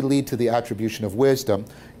generally lead to the attribution of wisdom,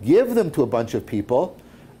 give them to a bunch of people,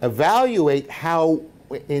 evaluate how,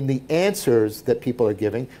 in the answers that people are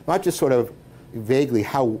giving, not just sort of vaguely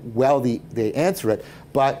how well they answer it,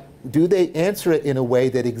 but do they answer it in a way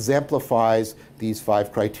that exemplifies these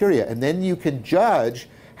 5 criteria? And then you can judge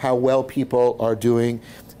how well people are doing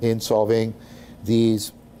in solving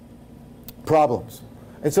these problems.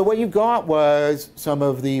 And so what you got was some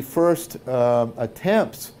of the first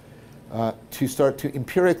attempts to start to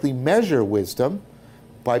empirically measure wisdom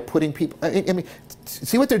by putting people, I mean,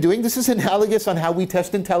 see what they're doing? This is analogous on how we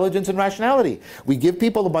test intelligence and rationality. We give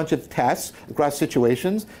people a bunch of tests across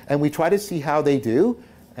situations, and we try to see how they do,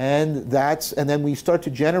 and then we start to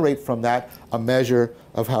generate from that a measure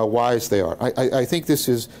of how wise they are. I think this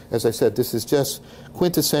is, as I said, this is just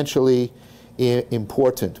quintessentially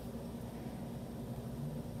important.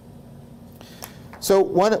 So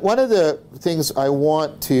one of the things I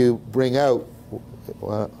want to bring out,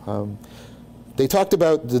 they talked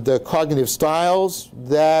about the cognitive styles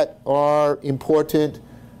that are important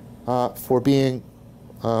for being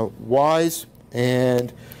wise,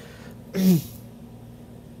 and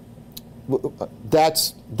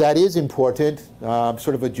that is important.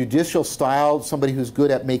 Sort of a judicial style, somebody who's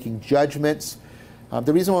good at making judgments.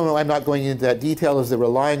 The reason why I'm not going into that detail is they're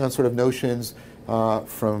relying on sort of notions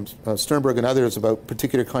from Sternberg and others about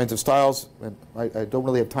particular kinds of styles, and I don't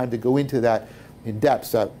really have time to go into that in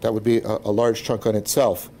depth. That would be a large chunk on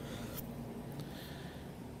itself.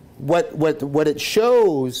 What it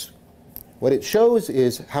shows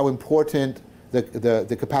is how important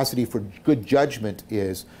the capacity for good judgment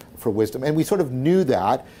is for wisdom, and we sort of knew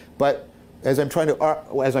that. But as I'm trying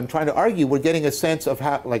to argue, we're getting a sense of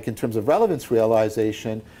how, like in terms of relevance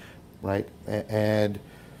realization, right, and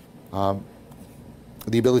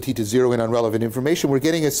the ability to zero in on relevant information, we're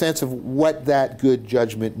getting a sense of what that good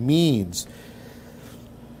judgment means.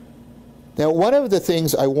 Now, one of the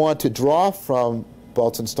things I want to draw from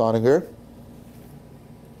Baltz and Staudinger,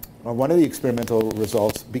 or one of the experimental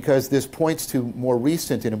results, because this points to more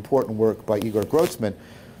recent and important work by Igor Grossman,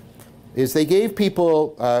 is they gave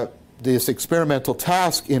people this experimental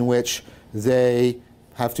task in which they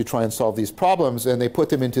have to try and solve these problems, and they put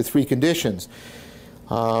them into three conditions.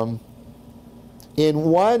 In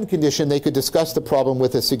one condition, they could discuss the problem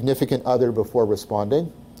with a significant other before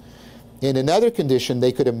responding. In another condition,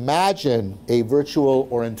 they could imagine a virtual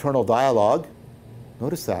or internal dialogue.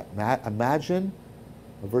 Notice that. Imagine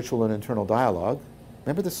a virtual and internal dialogue.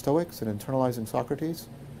 Remember the Stoics and internalizing Socrates?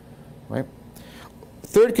 Right?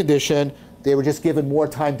 Third condition, they were just given more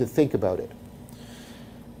time to think about it.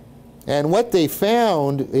 And what they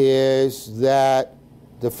found is that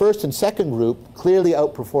the first and second group clearly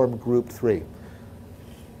outperformed group 3.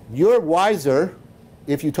 You're wiser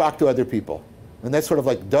if you talk to other people. And that's sort of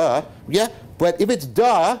like, duh. Yeah, but if it's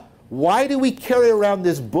duh, why do we carry around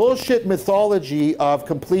this bullshit mythology of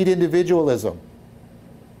complete individualism?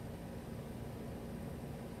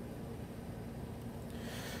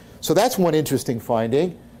 So that's one interesting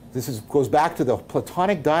finding. This goes back to the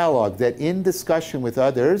Platonic dialogue, that in discussion with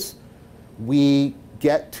others, we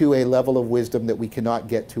get to a level of wisdom that we cannot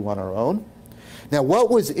get to on our own. Now, what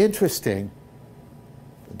was interesting,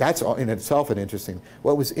 that's in itself an interesting,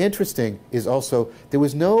 what was interesting is also there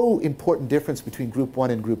was no important difference between group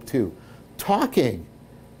 1 and group 2. Talking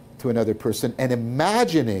to another person and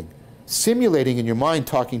imagining, simulating in your mind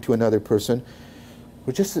talking to another person,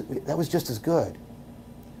 that was just as good.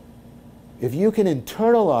 If you can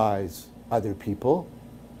internalize other people,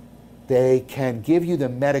 they can give you the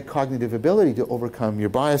metacognitive ability to overcome your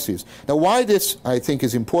biases. Now, why this, I think,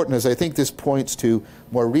 is important is I think this points to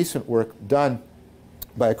more recent work done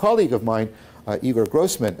by a colleague of mine, Igor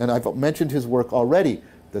Grossman, and I've mentioned his work already,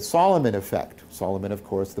 the Solomon effect. Solomon, of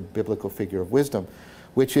course, the biblical figure of wisdom,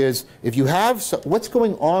 which is, if you have, what's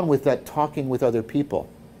going on with that talking with other people?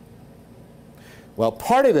 Well,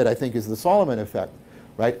 part of it, I think, is the Solomon effect.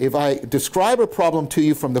 Right? If I describe a problem to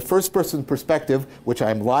you from the first person perspective, which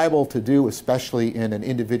I'm liable to do, especially in an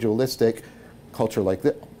individualistic culture like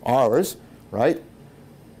ours, right?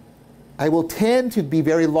 I will tend to be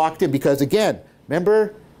very locked in because, again,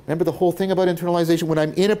 remember the whole thing about internalization? When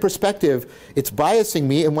I'm in a perspective, it's biasing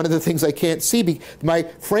me, and one of the things I can't see, my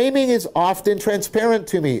framing is often transparent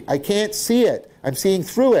to me. I can't see it. I'm seeing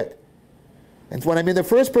through it. And when I'm in the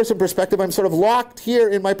first person perspective, I'm sort of locked here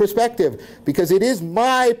in my perspective because it is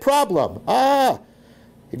my problem.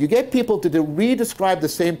 If you get people to re-describe the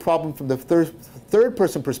same problem from the third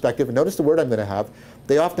person perspective, and notice the word I'm going to have,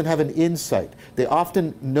 they often have an insight. They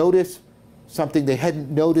often notice something they hadn't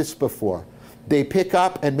noticed before. They pick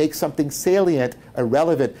up and make something salient or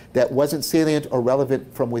relevant that wasn't salient or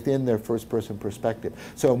relevant from within their first person perspective.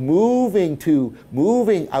 So moving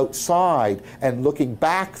outside and looking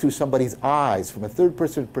back through somebody's eyes from a third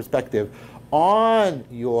person perspective on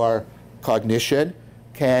your cognition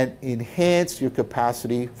can enhance your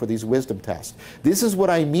capacity for these wisdom tests. This is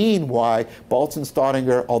what I mean why Baltz and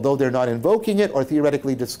Staudinger, although they're not invoking it or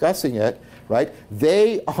theoretically discussing it, right,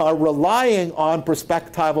 they are relying on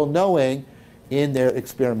perspectival knowing in their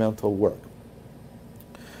experimental work.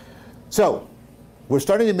 So, we're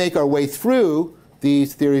starting to make our way through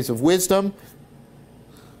these theories of wisdom.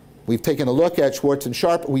 We've taken a look at Schwartz and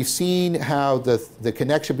Sharp. We've seen how the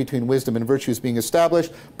connection between wisdom and virtue is being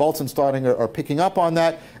established. Baltz and Staudinger are picking up on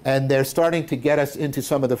that, and they're starting to get us into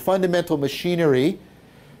some of the fundamental machinery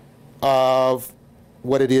of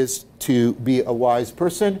what it is to be a wise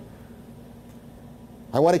person.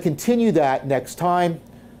 I want to continue that next time,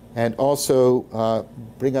 and also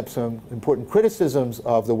bring up some important criticisms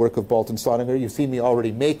of the work of Baltz and Staudinger. You've seen me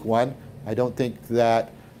already make one. I don't think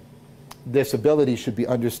that this ability should be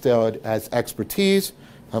understood as expertise.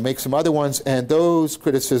 make some other ones, and those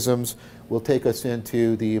criticisms will take us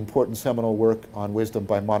into the important seminal work on wisdom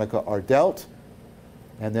by Monica Ardelt,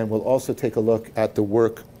 and then we'll also take a look at the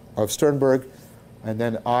work of Sternberg, and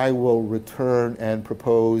then I will return and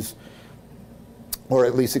propose, or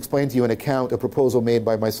at least explain to you a proposal made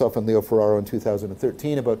by myself and Leo Ferraro in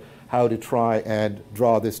 2013 about how to try and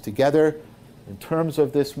draw this together in terms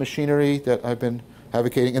of this machinery that I've been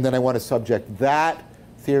advocating. And then I want to subject that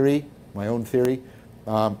theory, my own theory,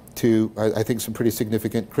 to, I think, some pretty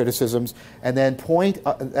significant criticisms. And then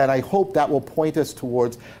and I hope that will point us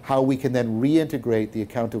towards how we can then reintegrate the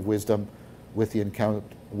account of wisdom with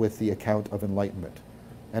the account of enlightenment.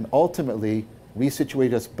 And ultimately,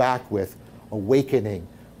 resituate us back with awakening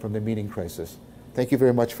from the meaning crisis. Thank you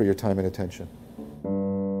very much for your time and attention.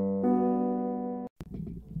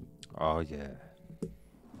 Oh, yeah.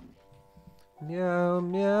 Meow,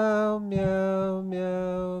 meow, meow,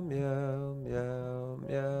 meow, meow, meow,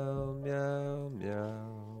 meow, meow,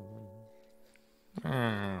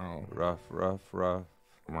 meow. Rough, rough, rough.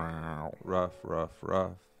 Rough, rough,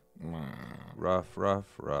 rough. Rough, rough,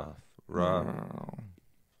 rough, rough.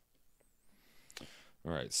 All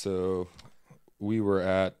right, so we were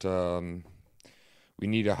at, we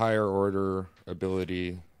need a higher order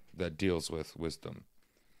ability that deals with wisdom.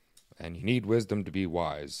 And you need wisdom to be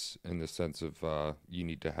wise, in the sense of you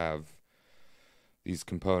need to have these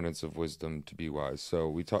components of wisdom to be wise. So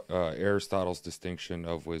we talk Aristotle's distinction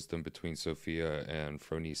of wisdom between Sophia and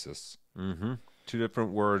phronesis. Mm-hmm. Two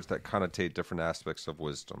different words that connotate different aspects of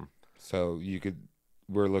wisdom. So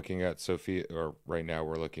we're looking at Sophia, or right now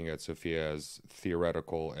we're looking at Sophia as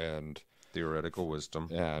theoretical wisdom,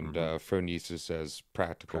 and phronesis as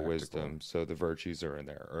practical wisdom. So the virtues are in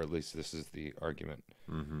there, or at least this is the argument.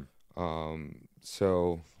 Mm-hmm.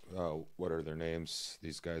 What are their names?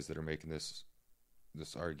 These guys that are making this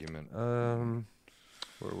argument. Where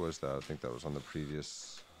was that? I think that was on the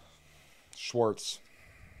previous. Schwartz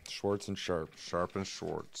and Sharp. Sharp and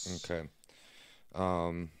Schwartz. Okay.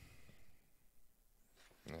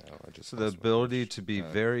 So the ability to be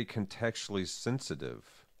very contextually sensitive,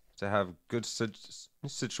 to have good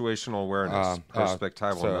situational awareness,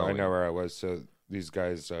 perspectival knowing. I know where I was. So these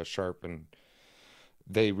guys, Sharp, and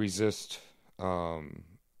they resist the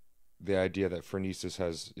idea that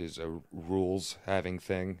phronesis is a rules having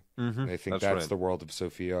thing. Mm-hmm. They think that's right. The world of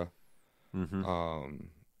Sophia. Mm-hmm.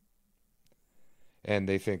 And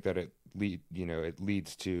they think that it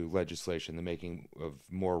leads to legislation, the making of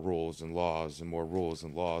more rules and laws and more rules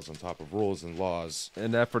and laws on top of rules and laws.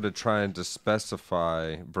 An effort to try and to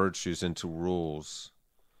specify virtues into rules.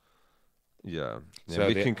 Yeah. So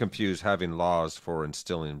we can confuse having laws for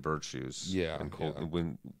instilling virtues. Yeah.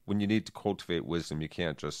 When you need to cultivate wisdom, you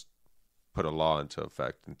can't just put a law into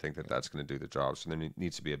effect and think that that's going to do the job. So there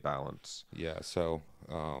needs to be a balance. Yeah. So,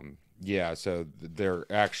 so they're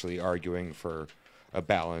actually arguing for a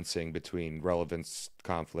balancing between relevance,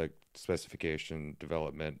 conflict, specification,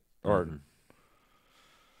 development, or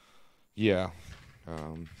and we'll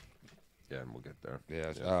get there.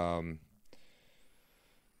 Yeah.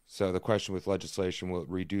 So the question with legislation, will it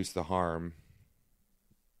reduce the harm,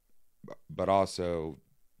 but also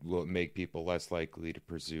will it make people less likely to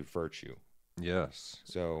pursue virtue? Yes.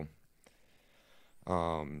 So,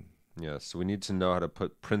 yes. So we need to know how to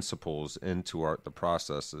put principles into the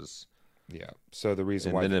processes. Yeah. So the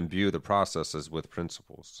reason and then imbue the processes with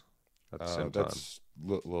principles at the same time. That's a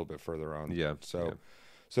little bit further on. Yeah. So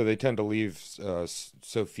they tend to leave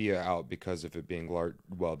Sophia out because of it being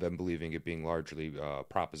them believing it being largely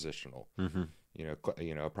propositional. Mm-hmm.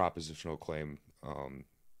 A propositional claim.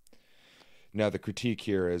 Now the critique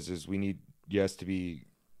here is we need to be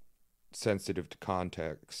sensitive to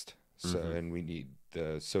context. So and we need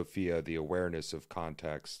the Sophia, the awareness of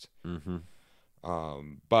context. Mm-hmm.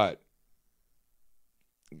 But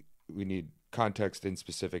we need context in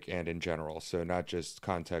specific and in general. So not just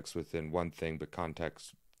context within one thing, but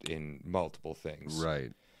context in multiple things.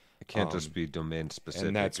 Right. It can't just be domain specific.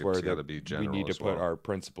 And that's where be general we need to put our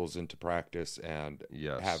principles into practice and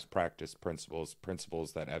yes. have practice principles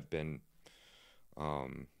that have been,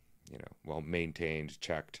 maintained,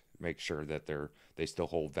 checked, make sure that they still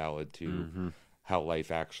hold valid to how life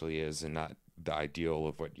actually is and not the ideal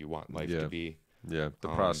of what you want life to be. Yeah, the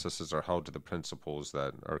processes are held to the principles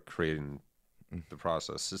that are creating the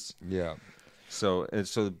processes. Yeah. So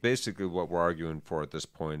basically what we're arguing for at this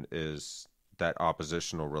point is that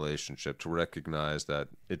oppositional relationship, to recognize that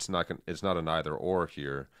it's not an either or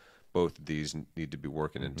here. Both of these need to be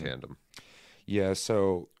working in tandem. Yeah,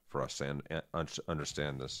 so for us to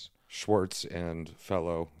understand this. Schwartz and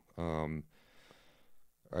Fellow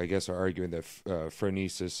I guess, are arguing that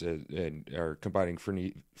phronesis and are combining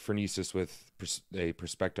phronesis with a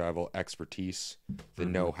perspectival expertise, the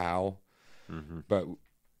know-how. But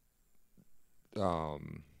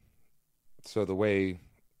so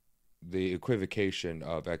the equivocation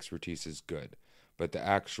of expertise is good, but the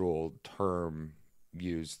actual term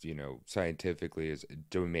used, scientifically is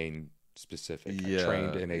domain specific,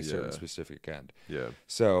 trained in a certain specific end. Yeah.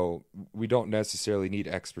 So we don't necessarily need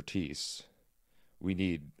expertise. We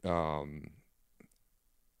need,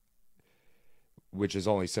 which is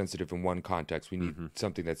only sensitive in one context. We need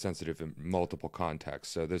something that's sensitive in multiple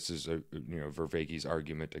contexts. So this is Vervaeke's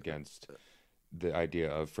argument against the idea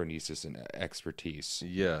of phronesis and expertise.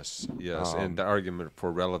 Yes, and the argument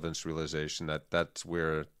for relevance realization, that's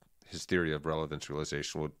where his theory of relevance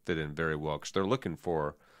realization would fit in very well, because they're looking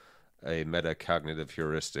for a metacognitive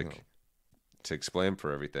heuristic to explain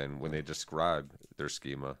for everything when they describe their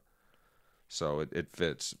schema. So it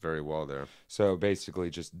fits very well there. So basically,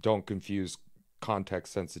 just don't confuse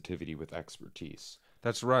context sensitivity with expertise.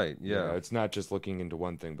 That's right, yeah. It's not just looking into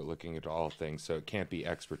one thing, but looking into all things. So it can't be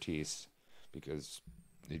expertise, because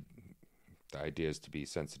the idea is to be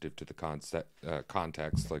sensitive to the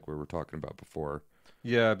context, like we were talking about before.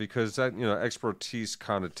 Yeah, because that expertise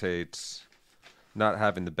connotates not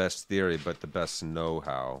having the best theory, but the best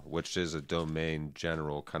know-how, which is a domain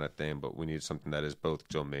general kind of thing. But we need something that is both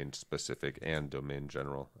domain specific and domain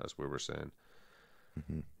general, as we were saying.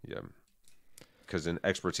 Yeah, because in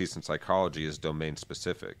expertise in psychology is domain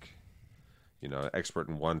specific. Expert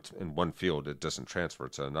in one field, it doesn't transfer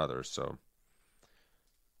to another. So.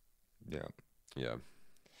 Yeah.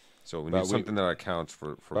 So we need something that accounts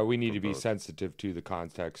for. But we need to be both. Sensitive to the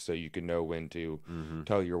context, so you can know when to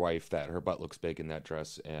tell your wife that her butt looks big in that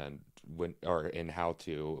dress, and how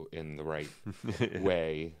to in the right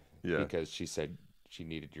way, because she said she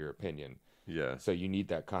needed your opinion. Yeah. So you need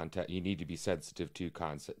that context. You need to be sensitive to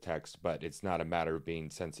context, but it's not a matter of being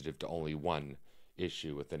sensitive to only one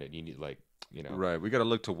issue within it. You need Right. We got to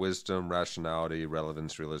look to wisdom, rationality,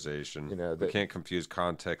 relevance realization. We can't confuse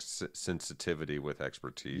context sensitivity with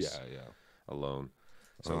expertise. Alone.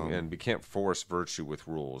 So and we can't force virtue with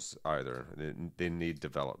rules either. They need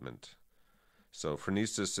development. So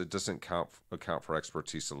phronesis, it doesn't account for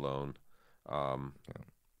expertise alone. And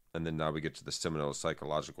then now we get to the seminal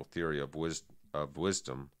psychological theory of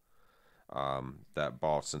wisdom that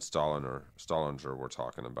Baltz and Stollinger were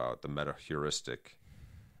talking about, the meta-heuristic.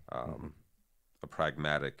 A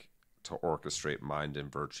pragmatic to orchestrate mind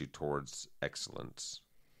and virtue towards excellence.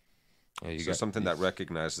 Something that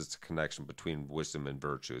recognizes the connection between wisdom and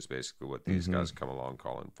virtue is basically what these guys come along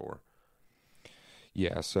calling for.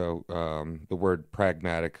 Yeah, so the word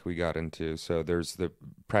pragmatic we got into. So there's the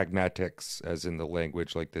pragmatics, as in the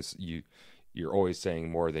language, like this, you're always saying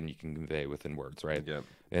more than you can convey within words, right? Yeah.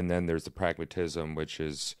 And then there's the pragmatism, which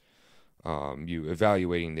is you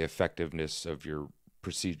evaluating the effectiveness of your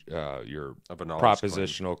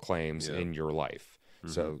propositional claims in your life.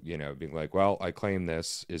 So, being like, well, I claim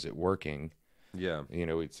this, is it working? Yeah.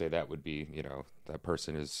 We'd say that would be, that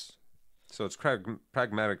person is. So it's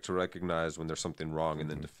pragmatic to recognize when there's something wrong and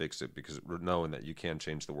then to fix it, because knowing that you can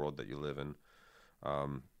change the world that you live in.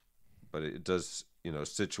 But it does,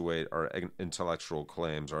 situate our intellectual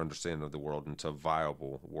claims, our understanding of the world into a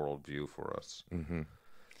viable worldview for us.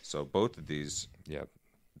 So both of these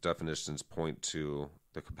definitions point to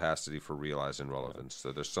the capacity for realizing relevance.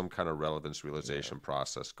 So there's some kind of relevance realization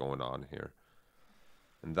process going on here.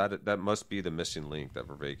 And that must be the missing link that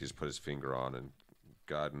Vervaeke's put his finger on, and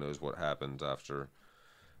God knows what happens after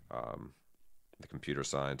the computer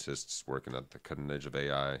scientists working at the cutting edge of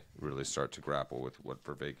AI really start to grapple with what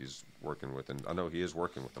Vervaeke's working with. And I know he is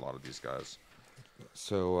working with a lot of these guys.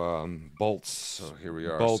 So Baltz. So here we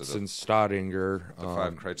are. Baltz and Staudinger. The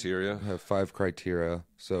 5 criteria. Have 5 criteria.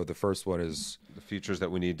 So the first one is the features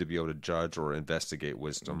that we need to be able to judge or investigate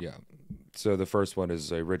wisdom. Yeah. So the first one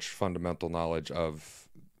is a rich fundamental knowledge of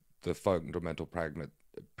the fundamental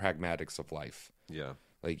pragmatics of life. Yeah.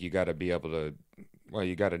 Like you got to be able to. Well,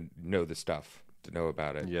 you got to know the stuff to know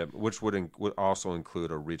about it. Yeah, which would also include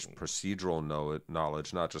a rich procedural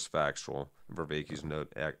knowledge, not just factual. Vervaeke's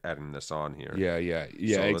note adding this on here. Yeah.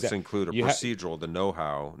 So let's include a procedural, the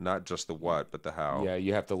know-how, not just the what, but the how. Yeah,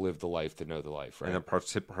 you have to live the life to know the life, right? And a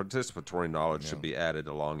participatory knowledge should be added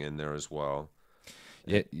along in there as well.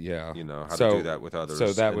 Yeah. How to do that with others.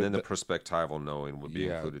 So that and then the perspectival knowing would be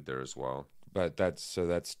included there as well. But that's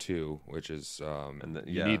 2, which is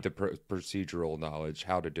you need the procedural knowledge,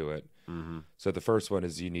 how to do it. So the first one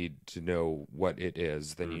is you need to know what it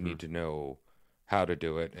is, then you need to know how to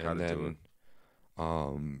do it, and then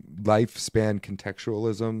lifespan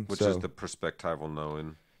contextualism, which is the perspectival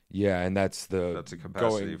knowing. Yeah, and that's a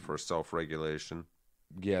capacity for self-regulation.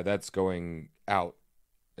 Yeah, that's going out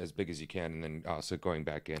as big as you can, and then also going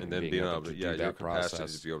back in And then being able to do your that capacity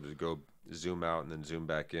process. to be able to go zoom out and then zoom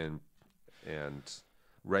back in and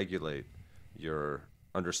regulate your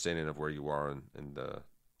understanding of where you are in the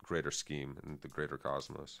greater scheme and the greater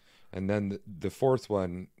cosmos. And then the fourth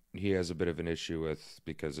one he has a bit of an issue with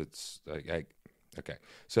because it's okay.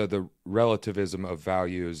 So the relativism of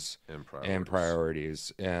values and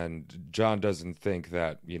priorities. And John doesn't think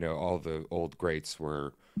that, all the old greats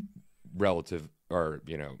were relative or,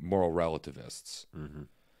 moral relativists.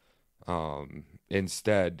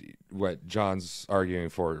 Instead, what John's arguing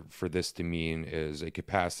for this to mean is a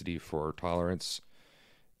capacity for tolerance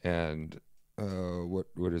and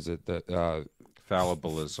what is it that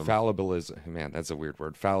fallibilism. Man, that's a weird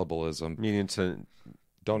word. Fallibilism, meaning to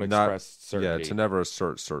don't express certainty. Yeah, to never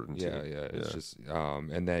assert certainty. Yeah. It's just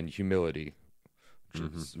and then humility, which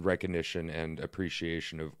is recognition and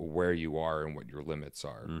appreciation of where you are and what your limits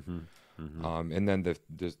are. And then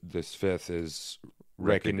this fifth is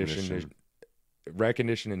recognition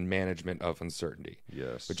and management of uncertainty.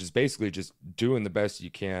 Yes, which is basically just doing the best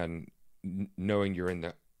you can, knowing you're in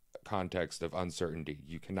the context of uncertainty.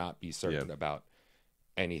 You cannot be certain about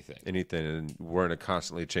anything, and we're in a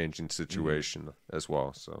constantly changing situation as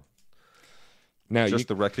well. So now just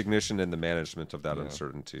the recognition and the management of that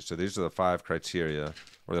uncertainty. So these are the 5 criteria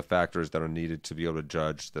or the factors that are needed to be able to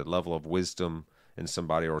judge the level of wisdom in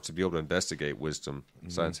somebody, or to be able to investigate wisdom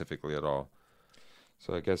scientifically at all.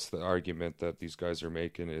 So I guess the argument that these guys are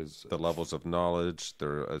making is the levels of knowledge,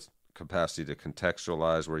 their capacity to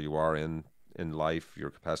contextualize where you are in life, your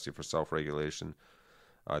capacity for self-regulation,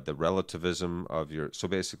 the relativism of so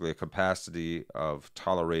basically a capacity of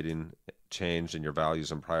tolerating change in your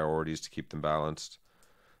values and priorities to keep them balanced,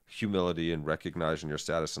 humility and recognizing your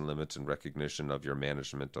status and limits, and recognition of your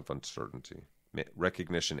management of uncertainty.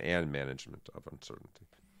 Recognition and management of uncertainty.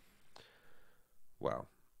 Wow.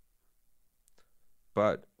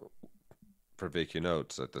 But Vervaeke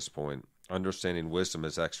notes at this point, understanding wisdom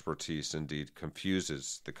as expertise indeed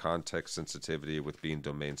confuses the context sensitivity with being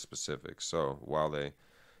domain specific. So while they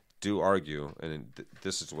do argue, and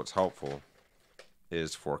this is what's helpful,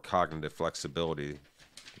 is for cognitive flexibility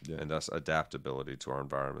and thus adaptability to our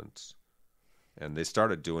environments. And they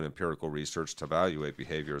started doing empirical research to evaluate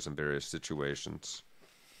behaviors in various situations,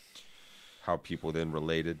 how people then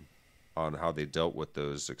related on how they dealt with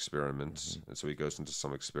those experiments. And so he goes into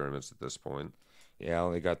some experiments at this point. Yeah, I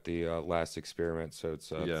only got the last experiment, so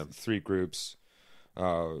it's 3 groups.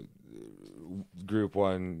 Group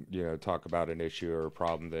 1, talk about an issue or a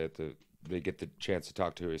problem that they get the chance to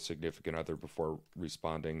talk to a significant other before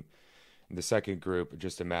responding. And the second group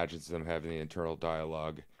just imagines them having the internal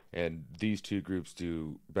dialogue. And these 2 groups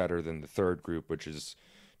do better than the third group, which is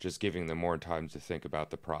just giving them more time to think about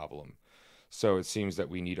the problem. So it seems that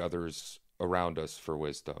we need others around us for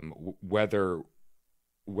wisdom, whether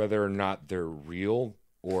or not they're real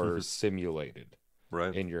or simulated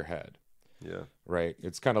in your head. Yeah. Right.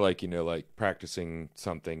 It's kind of like, like practicing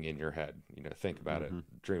something in your head, think about it,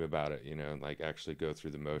 dream about it, and like actually go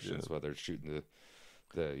through the motions, whether it's shooting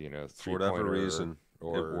the for whatever reason.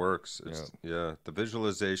 Or, it works. The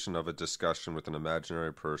visualization of a discussion with an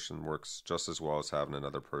imaginary person works just as well as having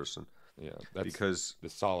another person. Yeah, that's because the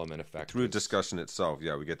Solomon effect. Through discussion itself,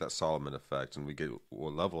 we get that Solomon effect, and we get a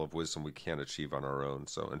level of wisdom we can't achieve on our own.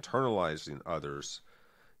 So internalizing others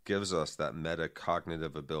gives us that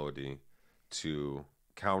metacognitive ability to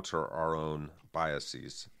counter our own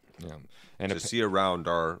biases, and to see around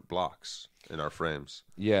our blocks in our frames.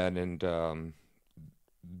 Yeah, and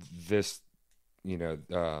this.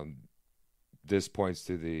 This points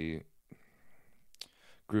to the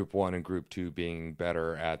group 1 and group 2 being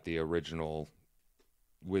better at the original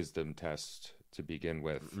wisdom test to begin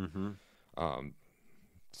with.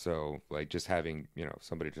 So like just having,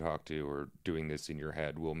 somebody to talk to or doing this in your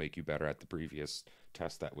head will make you better at the previous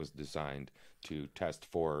test that was designed to test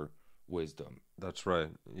for wisdom. That's right.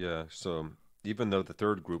 Yeah. So even though the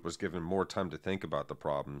third group was given more time to think about the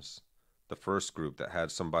problems, the first group that had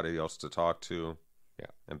somebody else to talk to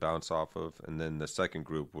and bounce off of, and then the second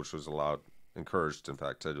group, which was encouraged, in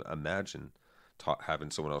fact, to imagine having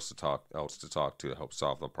someone else to talk to help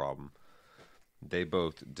solve the problem. They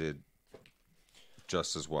both did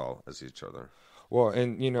just as well as each other. Well,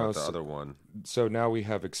 and the other one. So now we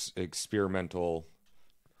have experimental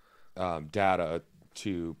data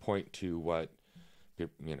to point to what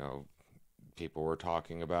people were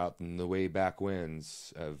talking about in the way back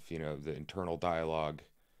whens of the internal dialogue,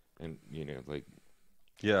 and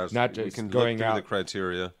not just we can going look through out the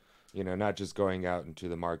criteria, not just going out into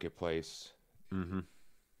the marketplace,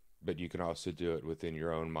 but you can also do it within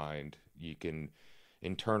your own mind. You can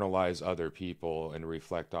internalize other people and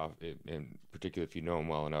reflect off it, and particularly if you know them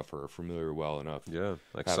well enough or are familiar well enough. Yeah,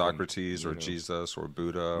 like having, Socrates or Jesus or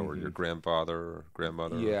Buddha or your grandfather or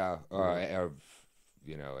grandmother. Yeah, of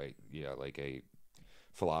like a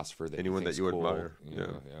philosopher that anyone that you cool, admire.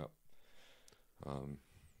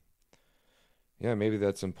 Yeah, maybe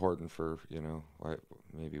that's important for,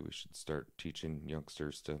 maybe we should start teaching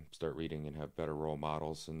youngsters to start reading and have better role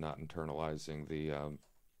models and not internalizing the,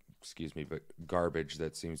 but garbage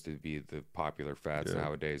that seems to be the popular fads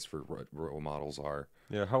nowadays for what role models are.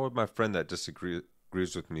 Yeah, how would my friend that disagrees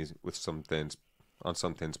with me with some things, on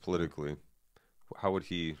some things politically, how would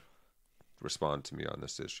he respond to me on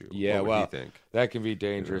this issue? Yeah, what would he think? That can be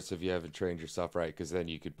dangerous if you haven't trained yourself right, because then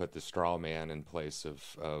you could put the straw man in place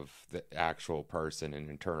of the actual person and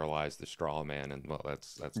internalize the straw man, and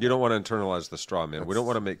that's you don't want to internalize the straw man. We don't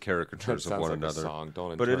want to make caricatures of one like another. A song.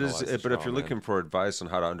 Don't but it is. the But if you're man. looking for advice on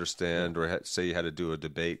how to understand, or say you had to do a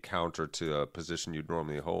debate counter to a position you'd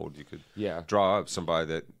normally hold, you could draw up somebody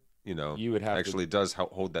that you would have actually does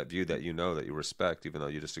hold that view that that you respect, even though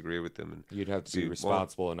you disagree with them. And you'd have to be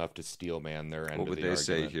responsible enough to steel man their end. What would they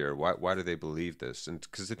say here? Why do they believe this? And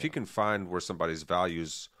because if you can find where somebody's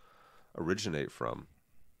values originate from,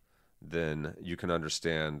 then you can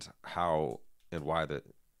understand how and why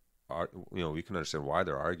you can understand why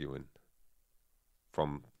they're arguing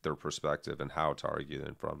from their perspective and how to argue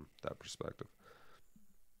then from that perspective.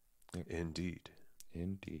 Yep. Indeed.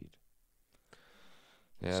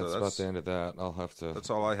 Yeah, so that's about the end of that. I'll have to.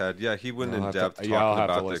 That's all I had. Yeah, he went in depth talking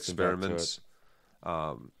about the experiments.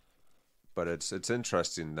 But it's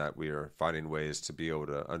interesting that we are finding ways to be able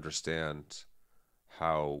to understand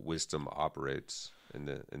how wisdom operates in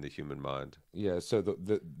the human mind. Yeah. So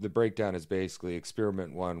the breakdown is basically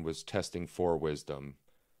experiment 1 was testing for wisdom.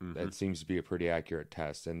 Mm-hmm. That seems to be a pretty accurate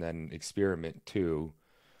test, and then experiment 2,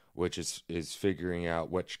 which is figuring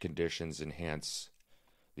out which conditions enhance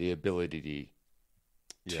the ability.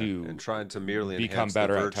 And trying to merely become enhance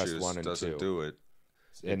better the at test 1 and 2 doesn't do it.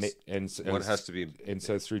 One has to be, and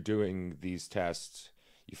so through doing these tests,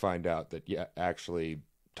 you find out that actually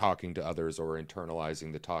talking to others or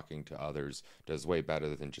internalizing the talking to others does way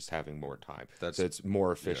better than just having more time. So it's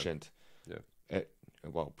more efficient. Yeah.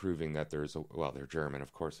 Proving that they're German,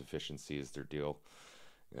 of course. Efficiency is their deal.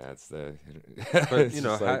 That's the. But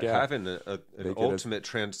having an ultimate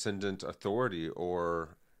transcendent authority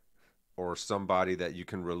or somebody that you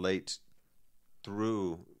can relate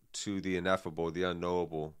through to the ineffable, the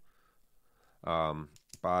unknowable,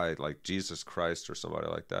 by like Jesus Christ or somebody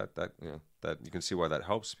like that. That you can see why that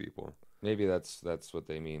helps people. Maybe that's what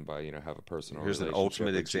they mean by have a personal. Here's an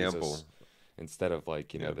ultimate example. Jesus, instead of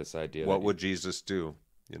like this idea. What would Jesus do?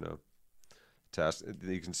 Test.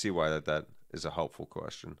 You can see why that is a helpful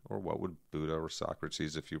question. Or what would Buddha or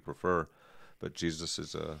Socrates, if you prefer? But Jesus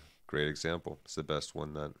is a great example. It's the best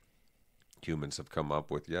one that humans have come up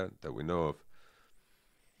with yet that we know of.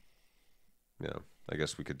 I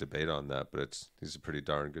guess we could debate on that, but he's a pretty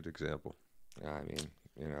darn good example. I mean,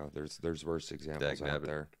 there's worse examples out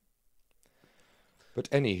there. But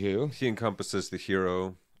anywho, he encompasses the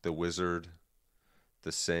hero, the wizard,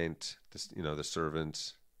 the saint, the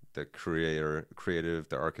servant, the creative,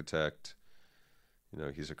 the architect.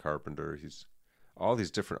 He's a carpenter. He's all these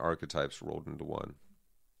different archetypes rolled into one.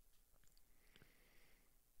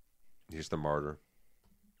 He's the martyr.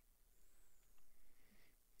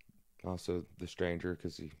 Also the stranger,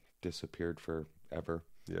 because he disappeared forever.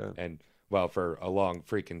 Yeah. And, for a long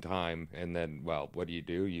freaking time. And then, what do?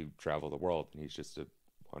 You travel the world, and he's just a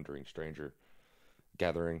wandering stranger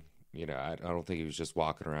gathering. I don't think he was just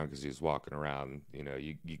walking around because he was walking around.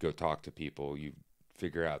 You go talk to people, you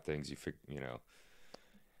figure out things,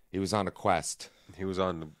 he was on a quest. He was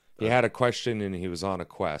on He had a question, and he was on a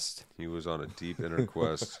quest. He was on a deep inner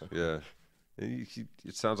quest. Yeah.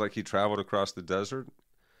 It sounds like he traveled across the desert.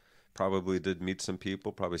 Probably did meet some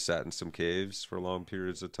people. Probably sat in some caves for long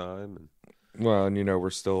periods of time. We're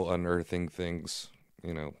still unearthing things,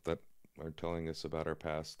 that are telling us about our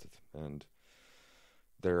past. And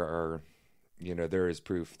there is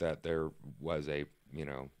proof that there was a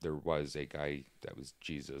guy that was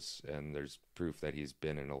Jesus. And there's proof that he's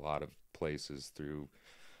been in a lot of places through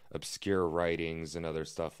obscure writings and other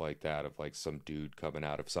stuff like that, of like some dude coming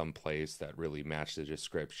out of some place that really matched the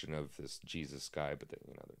description of this Jesus guy. But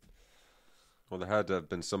well, there had to have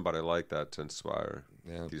been somebody like that to inspire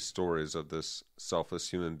these stories of this selfless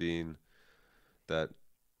human being that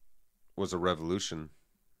was a revolution.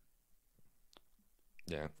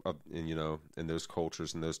 Yeah. In those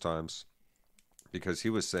cultures and those times, because he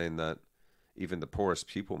was saying that even the poorest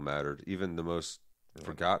people mattered, even the most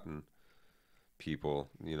forgotten people,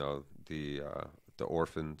 the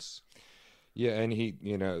orphans. Yeah, and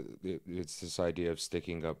it's this idea of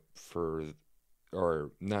sticking up for,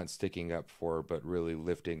 or not sticking up for, but really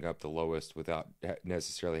lifting up the lowest without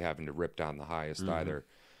necessarily having to rip down the highest either,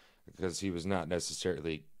 because he was not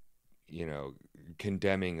necessarily,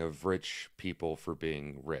 condemning of rich people for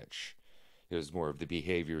being rich. It was more of the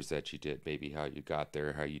behaviors that you did, maybe how you got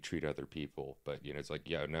there, how you treat other people. But, it's like,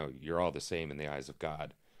 yeah, no, you're all the same in the eyes of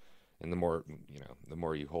God. And the more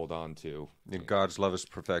you hold on to. And God's love is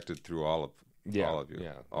perfected through all of you,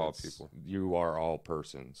 all people. You are all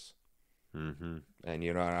persons. Mm-hmm. And,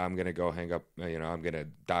 I'm going to go hang up, I'm going to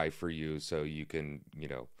die for you so you can,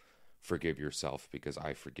 forgive yourself because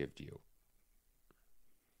I forgived you.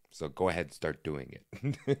 So go ahead and start doing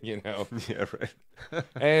it, Yeah, right.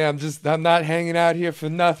 Hey, I'm not hanging out here for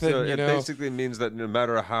nothing, So it basically means that no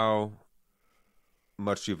matter how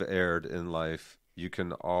much you've erred in life, you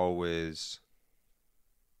can always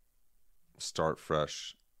start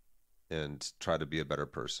fresh and try to be a better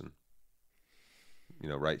person.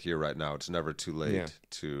 Right here, right now, it's never too late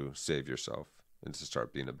to save yourself and to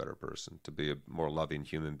start being a better person, to be a more loving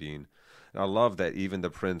human being. And I love that even the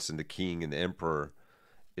prince and the king and the emperor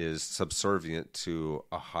is subservient to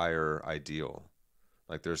a higher ideal.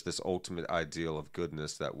 Like there's this ultimate ideal of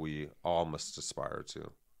goodness that we all must aspire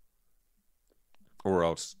to, or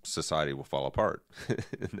else society will fall apart.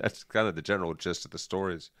 And that's kind of the general gist of the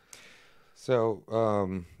stories. So,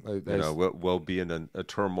 we'll be in a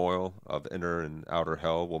turmoil of inner and outer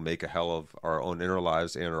hell. We'll make a hell of our own inner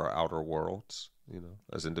lives and our outer worlds,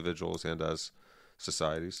 as individuals and as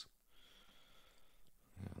societies.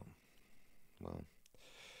 Well,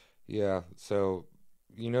 yeah. So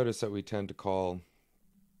you notice that we tend to call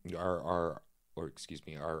our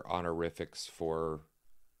honorifics for,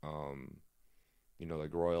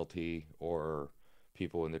 like royalty or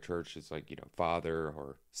people in the church. It's like, father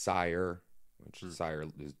or sire, which sire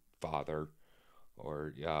is father,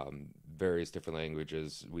 or various different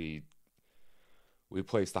languages. We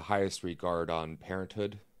place the highest regard on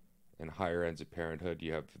parenthood, and higher ends of parenthood.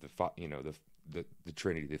 You have the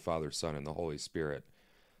Trinity, the Father, Son, and the Holy Spirit.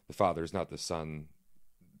 The Father is not the Son,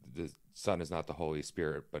 the Son is not the Holy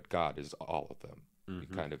Spirit, but God is all of them,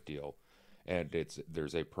 kind of deal. And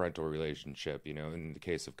there's a parental relationship, in the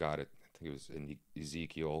case of God, I think it was in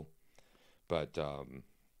Ezekiel, but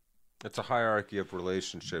it's a hierarchy of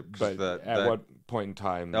relationship. But at what point in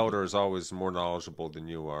time, elder is always more knowledgeable than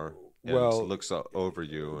you are. And looks over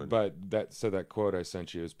you. But that quote I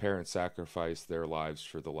sent you is parents sacrifice their lives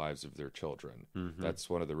for the lives of their children. Mm-hmm. That's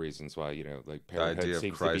one of the reasons why, parenthood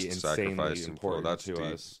seems to be insanely important to deep.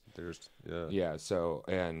 us. Yeah. So,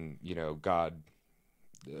 and, God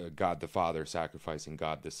the Father sacrificing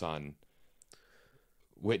God the Son,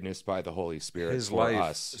 witnessed by the Holy Spirit, his for life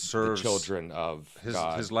us, serves the children of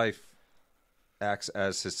God. His life acts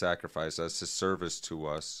as his sacrifice, as his service to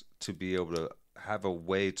us, to be able to have a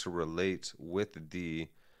way to relate with the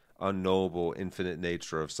unknowable, infinite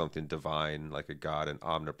nature of something divine, like a God, an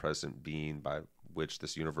omnipresent being by which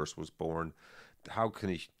this universe was born. How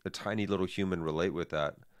can a tiny little human relate with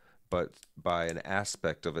that? But by an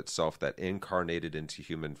aspect of itself that incarnated into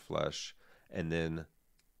human flesh and then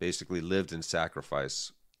basically lived in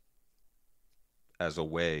sacrifice as a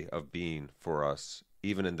way of being for us,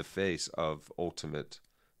 even in the face of ultimate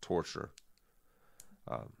torture.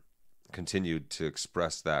 Continued to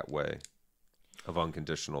express that way of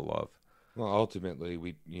unconditional love. Well, ultimately,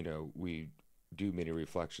 we do many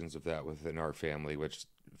reflections of that within our family, which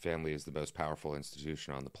family is the most powerful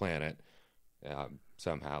institution on the planet.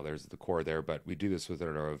 Somehow there's the core there, but we do this within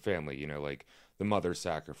our own family, like the mother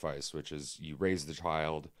sacrifice, which is you raise the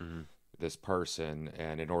child, this person,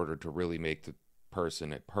 and in order to really make the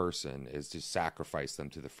person a person is to sacrifice them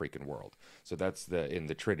to the freaking world. So that's in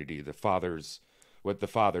the Trinity, what the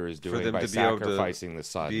Father is doing by sacrificing the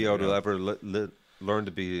Son. Be able to ever learn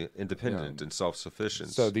to be independent and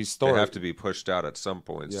self-sufficient. So these stories, they have to be pushed out at some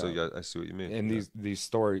point. So yeah, I see what you mean. And these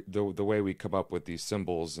story, the way we come up with these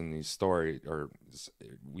symbols and these story, or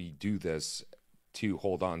we do this to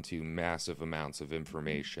hold on to massive amounts of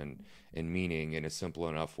information and meaning in a simple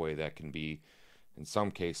enough way that can be, in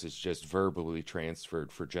some cases, just verbally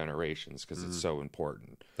transferred for generations because it's so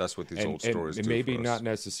important. That's what these old stories do. And maybe for us. not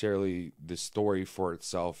necessarily the story for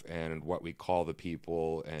itself and what we call the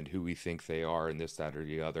people and who we think they are and this, that, or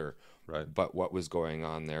the other. Right. But what was going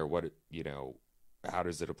on there? How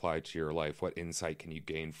does it apply to your life? What insight can you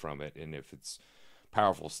gain from it? And if it's a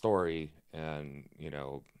powerful story, and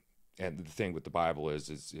and the thing with the Bible is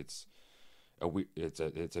it's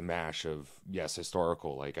it's a mash of, yes,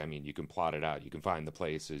 historical. Like, I mean, you can plot it out, you can find the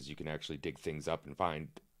places, you can actually dig things up and find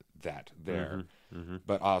that there,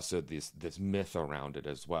 but also this myth around it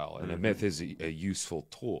as well. And a myth is a useful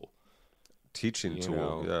tool, Teaching you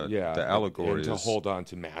tool, know? yeah. The allegory and to is hold on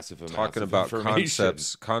to massive amounts talking of about information.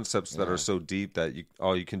 concepts that are so deep that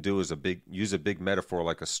all you can do is use a big metaphor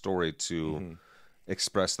like a story to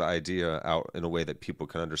express the idea out in a way that people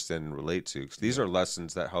can understand and relate to. 'Cause these are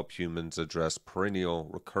lessons that help humans address perennial,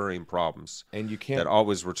 recurring problems, And you can't that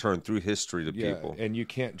always return through history to people. and you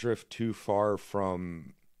can't drift too far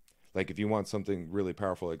from, like, if you want something really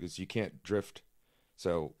powerful like this, you can't drift.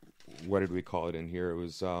 So what did we call it in here? It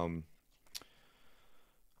was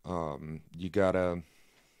you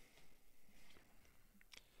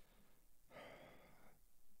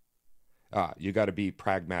gotta be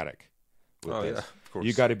pragmatic with this. Yeah, of course.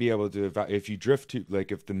 You got to be able to if you drift too,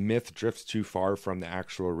 like, if the myth drifts too far from the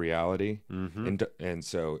actual reality, and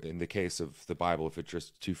so in the case of the Bible, if it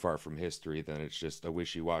drifts too far from history, then it's just a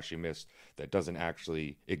wishy-washy myth that doesn't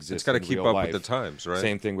actually exist. It's got to in keep real up life. with the times, right?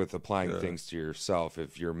 Same thing with applying things to yourself.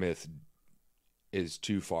 If your myth is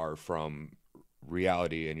too far from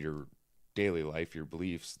reality in your daily life, your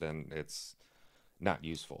beliefs, then it's not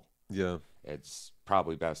useful. Yeah. It's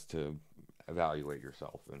probably best to evaluate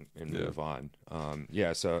yourself and move on.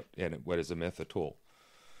 So, and what is a myth? A tool.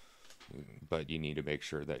 But you need to make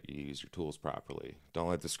sure that you use your tools properly. Don't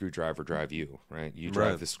let the screwdriver drive you, right? You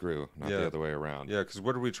drive the screw, not the other way around. Yeah, because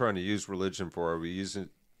what are we trying to use religion for? Are we using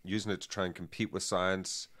it to try and compete with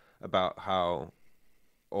science about how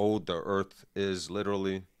old the earth is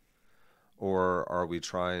literally? Or are we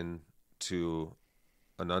trying to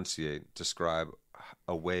describe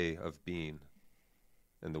a way of being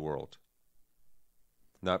in the world?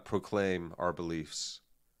 Not proclaim our beliefs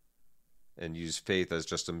and use faith as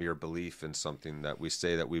just a mere belief in something that we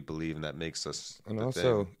say that we believe and that makes us. And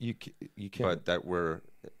also, you can't. But that we're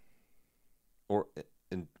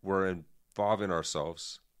involving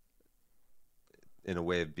ourselves in a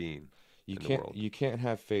way of being in the world. You can't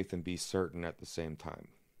have faith and be certain at the same time,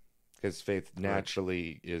 because faith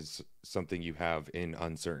naturally is something you have in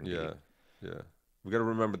uncertainty. Yeah. We got to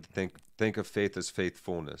remember to think of faith as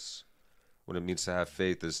faithfulness. What it means to have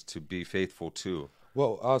faith is to be faithful to.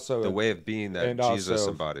 Well, also the way of being that Jesus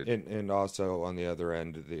embodied. And also on the other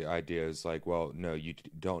end, the idea is like, well, no, you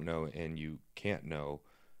don't know and you can't know.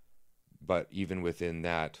 But even within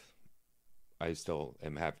that, I still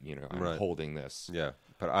am happy, I'm holding this. Yeah.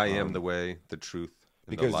 But I am the way, the truth,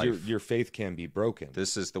 and because the life. Your faith can be broken.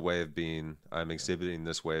 This is the way of being. I'm exhibiting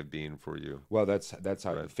this way of being for you. Well, that's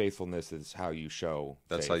how faithfulness is how you show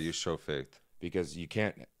That's faith. how you show faith. Because you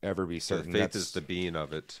can't ever be certain. So faith is the being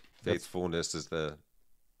of it. Faithfulness is that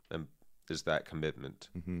commitment.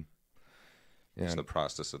 Mm-hmm. It's the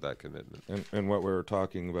process of that commitment. And what we were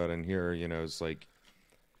talking about in here, is like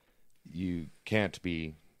you can't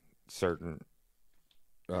be certain.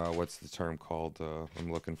 What's the term called?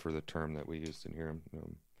 I'm looking for the term that we used in here.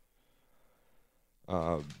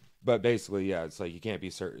 But basically, it's like you can't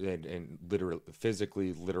be certain, and literally,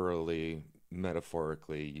 physically, literally,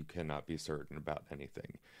 metaphorically, you cannot be certain about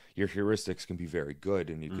anything. Your heuristics can be very good,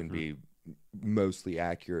 and you can be mostly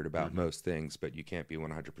accurate about most things, but you can't be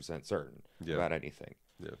 100% certain about anything.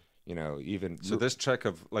 Yeah. Even so, this check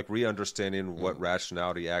of like re-understanding what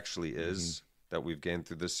rationality actually is that we've gained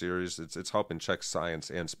through this series, it's helping check science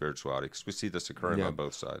and spirituality, because we see this occurring on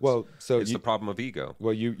both sides. Well, so it's the problem of ego.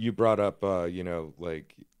 Well, you brought up, the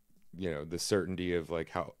certainty of like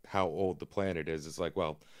how old the planet is. It's like,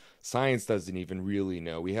 well, science doesn't even really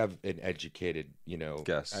know. We have an educated,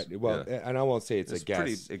 guess. And I won't say it's a guess.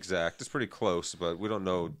 It's pretty exact. It's pretty close, but we don't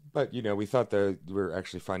know. But we thought that we're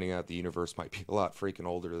actually finding out the universe might be a lot freaking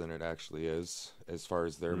older than it actually is, as far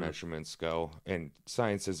as their measurements go. And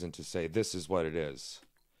science isn't to say this is what it is.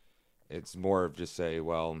 It's more of just say,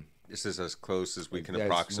 well, this is as close as we can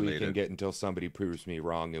approximate we can get until somebody proves me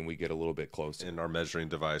wrong, and we get a little bit closer. And our measuring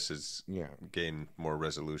devices gain more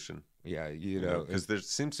resolution. Yeah, because there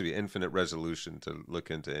seems to be infinite resolution to look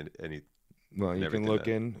into any. Well, you can look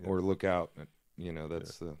in or look out.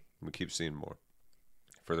 That's the. We keep seeing more.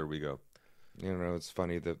 Further we go. It's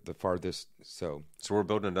funny the farthest. So we're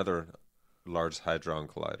building another large hadron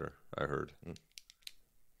collider. I heard.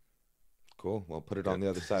 Cool. Well, put it on the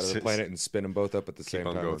other side of the planet and spin them both up at the same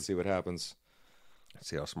time. Going. Let's see what happens.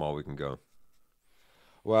 See how small we can go.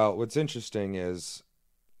 Well, what's interesting is,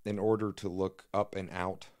 in order to look up and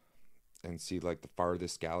out and see like the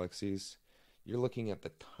farthest galaxies, you're looking at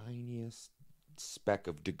the tiniest speck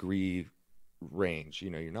of degree range.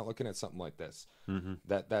 You're not looking at something like this.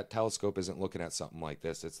 That telescope isn't looking at something like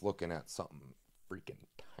this. It's looking at something freaking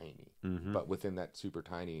tiny. But within that super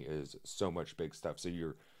tiny is so much big stuff. So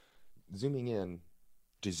you're zooming in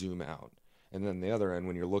to zoom out. And then the other end,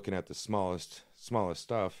 when you're looking at the smallest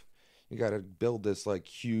stuff, you got to build this like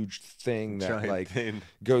huge thing that Giant like thing.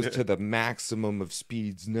 goes to the maximum of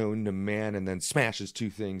speeds known to man, and then smashes two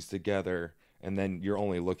things together. And then you're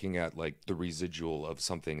only looking at like the residual of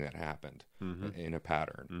something that happened in a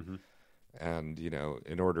pattern. And, you know,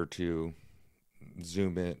 in order to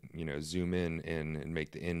zoom in and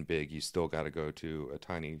make the in big, you still got to go to a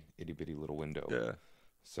tiny itty bitty little window. Yeah.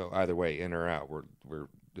 So either way, in or out, we're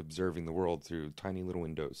observing the world through tiny little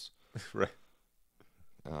windows. Right.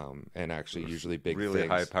 And actually usually big really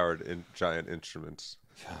things. high-powered giant instruments.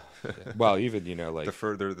 Well, even, you know, like The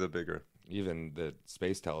further, the bigger. even the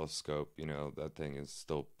space telescope, you know, that thing is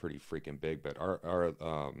still pretty freaking big. But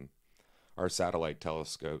our satellite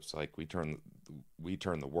telescopes, like we turn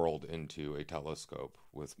the world into a telescope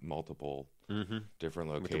with multiple different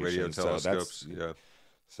locations. With the radio telescopes,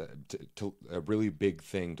 So that's a really big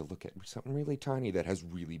thing to look at, something really tiny that has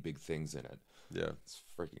really big things in it. Yeah. It's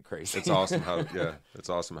freaking crazy. It's awesome how it's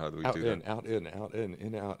awesome how we out do in, that. out in, out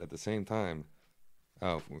in out at the same time.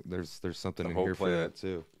 Oh, there's something The in whole here for planet that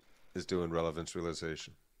too. is doing relevance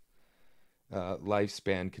realization.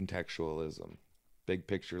 Lifespan contextualism. Big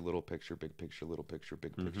picture, little picture, big picture, little picture,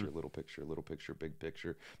 big picture, little picture, little picture,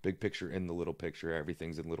 big picture in the little picture.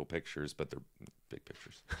 Everything's in little pictures, but they're big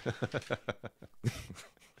pictures.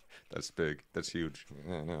 That's big. That's huge.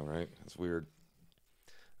 I know, right? It's weird.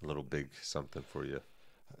 A little big something for you.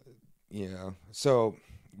 Yeah. So,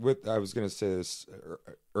 I was going to say this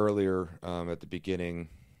earlier at the beginning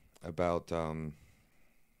about,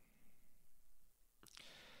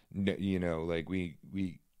 you know, like we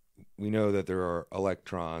know that there are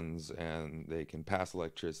electrons and they can pass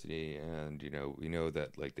electricity, and, you know, we know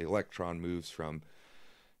that like the electron moves from,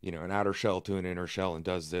 you know, an outer shell to an inner shell and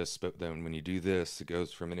does this, but then when you do this, it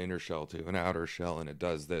goes from an inner shell to an outer shell and it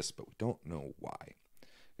does this, but we don't know why.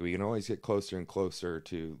 We can always get closer and closer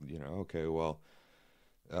to, you know, okay, well,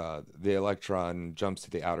 the electron jumps to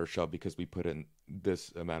the outer shell because we put in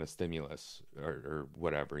this amount of stimulus or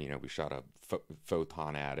whatever, you know, we shot a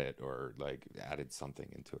photon at it, or like added something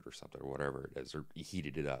into it or something, or whatever it is, or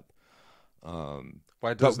heated it up.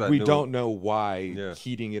 Why does but that? We don't know why Yeah.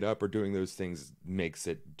 heating it up or doing those things makes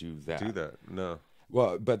it do that. do that. No.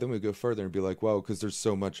 Well, but then we go further and be like, well, because there's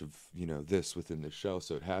so much of, you know, this within the shell,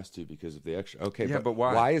 so it has to because of the extra. Okay, Yeah, but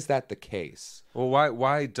why? Why is that the case? Well,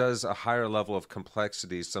 why does a higher level of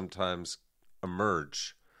complexity sometimes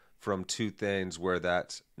emerge from two things where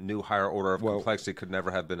that new higher order of complexity could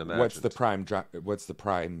never have been imagined? What's the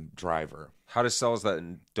prime driver? How do cells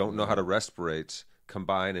that don't know how to respirate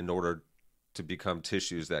combine in order to become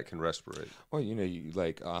tissues that can respirate? Well, you know,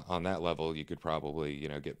 like on that level, you could probably, you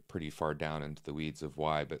know, get pretty far down into the weeds of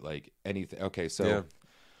why, but like anything. Okay, so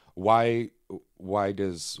why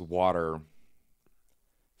does water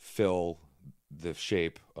fill the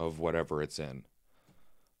shape of whatever it's in?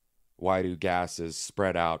 Why do gases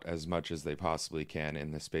spread out as much as they possibly can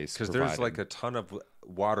in the space? Because there's like a ton of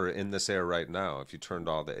water in this air right now. If you turned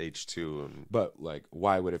all the H2 and... But like,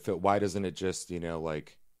 why would it fill? Why doesn't it just, you know,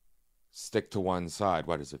 like stick to one side?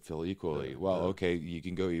 Why does it fill equally? Okay, you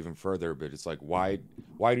can go even further, but it's like, why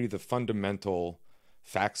do the fundamental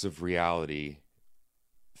facts of reality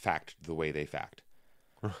fact the way they fact?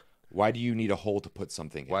 Why do you need a hole to put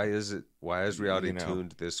something in? Why is reality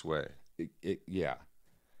tuned this way? Yeah.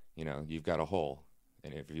 You know, you've got a hole,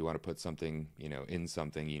 and if you want to put something, you know, in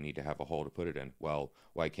something, you need to have a hole to put it in. Well,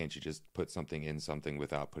 why can't you just put something in something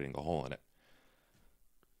without putting a hole in it?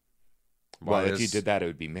 If you did that, it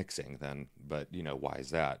would be mixing then. But, you know, why is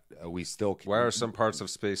that? Why are some parts of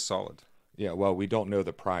space solid? Yeah, well, we don't know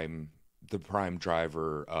the prime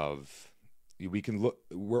driver of...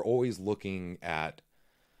 We're always looking at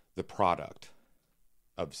the product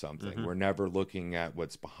of something. Mm-hmm. We're never looking at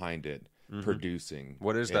what's behind it. Producing.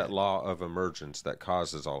 What is that law of emergence that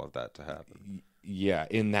causes all of that to happen? Yeah,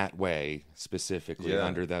 in that way, specifically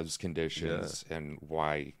under those conditions, and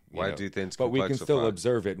why do things? But we can still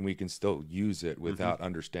observe it, and we can still use it without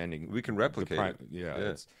understanding. We can replicate it.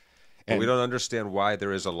 Yeah. But we don't understand why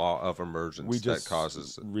there is a law of emergence that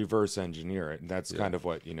causes it. Reverse engineer it, and that's kind of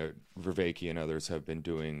what, you know, Vervaeke and others have been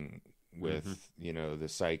doing with you know, the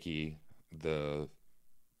psyche, the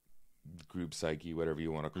group psyche, whatever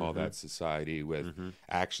you want to call that, society, with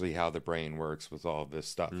actually how the brain works with all this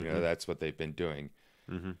stuff. You know, that's what they've been doing.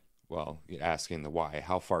 Well, asking the why.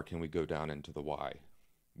 How far can we go down into the why?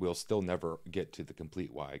 We'll still never get to the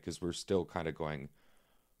complete why, because we're still kind of going,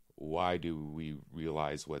 why do we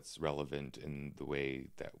realize what's relevant in the way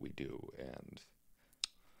that we do? And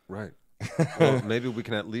right. Well, maybe we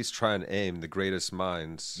can at least try and aim the greatest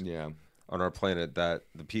minds Yeah. on our planet, that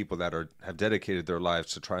the people that have dedicated their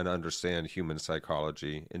lives to trying to understand human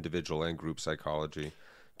psychology, individual and group psychology,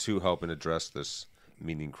 to help and address this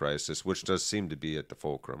meaning crisis, which does seem to be at the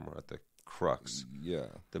fulcrum, or at the crux, Yeah.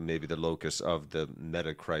 maybe the locus of the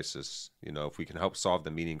meta crisis. If we can help solve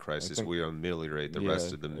the meaning crisis, we ameliorate the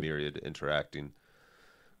rest of the myriad interacting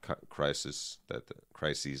crises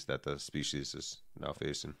that the species is now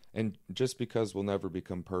facing. And just because we'll never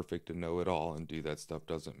become perfect and know it all and do that stuff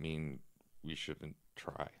doesn't mean we shouldn't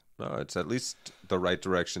try. No, it's at least the right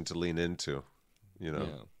direction to lean into,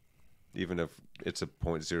 Yeah. even if it's a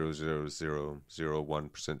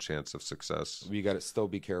 0.00001% chance of success. We got to still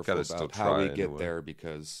be careful about how we get there,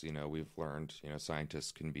 because we've learned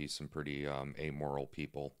scientists can be some pretty amoral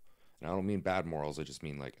people, and I don't mean bad morals. I just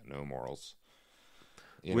mean like no morals.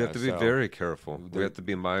 We have to be very careful. We have to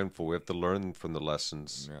be mindful. We have to learn from the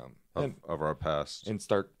lessons of our past and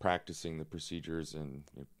start practicing the procedures and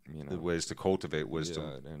the ways to cultivate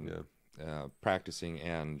wisdom. Practicing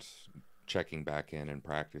and checking back in and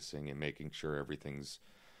practicing and making sure everything's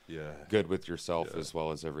good with yourself as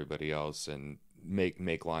well as everybody else, and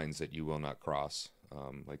make lines that you will not cross.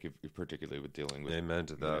 Like if particularly with dealing with. Amen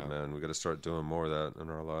to that, man. We got to start doing more of that in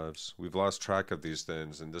our lives. We've lost track of these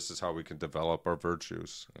things, and this is how we can develop our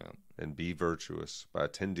virtues and be virtuous, by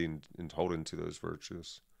attending and holding to those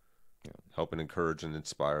virtues, helping encourage and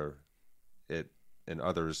inspire it in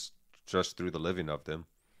others just through the living of them.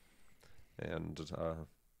 And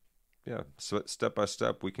so step by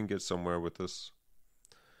step, we can get somewhere with this.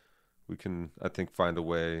 We can, I think, find a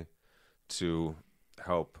way to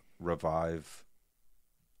help revive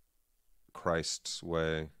Christ's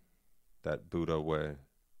way, that Buddha way,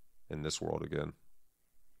 in this world again.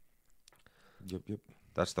 Yep.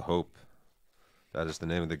 That's the hope. That is the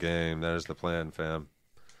name of the game. That is the plan, fam.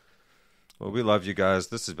 Well, we love you guys.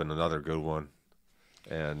 This has been another good one.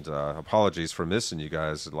 And apologies for missing you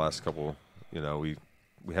guys the last couple. We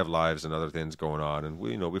have lives and other things going on, and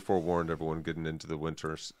we forewarned everyone getting into the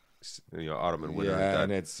winter, autumn and winter. Yeah,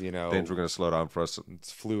 and it's things were going to slow down for us.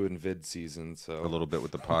 It's flu and vid season, so a little bit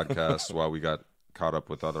with the podcast while we got caught up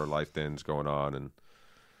with other life things going on. And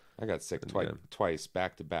I got sick twice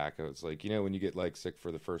back to back. I was like, when you get like sick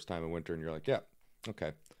for the first time in winter, and you're like, yeah,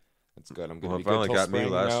 okay, that's good. I'm gonna be good till got spring. Me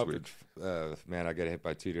last week. Man, I got hit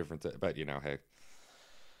by two different. But hey,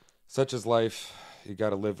 such is life. You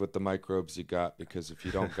got to live with the microbes you got, because if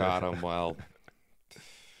you don't got them, well.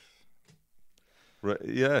 Right,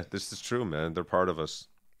 yeah, this is true, man. They're part of us.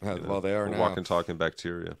 Well, they are now. Walking, talking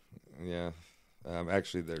bacteria. Yeah.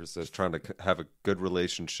 Actually, there's just trying to have a good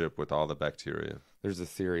relationship with all the bacteria. There's a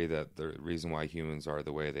theory that the reason why humans are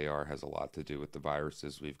the way they are has a lot to do with the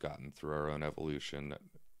viruses we've gotten through our own evolution that,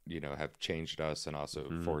 have changed us and also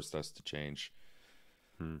forced us to change.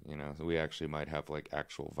 So we actually might have like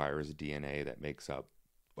actual virus DNA that makes up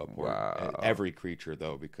every creature,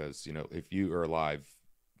 though, because, if you are alive,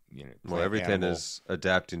 everything animal, is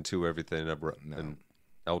adapting to everything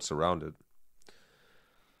else around it.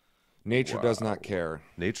 Nature does not care.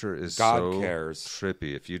 Nature is God cares.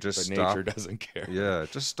 Trippy. If you just but stop, nature doesn't care. Yeah,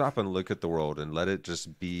 just stop and look at the world and let it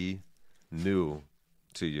just be new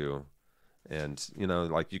to you. And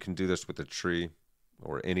like you can do this with a tree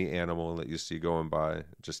or any animal that you see going by.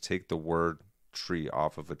 Just take the word tree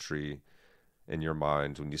off of a tree in your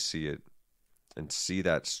mind when you see it, and see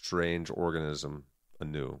that strange organism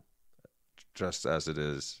anew, just as it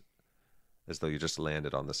is, as though you just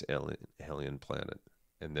landed on this alien planet.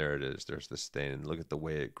 And there it is. There's this thing, and look at the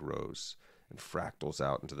way it grows and fractals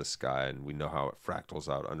out into the sky, and we know how it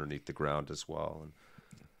fractals out underneath the ground as well.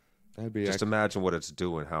 And just imagine what it's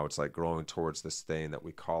doing, how it's like growing towards this thing that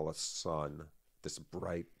we call a sun, this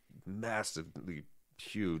bright, massively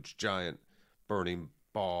huge, giant, burning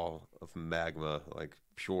ball of magma, like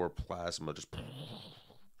pure plasma, just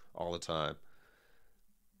all the time.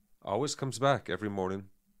 Always comes back every morning.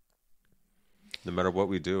 No matter what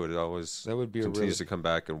we do, it always continues to come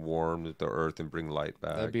back and warm the earth and bring light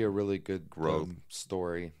back. That'd be a really good growth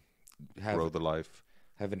story. Grow the life.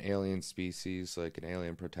 Have an alien species, like an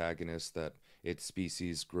alien protagonist, that its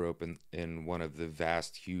species grew up in one of the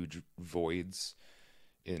vast, huge voids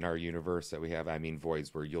in our universe that we have. I mean,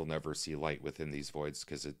 voids where you'll never see light within these voids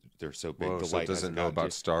because they're so big. The light doesn't know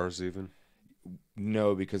about stars even?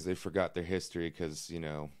 No, because they forgot their history because,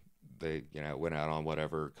 they went out on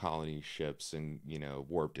whatever colony ships and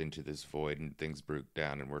warped into this void and things broke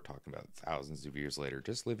down, and we're talking about thousands of years later,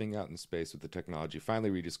 just living out in space with the technology, finally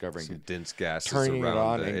rediscovering some dense gases turning around it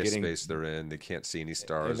on the and getting space they're in. They can't see any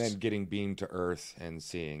stars, and then getting beamed to Earth and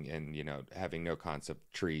seeing and having no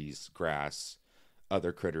concept trees, grass,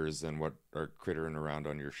 other critters than what are crittering around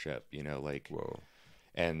on your ship, you know, like, Whoa.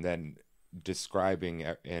 and then describing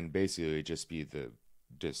and basically just be the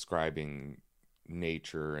describing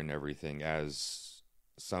nature and everything as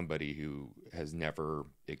somebody who has never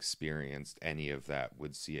experienced any of that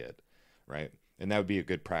would see it, right? And that would be a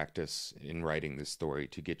good practice in writing this story,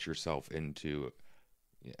 to get yourself into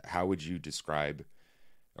how would you describe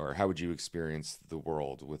or how would you experience the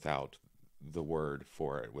world without the word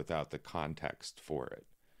for it, without the context for it.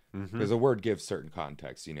 Because a word gives certain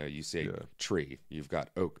context. You know, you say tree, you've got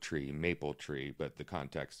oak tree, maple tree, but the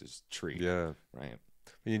context is tree. Yeah. Right.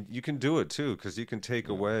 I mean, you can do it too, because you can take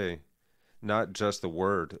away not just the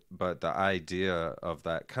word, but the idea of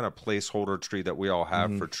that kind of placeholder tree that we all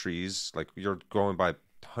have for trees. Like, you're going by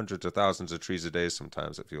hundreds of thousands of trees a day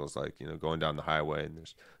sometimes, it feels like, you know, going down the highway and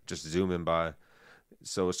there's just zooming by.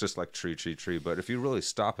 So it's just like tree, tree, tree. But if you really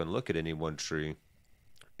stop and look at any one tree,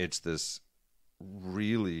 it's this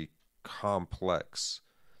really complex,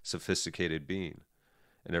 sophisticated being,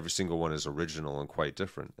 and every single one is original and quite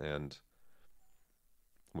different. And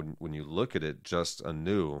when you look at it just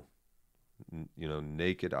anew, you know,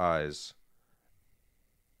 naked eyes,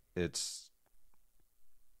 it's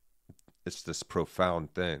this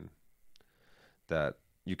profound thing that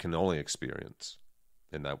you can only experience,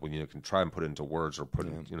 and that when you can try and put it into words or put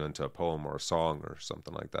it, you know, into a poem or a song or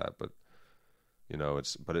something like that. But you know,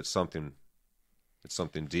 it's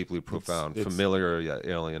something deeply profound, it's familiar yet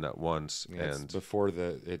alien at once. Yeah, and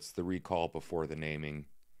it's the recall before the naming.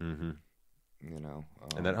 You know,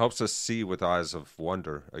 and that helps us see with eyes of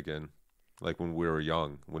wonder again, like when we were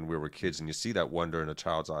young, when we were kids, and you see that wonder in a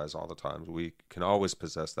child's eyes all the time. We can always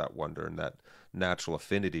possess that wonder and that natural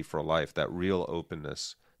affinity for life, that real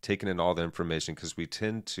openness, taking in all the information, because we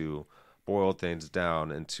tend to boil things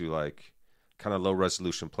down into like kind of low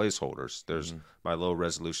resolution placeholders. There's my low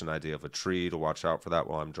resolution idea of a tree, to watch out for that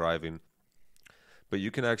while I'm driving. But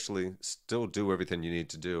you can actually still do everything you need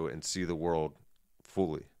to do and see the world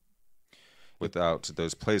fully without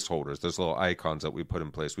those placeholders, those little icons that we put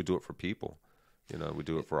in place. We do it for people, you know, we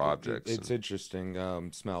do it for objects. It's interesting.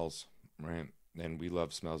 Smells, right? And we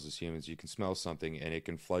love smells as humans. You can smell something and it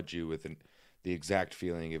can flood you with the exact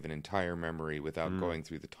feeling of an entire memory without going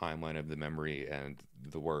through the timeline of the memory and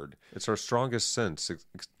the word. It's our strongest sense,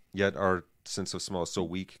 yet our sense of smell is so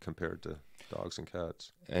weak compared to dogs and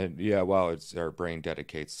cats. And yeah, well, it's our brain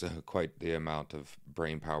dedicates quite the amount of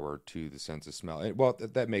brain power to the sense of smell. And, well,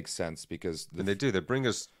 that makes sense because they bring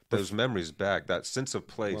us those memories back, that sense of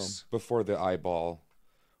place. Well, before the eyeball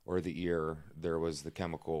or the ear, there was the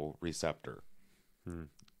chemical receptor.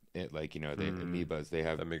 It, like, you know, amoebas, they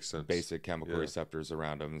have that makes sense. Basic chemical receptors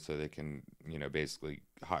around them, so they can, you know, basically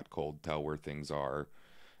hot, cold, tell where things are.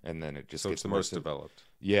 And then it just gets it's the most developed.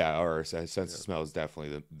 Yeah, our sense of smell is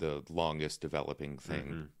definitely the longest developing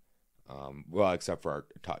thing. Well, except for our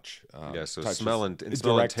touch. So touch smell and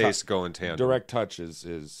taste go in tandem. Direct touch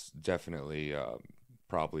is definitely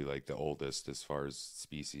probably like the oldest as far as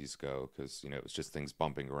species go, because, you know, it's just things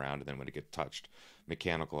bumping around, and then when it gets touched,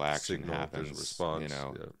 mechanical action happens. There's a response. You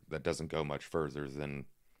know, that doesn't go much further than,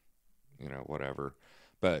 you know, whatever.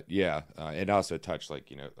 But yeah, and also touch,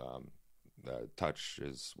 like, you know, touch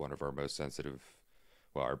is one of our most sensitive.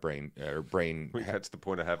 Well, our brain. That's the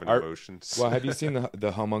point of having emotions. Well, have you seen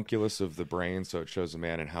the homunculus of the brain? So it shows a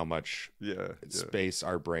man and how much space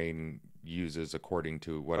our brain uses according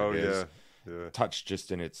to what it is. Yeah. Touch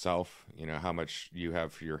just in itself, you know, how much you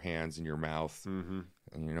have for your hands and your mouth. And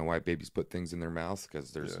you know why babies put things in their mouth? Because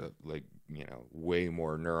there's like, you know, way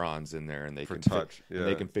more neurons in there, and they can touch.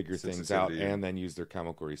 They can figure things out and then use their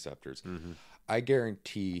chemical receptors. I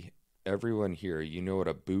guarantee everyone here, you know what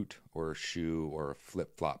a boot or a shoe or a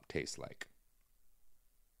flip-flop tastes like.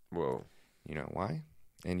 Whoa. You know why?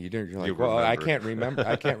 And you're like, well, I can't remember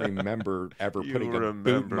ever putting a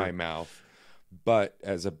boot in my mouth. But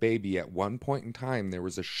as a baby, at one point in time, there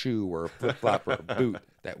was a shoe or a flip-flop or a boot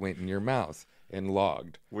that went in your mouth and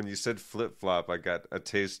logged. When you said flip-flop, I got a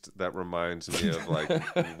taste that reminds me of like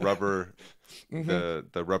rubber,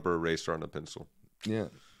 the rubber eraser on a pencil. Yeah.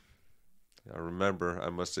 I remember I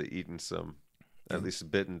must have eaten some, at least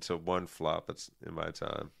bitten to one flop in my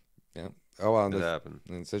time. Yeah. Oh, well, it happened.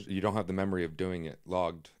 And so you don't have the memory of doing it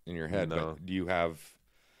logged in your head, no. But you have.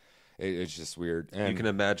 It's just weird. And you can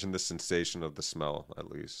imagine the sensation of the smell. At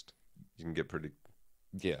least you can get pretty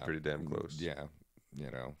damn close. Yeah. You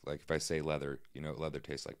know, like if I say leather, you know what leather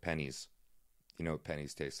tastes like? Pennies. You know what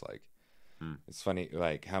pennies taste like? It's funny,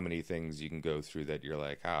 like how many things you can go through that you're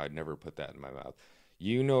like, I'd never put that in my mouth.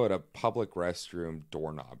 You know what a public restroom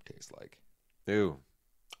doorknob tastes like? Ew.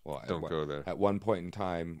 Well, Don't go there. At one point in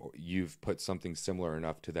time, you've put something similar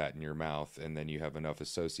enough to that in your mouth, and then you have enough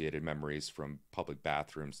associated memories from public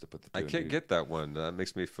bathrooms to put the two. I can't get that one. That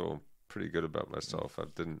makes me feel pretty good about myself. I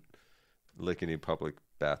didn't lick any public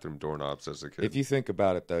bathroom doorknobs as a kid. If you think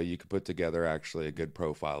about it, though, you could put together actually a good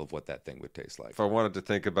profile of what that thing would taste like. If I wanted to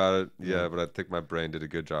think about it, yeah, but I think my brain did a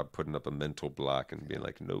good job putting up a mental block and being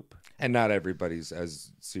like, nope. And not everybody's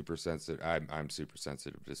as super sensitive. I'm super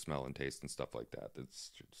sensitive to smell and taste and stuff like that.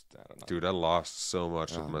 That's just, I don't know. Dude, I lost so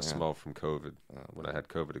much of my smell from COVID. When I had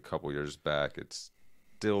COVID a couple years back, it's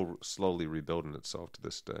still slowly rebuilding itself to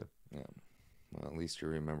this day. Yeah. Well, at least you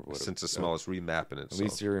remember what. Since the smell is remapping itself. At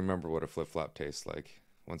least you remember what a flip flop tastes like.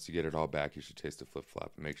 Once you get it all back, you should taste a flip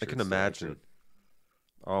flop and make sure. I can imagine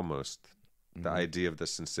almost the idea of the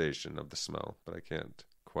sensation of the smell, but I can't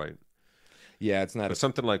quite. Yeah, it's not. But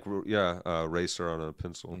something like eraser on a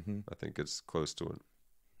pencil. I think it's close to it.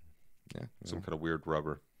 Yeah, some kind of weird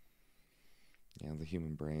rubber. Yeah, the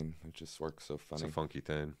human brain, it just works so funny. It's a funky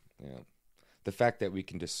thing. Yeah, the fact that we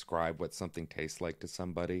can describe what something tastes like to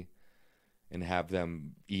somebody, and have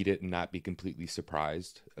them eat it and not be completely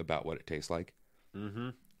surprised about what it tastes like.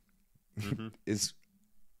 Is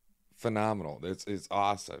phenomenal. It's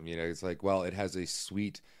awesome. You know, it's like, well, it has a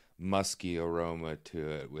sweet, musky aroma to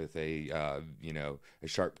it with a a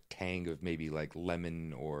sharp tang of maybe like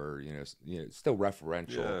lemon or still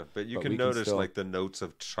referential. Yeah, but you can notice like the notes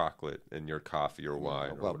of chocolate in your coffee or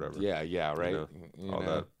wine or whatever. Yeah, right. All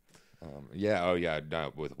that.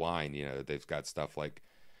 No, with wine, they've got stuff like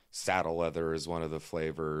saddle leather is one of the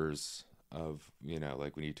flavors of,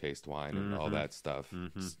 like when you taste wine and all that stuff.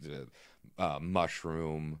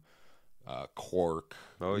 Mushroom, cork,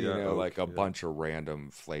 oak, like a bunch of random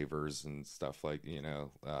flavors and stuff like,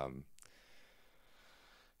 and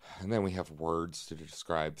then we have words to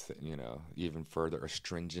describe, even further.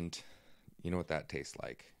 Astringent, you know what that tastes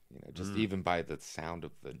like, just even by the sound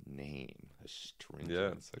of the name,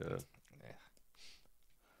 astringent. Yeah.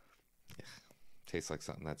 Tastes like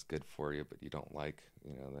something that's good for you, but you don't like,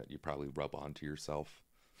 that you probably rub onto yourself.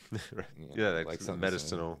 Right. Like something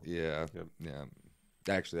medicinal. Yeah.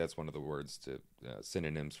 Actually, that's one of the words to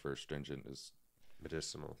synonyms for astringent is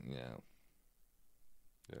medicinal. Yeah.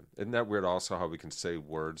 Isn't that weird also how we can say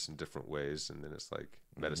words in different ways and then it's like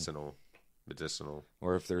medicinal.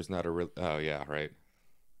 Or if there's not a real, right.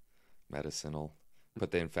 Medicinal.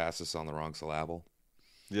 Put the emphasis on the wrong syllable.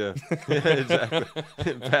 Yeah, exactly.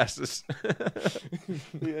 Emphasis.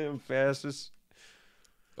 Emphasis.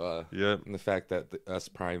 And the fact that us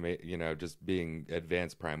primate, just being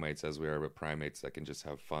advanced primates as we are, but primates that can just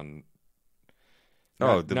have fun.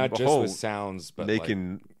 Not just with sounds, but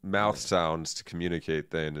making mouth sounds to communicate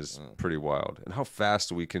thing is pretty wild. And how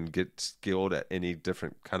fast we can get skilled at any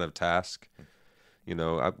different kind of task.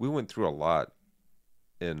 We went through a lot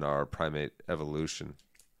in our primate evolution,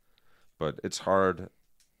 but it's hard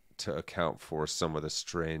to account for some of the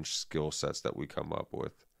strange skill sets that we come up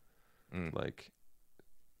with, like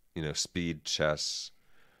speed chess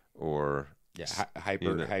or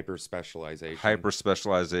hyper specialization. Hyper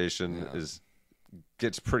specialization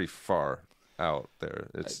gets pretty far out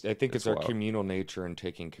there. I think it's our communal nature and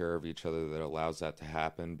taking care of each other that allows that to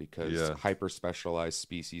happen, because hyper specialized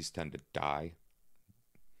species tend to die.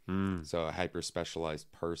 So a hyper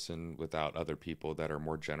specialized person without other people that are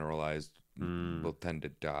more generalized will tend to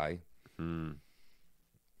die.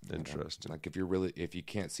 Interesting. Like if you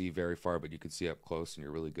can't see very far but you can see up close and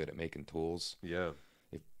you're really good at making tools. Yeah.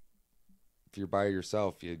 If you're by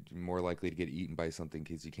yourself, you're more likely to get eaten by something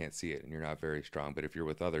because you can't see it and you're not very strong. But if you're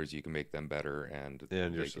with others, you can make them better and they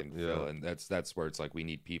can fill. And that's where it's like we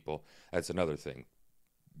need people. That's another thing.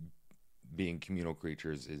 Being communal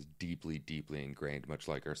creatures is deeply, deeply ingrained, much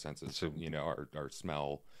like our senses. Our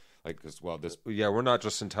smell. we're not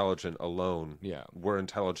just intelligent alone. Yeah, we're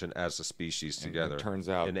intelligent as a species together. It turns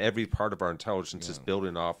out, and every part of our intelligence is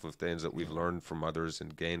building off of things that we've learned from others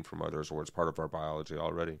and gained from others, or it's part of our biology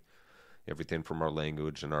already. Everything from our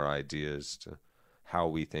language and our ideas to how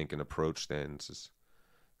we think and approach things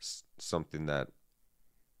is something that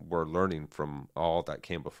we're learning from all that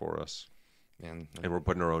came before us, and we're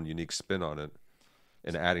putting our own unique spin on it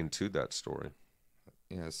and adding to that story.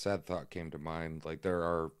 A sad thought came to mind. Like there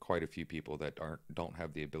are quite a few people that don't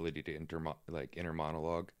have the ability to inner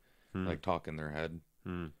monologue, like talk in their head.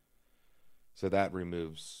 So that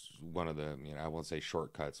removes one of the, I won't say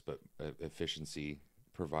shortcuts, but efficiency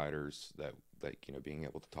providers that being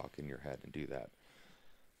able to talk in your head and do that.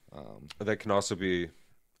 That can also be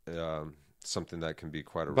something that can be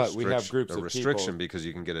quite a but we have groups of restriction people, because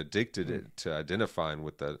you can get addicted to identifying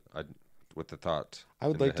with the thought. I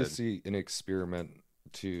would like to see an experiment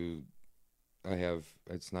to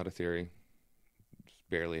it's not a theory, it's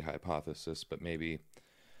barely a hypothesis, but maybe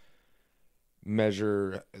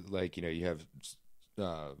measure, like, you have,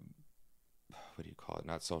 what do you call it?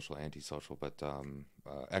 Not social, antisocial, but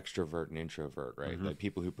extrovert and introvert, right? Mm-hmm. Like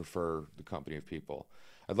people who prefer the company of people.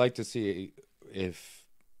 I'd like to see if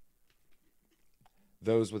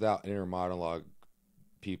those without inner monologue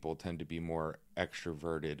people tend to be more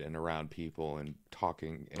extroverted and around people and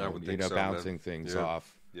talking I would and think so, bouncing man. things Yeah.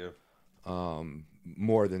 off Yeah.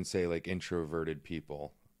 more than say like introverted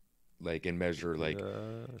people, like, and measure like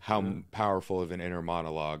how powerful of an inner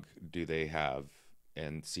monologue do they have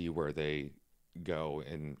and see where they go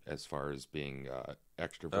in as far as being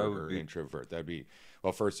extrovert or introvert. That'd be,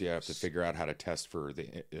 well, first you have to figure out how to test for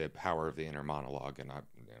the power of the inner monologue, and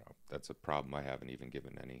that's a problem I haven't even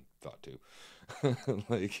given any thought to.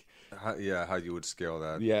 Like, how you would scale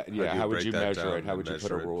that. How would you break that measure down it? How and would you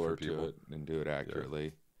put a measure it for ruler to people? it and do it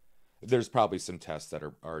accurately? There's probably some tests that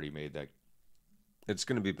are already made that It's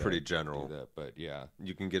going to be pretty general. do that, but yeah,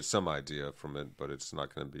 You can get some idea from it, but it's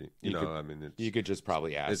not going to be, you could just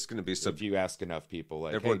probably ask. it's going to be if you ask enough people,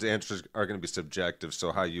 like, everyone's hey, answers are going to be subjective.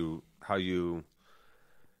 So how you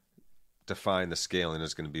define the scaling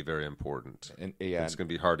is going to be very important. and It's going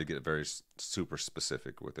to be hard to get very super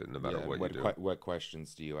specific with it, no matter what you do. What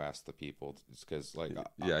questions do you ask the people? Because like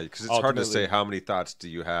Because it's hard to say how many thoughts do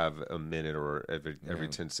you have a minute or every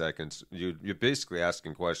 10 seconds. You're basically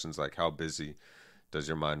asking questions like, how busy does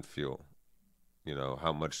your mind feel?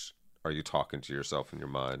 How much are you talking to yourself in your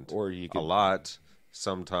mind? Or you could, a lot.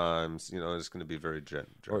 Sometimes, it's going to be very general.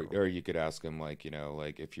 Or you could ask them, like,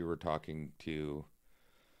 like if you were talking to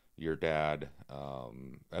your dad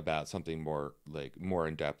about something more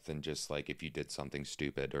in depth than just like if you did something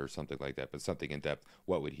stupid or something like that, but something in depth,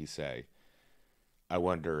 what would he say? I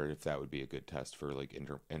wonder if that would be a good test for like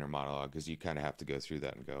inner monologue, because you kind of have to go through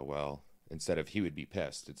that and go, well, instead of he would be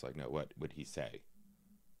pissed, it's like, no, what would he say?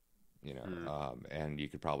 And you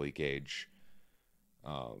could probably gauge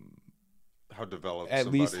how developed at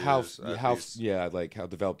least how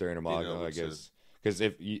developed their inner monologue, I guess. Because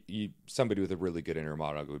if somebody with a really good inner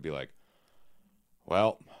monologue would be like,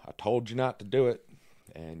 well, I told you not to do it,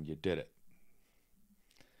 and you did it.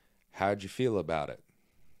 How'd you feel about it?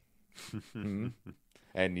 And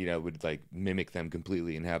would like mimic them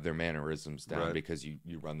completely and have their mannerisms down, because you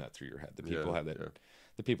run that through your head. The people have that. Yeah.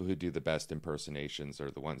 The people who do the best impersonations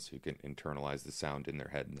are the ones who can internalize the sound in their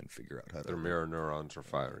head and then figure out how their mirror neurons are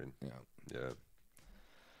firing. Yeah.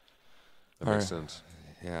 That makes sense.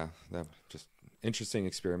 Yeah, that just interesting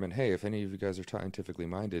experiment. Hey, if any of you guys are scientifically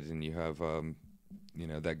minded and you have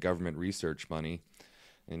that government research money,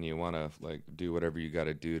 and you want to like do whatever you got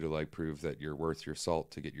to do to like prove that you're worth your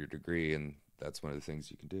salt to get your degree, and that's one of the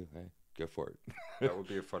things you can do. Hey, go for it. That would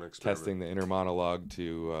be a fun experiment. Testing the inner monologue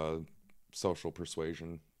to social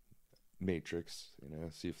persuasion matrix.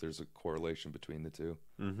 See if there's a correlation between the two.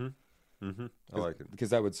 I like it,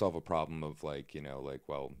 because that would solve a problem of like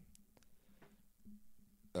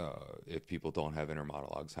if people don't have inner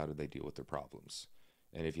monologues, how do they deal with their problems?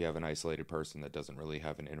 And if you have an isolated person that doesn't really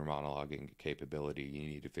have an inner monologuing capability, you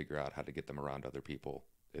need to figure out how to get them around other people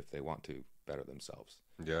if they want to better themselves.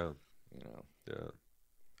 Yeah.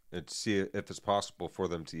 And see if it's possible for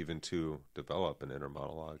them to even develop an inner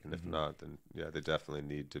monologue. And if not, then they definitely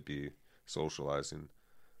need to be socializing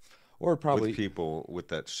or probably with people with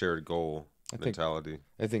that shared goal mentality.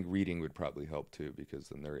 I think reading would probably help too, because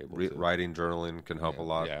then they're able to... Writing, journaling can help a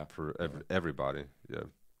lot for everybody. Yeah.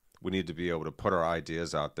 We need to be able to put our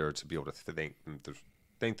ideas out there to be able to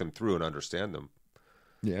think them through and understand them.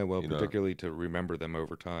 Yeah, well, particularly to remember them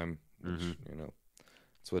over time, which,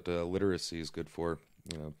 that's what literacy is good for,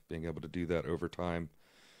 being able to do that over time.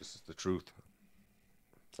 This is the truth.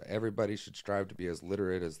 So everybody should strive to be as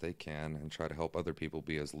literate as they can and try to help other people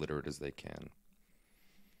be as literate as they can.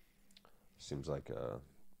 Seems like a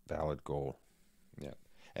valid goal. Yeah.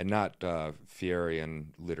 And not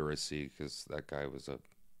Fierian literacy, because that guy was a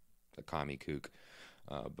commie kook,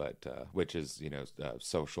 but which is,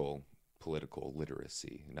 social political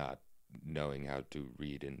literacy, not knowing how to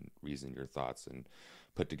read and reason your thoughts and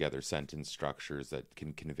put together sentence structures that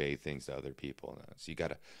can convey things to other people. So you got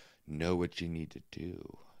to know what you need to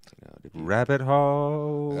do. Rabbit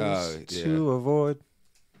holes to avoid.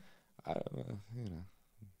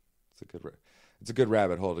 It's a good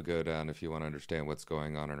rabbit hole to go down if you want to understand what's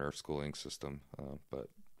going on in our schooling system.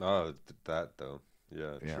 That though,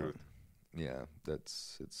 truth. Yeah,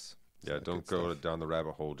 it's don't go down the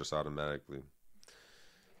rabbit hole just automatically.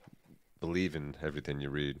 Believe in everything you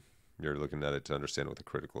read. You're looking at it to understand it with a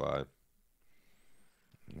critical eye.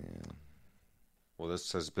 Yeah. Well,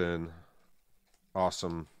 this has been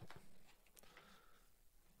awesome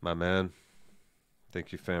My man.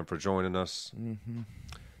 Thank you, fam, for joining us. Mm-hmm.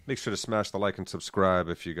 Make sure to smash the like and subscribe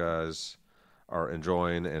if you guys are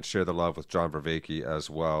enjoying, and share the love with John Vervaeke as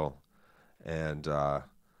well. And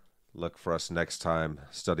look for us next time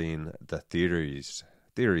studying the theories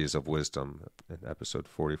of wisdom in episode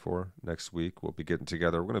 44. Next week, we'll be getting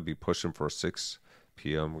together. We're going to be pushing for 6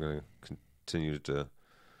 p.m. We're going to continue to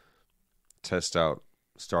test out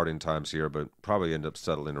starting times here, but probably end up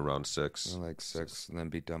settling around 6. Like 6, and then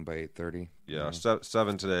be done by 8:30. Yeah,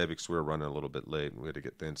 7 today because we were running a little bit late and we had to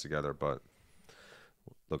get things together. But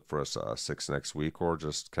look for us 6 next week, or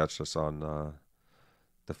just catch us on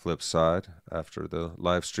the flip side after the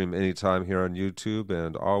live stream anytime here on YouTube,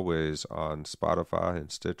 and always on Spotify and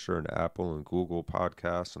Stitcher and Apple and Google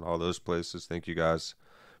Podcasts and all those places. Thank you guys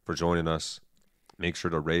for joining us. Make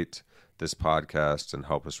sure to rate this podcast and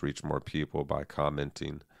help us reach more people by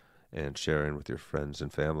commenting and sharing with your friends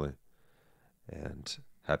and family. And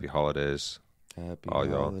happy holidays. Happy all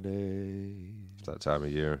y'all. holidays. It's that time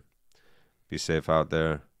of year. Be safe out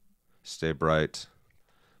there. Stay bright.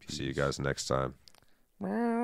 See you guys next time.